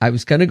it. I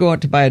was going to go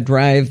out to buy a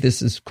drive.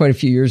 This is quite a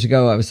few years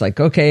ago. I was like,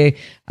 okay,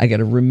 I got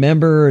to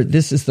remember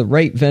this is the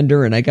right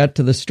vendor. And I got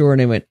to the store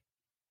and I went,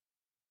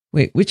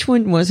 wait, which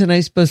one wasn't I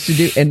supposed to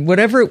do? And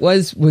whatever it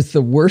was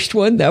the worst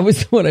one. That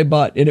was the one I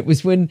bought. And it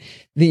was when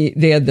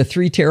they had the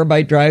 3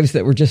 terabyte drives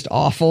that were just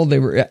awful.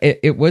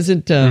 It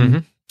wasn't,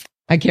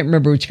 I can't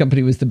remember which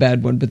company was the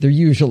bad one, but they're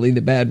usually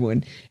the bad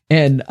one.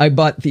 And I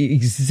bought the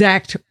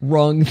exact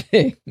wrong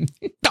thing.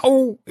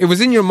 Oh, it was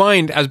in your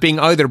mind as being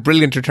either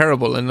brilliant or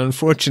terrible. And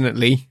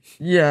unfortunately,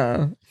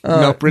 yeah,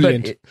 not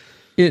brilliant.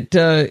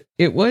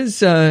 It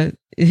was,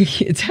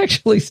 it's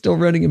actually still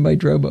running in my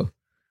Drobo.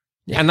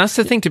 And that's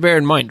the thing to bear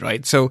in mind,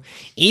 right? So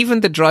even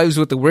the drives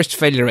with the worst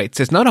failure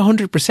rates, it's not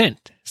 100%.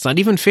 It's not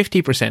even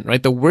 50%,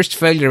 right? The worst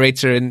failure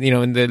rates are in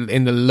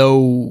the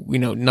low,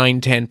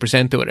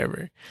 9-10% or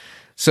whatever.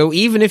 So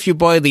even if you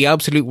buy the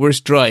absolute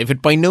worst drive,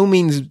 it by no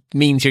means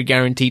means you're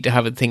guaranteed to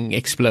have a thing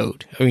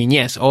explode. I mean,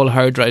 yes, all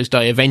hard drives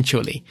die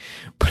eventually,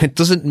 but it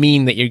doesn't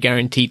mean that you're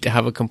guaranteed to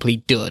have a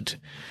complete dud.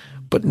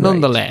 But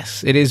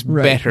nonetheless, it is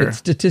better.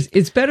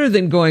 It's better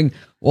than going,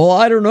 well,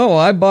 I don't know.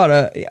 I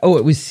bought it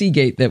was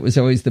Seagate that was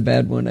always the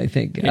bad one, I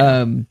think.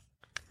 Yeah.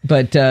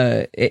 But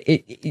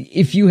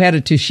if you had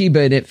a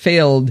Toshiba and it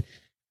failed,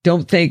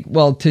 don't think,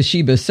 well,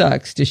 Toshiba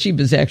sucks.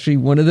 Toshiba's actually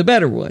one of the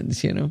better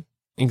ones,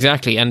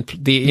 Exactly. And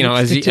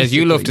as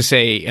you love to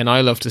say, and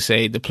I love to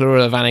say, the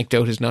plural of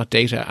anecdote is not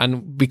data.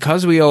 And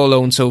because we all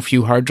own so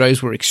few hard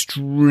drives, we're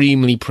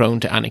extremely prone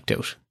to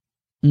anecdote.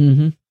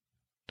 Mm-hmm.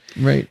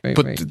 Right.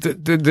 But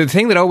the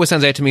thing that always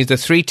stands out to me is the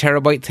 3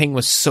 terabyte thing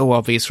was so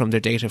obvious from their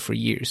data for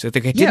years. It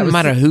didn't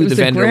matter who the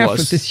vendor was.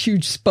 With this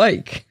huge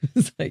spike.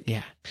 It's like,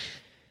 yeah,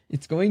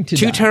 it's going to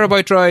 2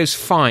 terabyte drives,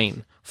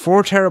 fine.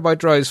 4 terabyte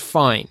drives,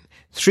 fine.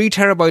 3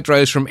 terabyte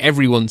drives from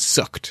everyone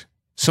sucked.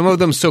 Some of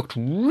them sucked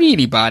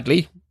really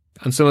badly,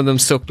 and some of them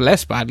sucked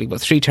less badly,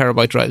 but 3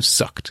 terabyte drives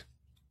sucked.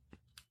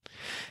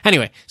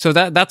 Anyway, so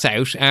that's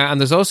out.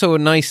 And there's also a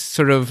nice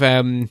sort of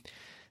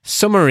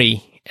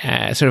summary,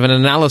 sort of an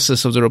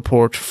analysis of the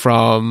report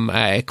from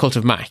Cult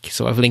of Mac.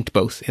 So I've linked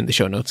both in the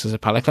show notes as a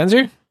palate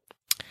cleanser.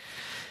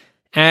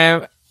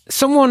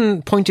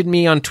 Someone pointed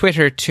me on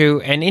Twitter to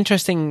an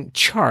interesting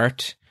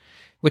chart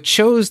which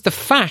shows the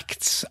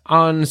facts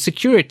on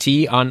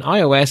security on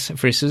iOS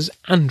versus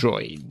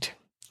Android.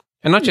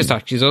 And not just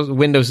actually,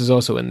 Windows is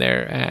also in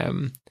there,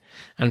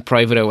 and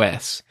private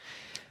OS.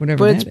 Whatever.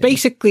 But it's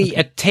basically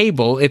a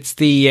table. It's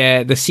the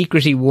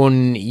secrety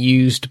one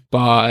used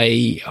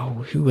by,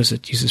 who was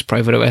it? Uses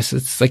private OS.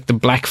 It's like the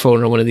Black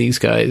Phone or one of these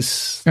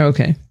guys. Oh,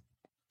 okay.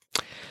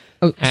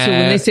 Oh, so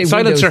when they say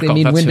Windows, Circle, they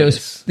mean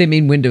Windows. They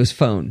mean Windows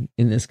Phone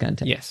in this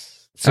context.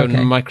 Yes. So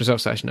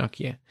Microsoft /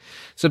 Nokia.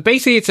 So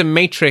basically, it's a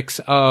matrix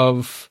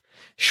of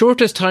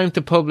shortest time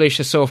to publish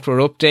a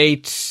software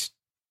update.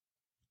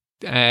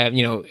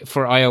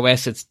 For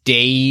iOS, it's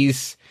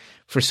days.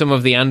 For some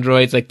of the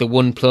Androids, like the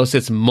One Plus,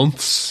 it's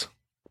months.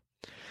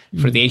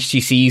 For the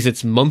HTCs,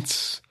 it's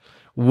months.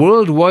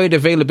 Worldwide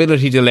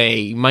availability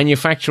delay,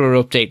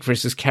 manufacturer update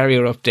versus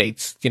carrier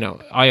updates.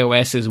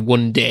 iOS is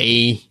 1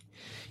 day.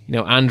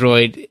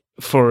 Android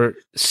for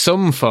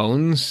some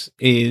phones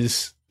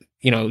is,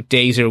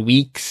 days or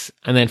weeks.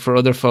 And then for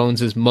other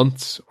phones is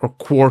months or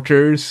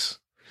quarters.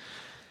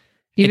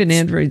 Even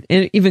Android,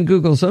 and even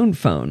Google's own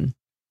phone.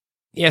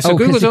 Yeah, so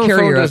Google's own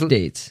phone does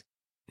updates.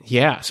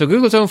 Yeah, so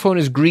Google's own phone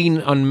is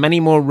green on many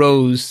more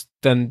rows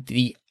than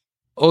the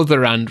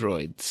other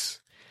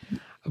Androids.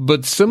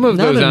 But some of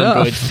those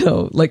Androids,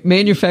 though, like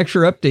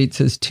manufacturer updates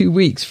says 2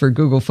 weeks for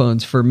Google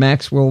phones for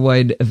max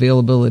worldwide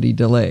availability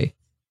delay.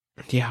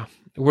 Yeah,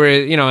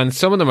 where and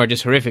some of them are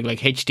just horrific. Like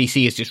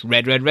HTC is just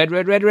red.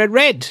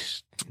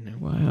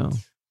 Wow.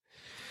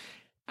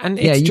 And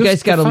yeah, you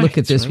guys got to look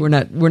at this.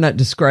 Right? We're not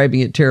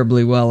describing it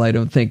terribly well, I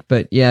don't think,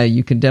 but yeah,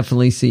 you can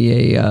definitely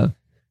see a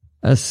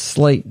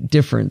slight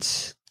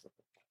difference.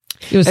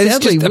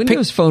 Sadly,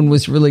 Windows Phone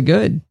was really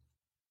good.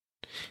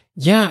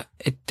 Yeah,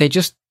 they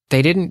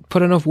didn't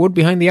put enough wood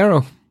behind the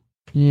arrow.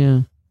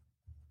 Yeah,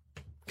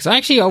 because I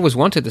actually always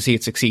wanted to see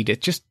it succeed.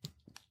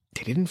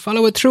 They didn't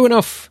follow it through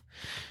enough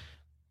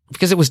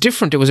because it was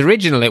different. It was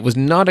original. It was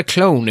not a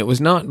clone. It was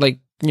not like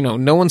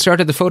no one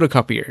started the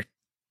photocopier.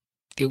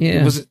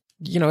 It was.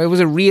 It was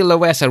a real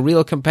OS, a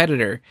real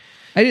competitor.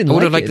 I didn't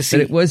like it,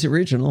 but it was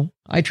original.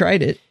 I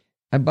tried it.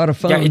 I bought a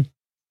phone. Yeah, it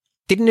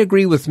didn't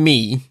agree with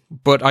me,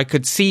 but I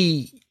could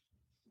see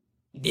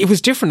it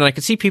was different. And I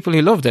could see people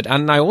who loved it.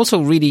 And I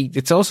also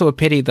it's also a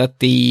pity that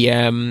the,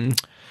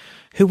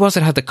 who was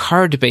it had the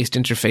card-based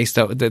interface,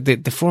 though?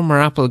 The former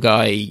Apple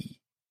guy,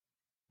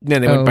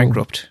 then they went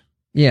bankrupt.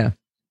 Yeah.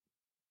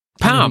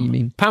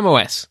 Palm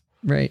OS.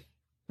 Right.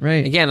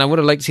 Again, I would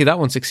have liked to see that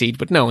one succeed,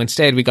 but no,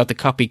 instead we got the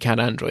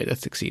copycat Android that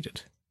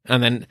succeeded.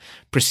 And then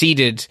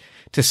proceeded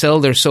to sell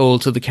their soul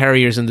to the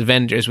carriers and the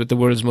vendors with the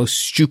world's most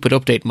stupid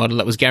update model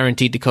that was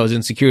guaranteed to cause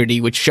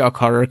insecurity, which shock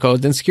horror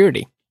caused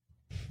insecurity.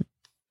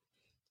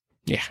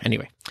 Yeah,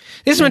 anyway.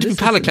 This is meant to be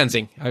palate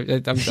cleansing.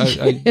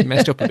 I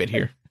messed up a bit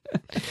here.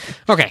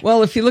 Okay.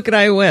 Well, if you look at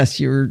iOS,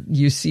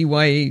 you see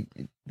why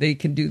they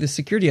can do the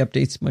security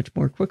updates much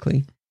more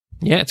quickly.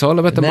 Yeah, it's all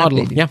about the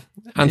model. Yeah.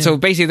 And so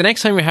basically, the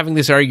next time we're having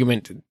this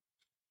argument,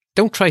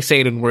 don't try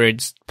say it in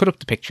words. Put up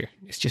the picture.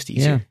 It's just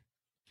easier. Yeah.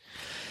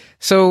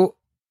 So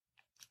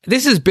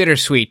this is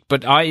bittersweet,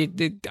 but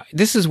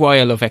this is why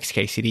I love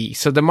XKCD.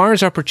 So the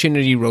Mars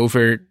Opportunity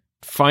rover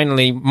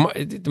finally,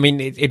 I mean,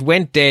 it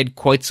went dead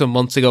quite some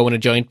months ago when a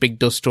giant big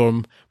dust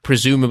storm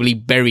presumably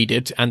buried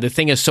it, and the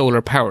thing is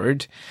solar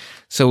powered,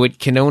 so it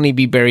can only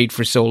be buried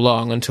for so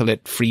long until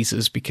it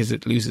freezes because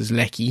it loses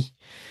lecky.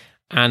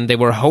 And they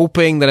were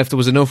hoping that if there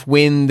was enough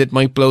wind, it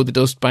might blow the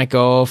dust back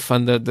off.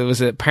 And there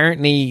was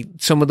apparently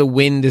some of the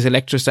wind is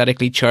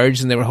electrostatically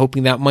charged, and they were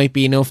hoping that might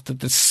be enough, that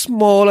the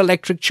small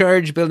electric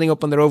charge building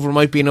up on the rover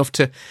might be enough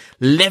to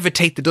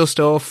levitate the dust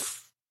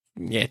off.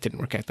 Yeah, it didn't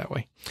work out that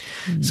way.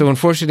 So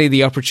unfortunately,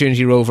 the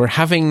Opportunity rover,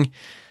 having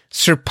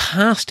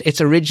surpassed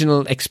its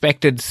original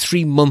expected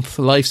 3-month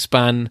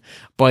lifespan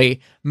by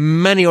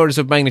many orders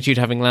of magnitude,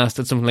 having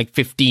lasted something like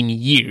 15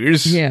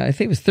 years. Yeah, I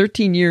think it was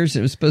 13 years.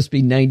 It was supposed to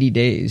be 90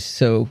 days.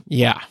 So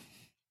yeah.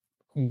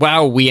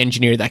 Wow, we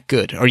engineered that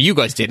good. Or you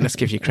guys did. Let's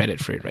give you credit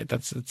for it, right?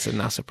 It's a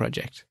NASA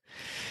project.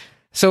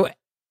 So,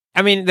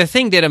 I mean, the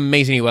thing did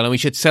amazingly well, and we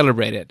should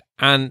celebrate it.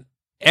 And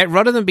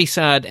rather than be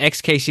sad,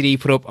 XKCD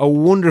put up a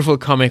wonderful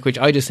comic, which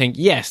I just think,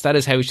 yes, that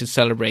is how we should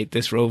celebrate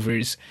this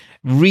rover's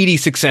really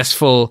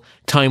successful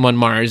time on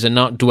Mars and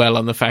not dwell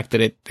on the fact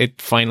that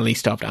it finally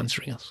stopped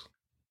answering us.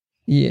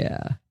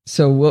 Yeah.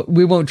 So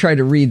we won't try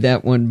to read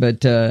that one,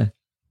 but...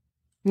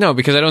 No,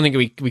 because I don't think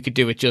we could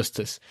do it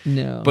justice.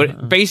 No.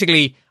 But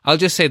basically, I'll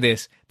just say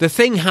this. The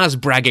thing has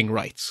bragging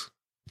rights.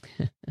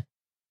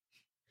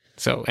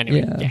 So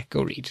anyway, yeah,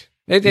 go read.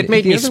 It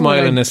made me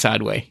smile in a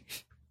sad way.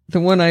 The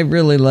one I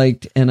really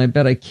liked, and I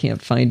bet I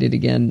can't find it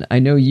again. I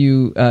know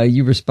you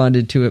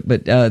responded to it,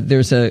 but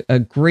there's a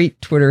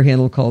great Twitter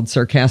handle called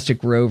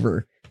Sarcastic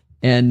Rover,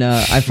 and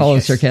I follow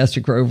yes.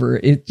 Sarcastic Rover.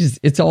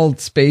 It's all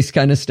space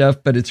kind of stuff,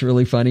 but it's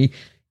really funny.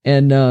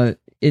 And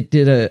it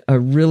did a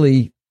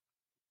really,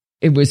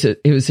 it was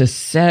a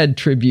sad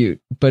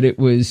tribute, but it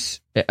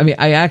was. I mean,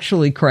 I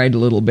actually cried a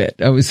little bit.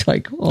 I was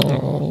like,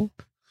 oh,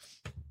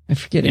 I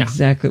forget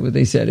exactly what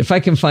they said. If I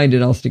can find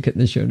it, I'll stick it in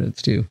the show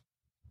notes too.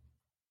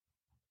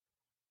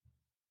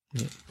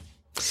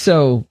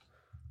 So,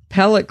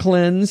 palate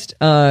cleansed.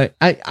 I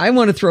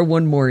want to throw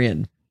one more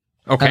in.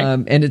 Okay.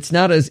 And it's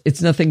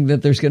nothing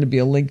that there's going to be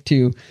a link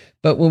to,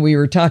 but when we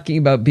were talking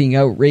about being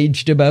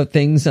outraged about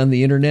things on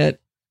the internet,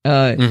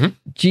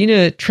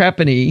 Gina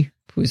Trapani,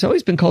 who's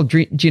always been called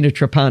Gina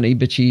Trapani,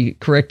 but she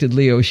corrected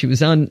Leo. She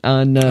was on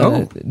I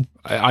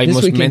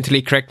must weekend.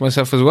 Mentally correct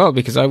myself as well,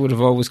 because I would have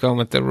always gone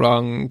with the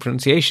wrong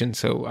pronunciation.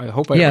 So I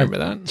hope I remember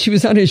that. She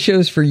was on his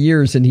shows for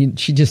years, and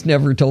she just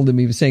never told him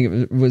he was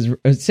saying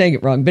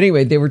it wrong. But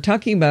anyway, they were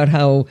talking about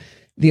how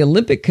the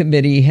Olympic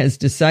Committee has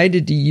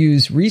decided to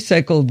use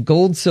recycled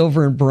gold,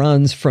 silver, and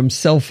bronze from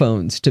cell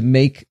phones to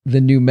make the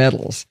new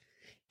medals.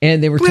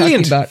 And they were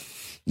talking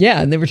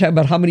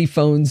about how many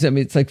phones. I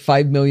mean, it's like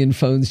 5 million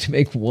phones to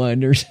make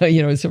one, or so,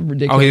 some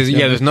ridiculous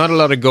number. There's not a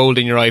lot of gold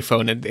in your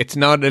iPhone. It's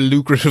not a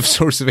lucrative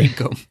source of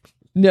income.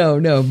 No.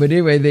 But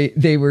anyway,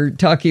 they were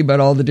talking about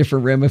all the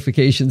different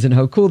ramifications and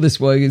how cool this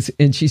was.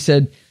 And she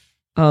said,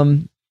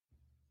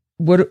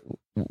 what are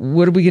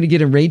we going to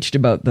get enraged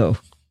about, though?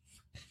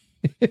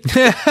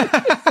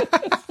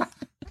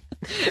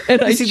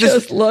 And I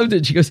just loved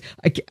it. She goes,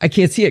 I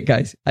can't see it,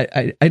 guys.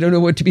 I don't know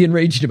what to be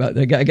enraged about.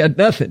 I got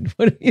nothing.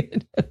 What are you going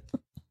to do?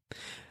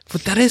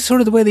 But that is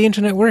sort of the way the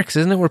internet works,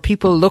 isn't it? Where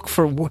people look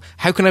for,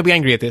 how can I be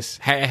angry at this?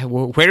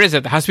 Where is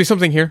it? There has to be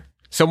something here.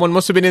 Someone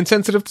must have been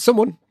insensitive to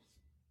someone.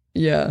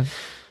 Yeah.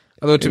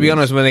 Although, to be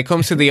honest, when it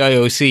comes to the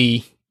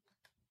IOC,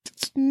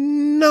 it's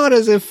not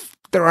as if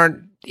there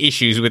aren't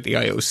issues with the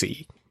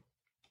IOC.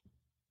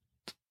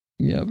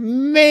 Yeah.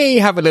 May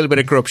have a little bit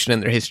of corruption in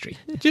their history.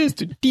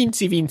 Just a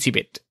teensy-weensy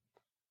bit.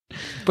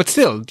 But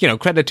still,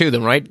 credit to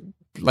them, right?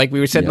 Like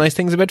we said nice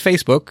things about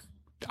Facebook.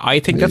 I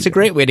think that's a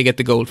great way to get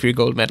the gold for your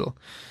gold medal.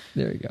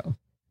 There you go.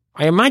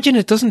 I imagine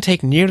it doesn't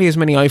take nearly as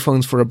many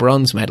iPhones for a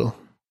bronze medal.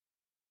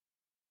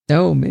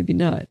 No, maybe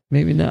not.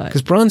 Maybe not.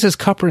 Because bronze is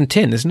copper and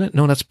tin, isn't it?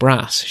 No, that's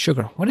brass.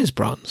 Sugar. What is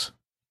bronze?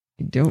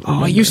 I don't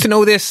remember. I used to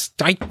know this.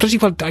 I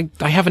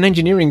have an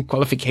engineering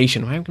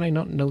qualification. How can I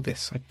not know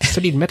this? I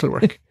studied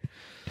metalwork.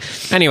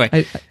 Anyway,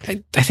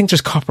 I think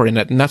there's copper in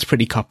it, and that's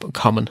pretty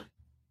common.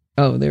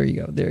 Oh, there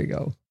you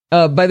go.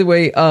 By the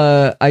way,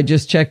 I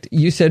just checked.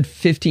 You said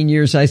 15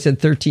 years. I said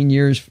 13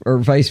 years, or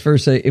vice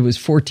versa. It was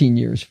 14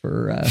 years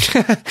for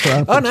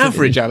on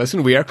average,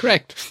 Alison, we are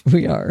correct.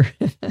 We are.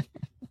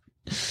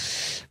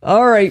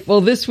 All right.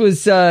 Well, this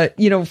was,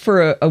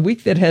 for a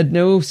week that had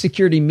no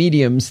security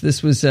mediums,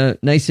 this was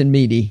nice and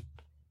meaty.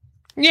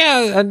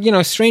 Yeah,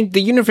 and strange.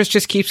 The universe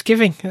just keeps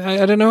giving.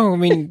 I don't know. I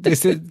mean,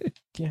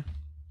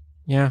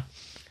 yeah.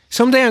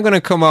 Someday I'm going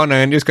to come on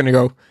and I'm just going to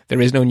go,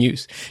 there is no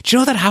news. Do you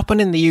know that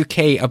happened in the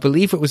UK? I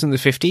believe it was in the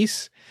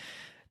 50s.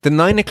 The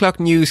 9 o'clock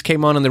news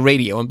came on the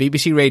radio, on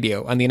BBC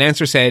Radio, and the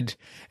announcer said,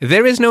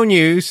 there is no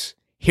news.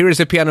 Here is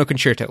a piano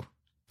concerto.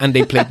 And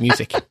they played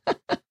music.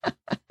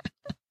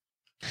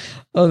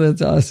 Oh,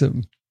 that's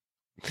awesome.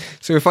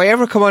 So if I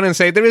ever come on and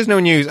say, there is no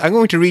news, I'm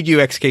going to read you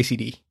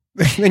XKCD.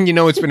 Then you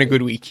know it's been a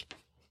good week.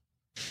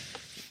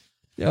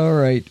 All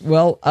right.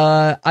 Well,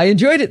 I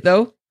enjoyed it,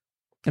 though,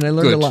 and I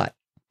learned a lot.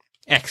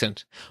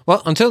 Excellent.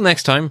 Well, until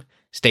next time,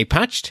 stay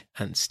patched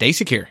and stay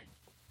secure.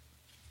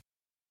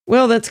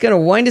 Well, that's going to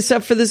wind us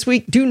up for this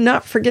week. Do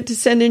not forget to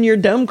send in your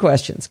dumb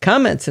questions,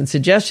 comments, and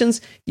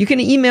suggestions. You can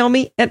email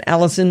me at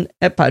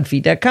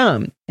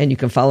allison@podfeet.com, and you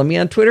can follow me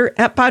on Twitter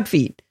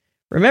 @podfeet.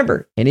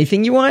 Remember,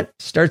 anything you want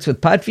starts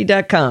with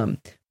podfeet.com.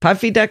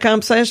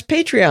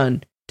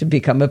 Podfeet.com/Patreon to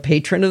become a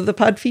patron of the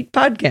Podfeet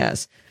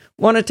podcast.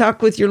 Want to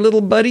talk with your little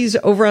buddies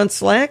over on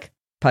Slack?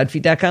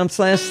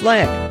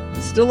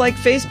 Podfeet.com/Slack. Still like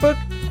Facebook?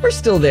 We're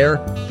still there.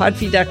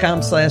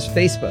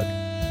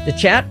 Podfeet.com/Facebook. The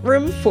chat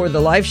room for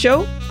the live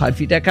show?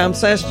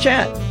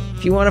 Podfeet.com/chat.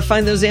 If you want to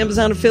find those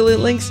Amazon affiliate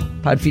links,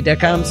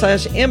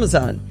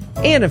 Podfeet.com/Amazon.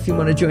 And if you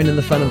want to join in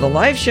the fun of the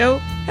live show,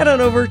 head on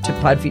over to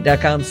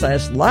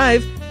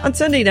Podfeet.com/live on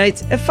Sunday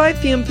nights at 5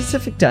 p.m.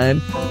 Pacific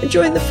Time and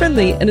join the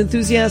friendly and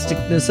enthusiastic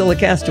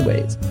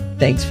NosillaCastaways.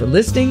 Thanks for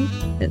listening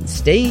and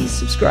stay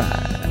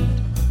subscribed.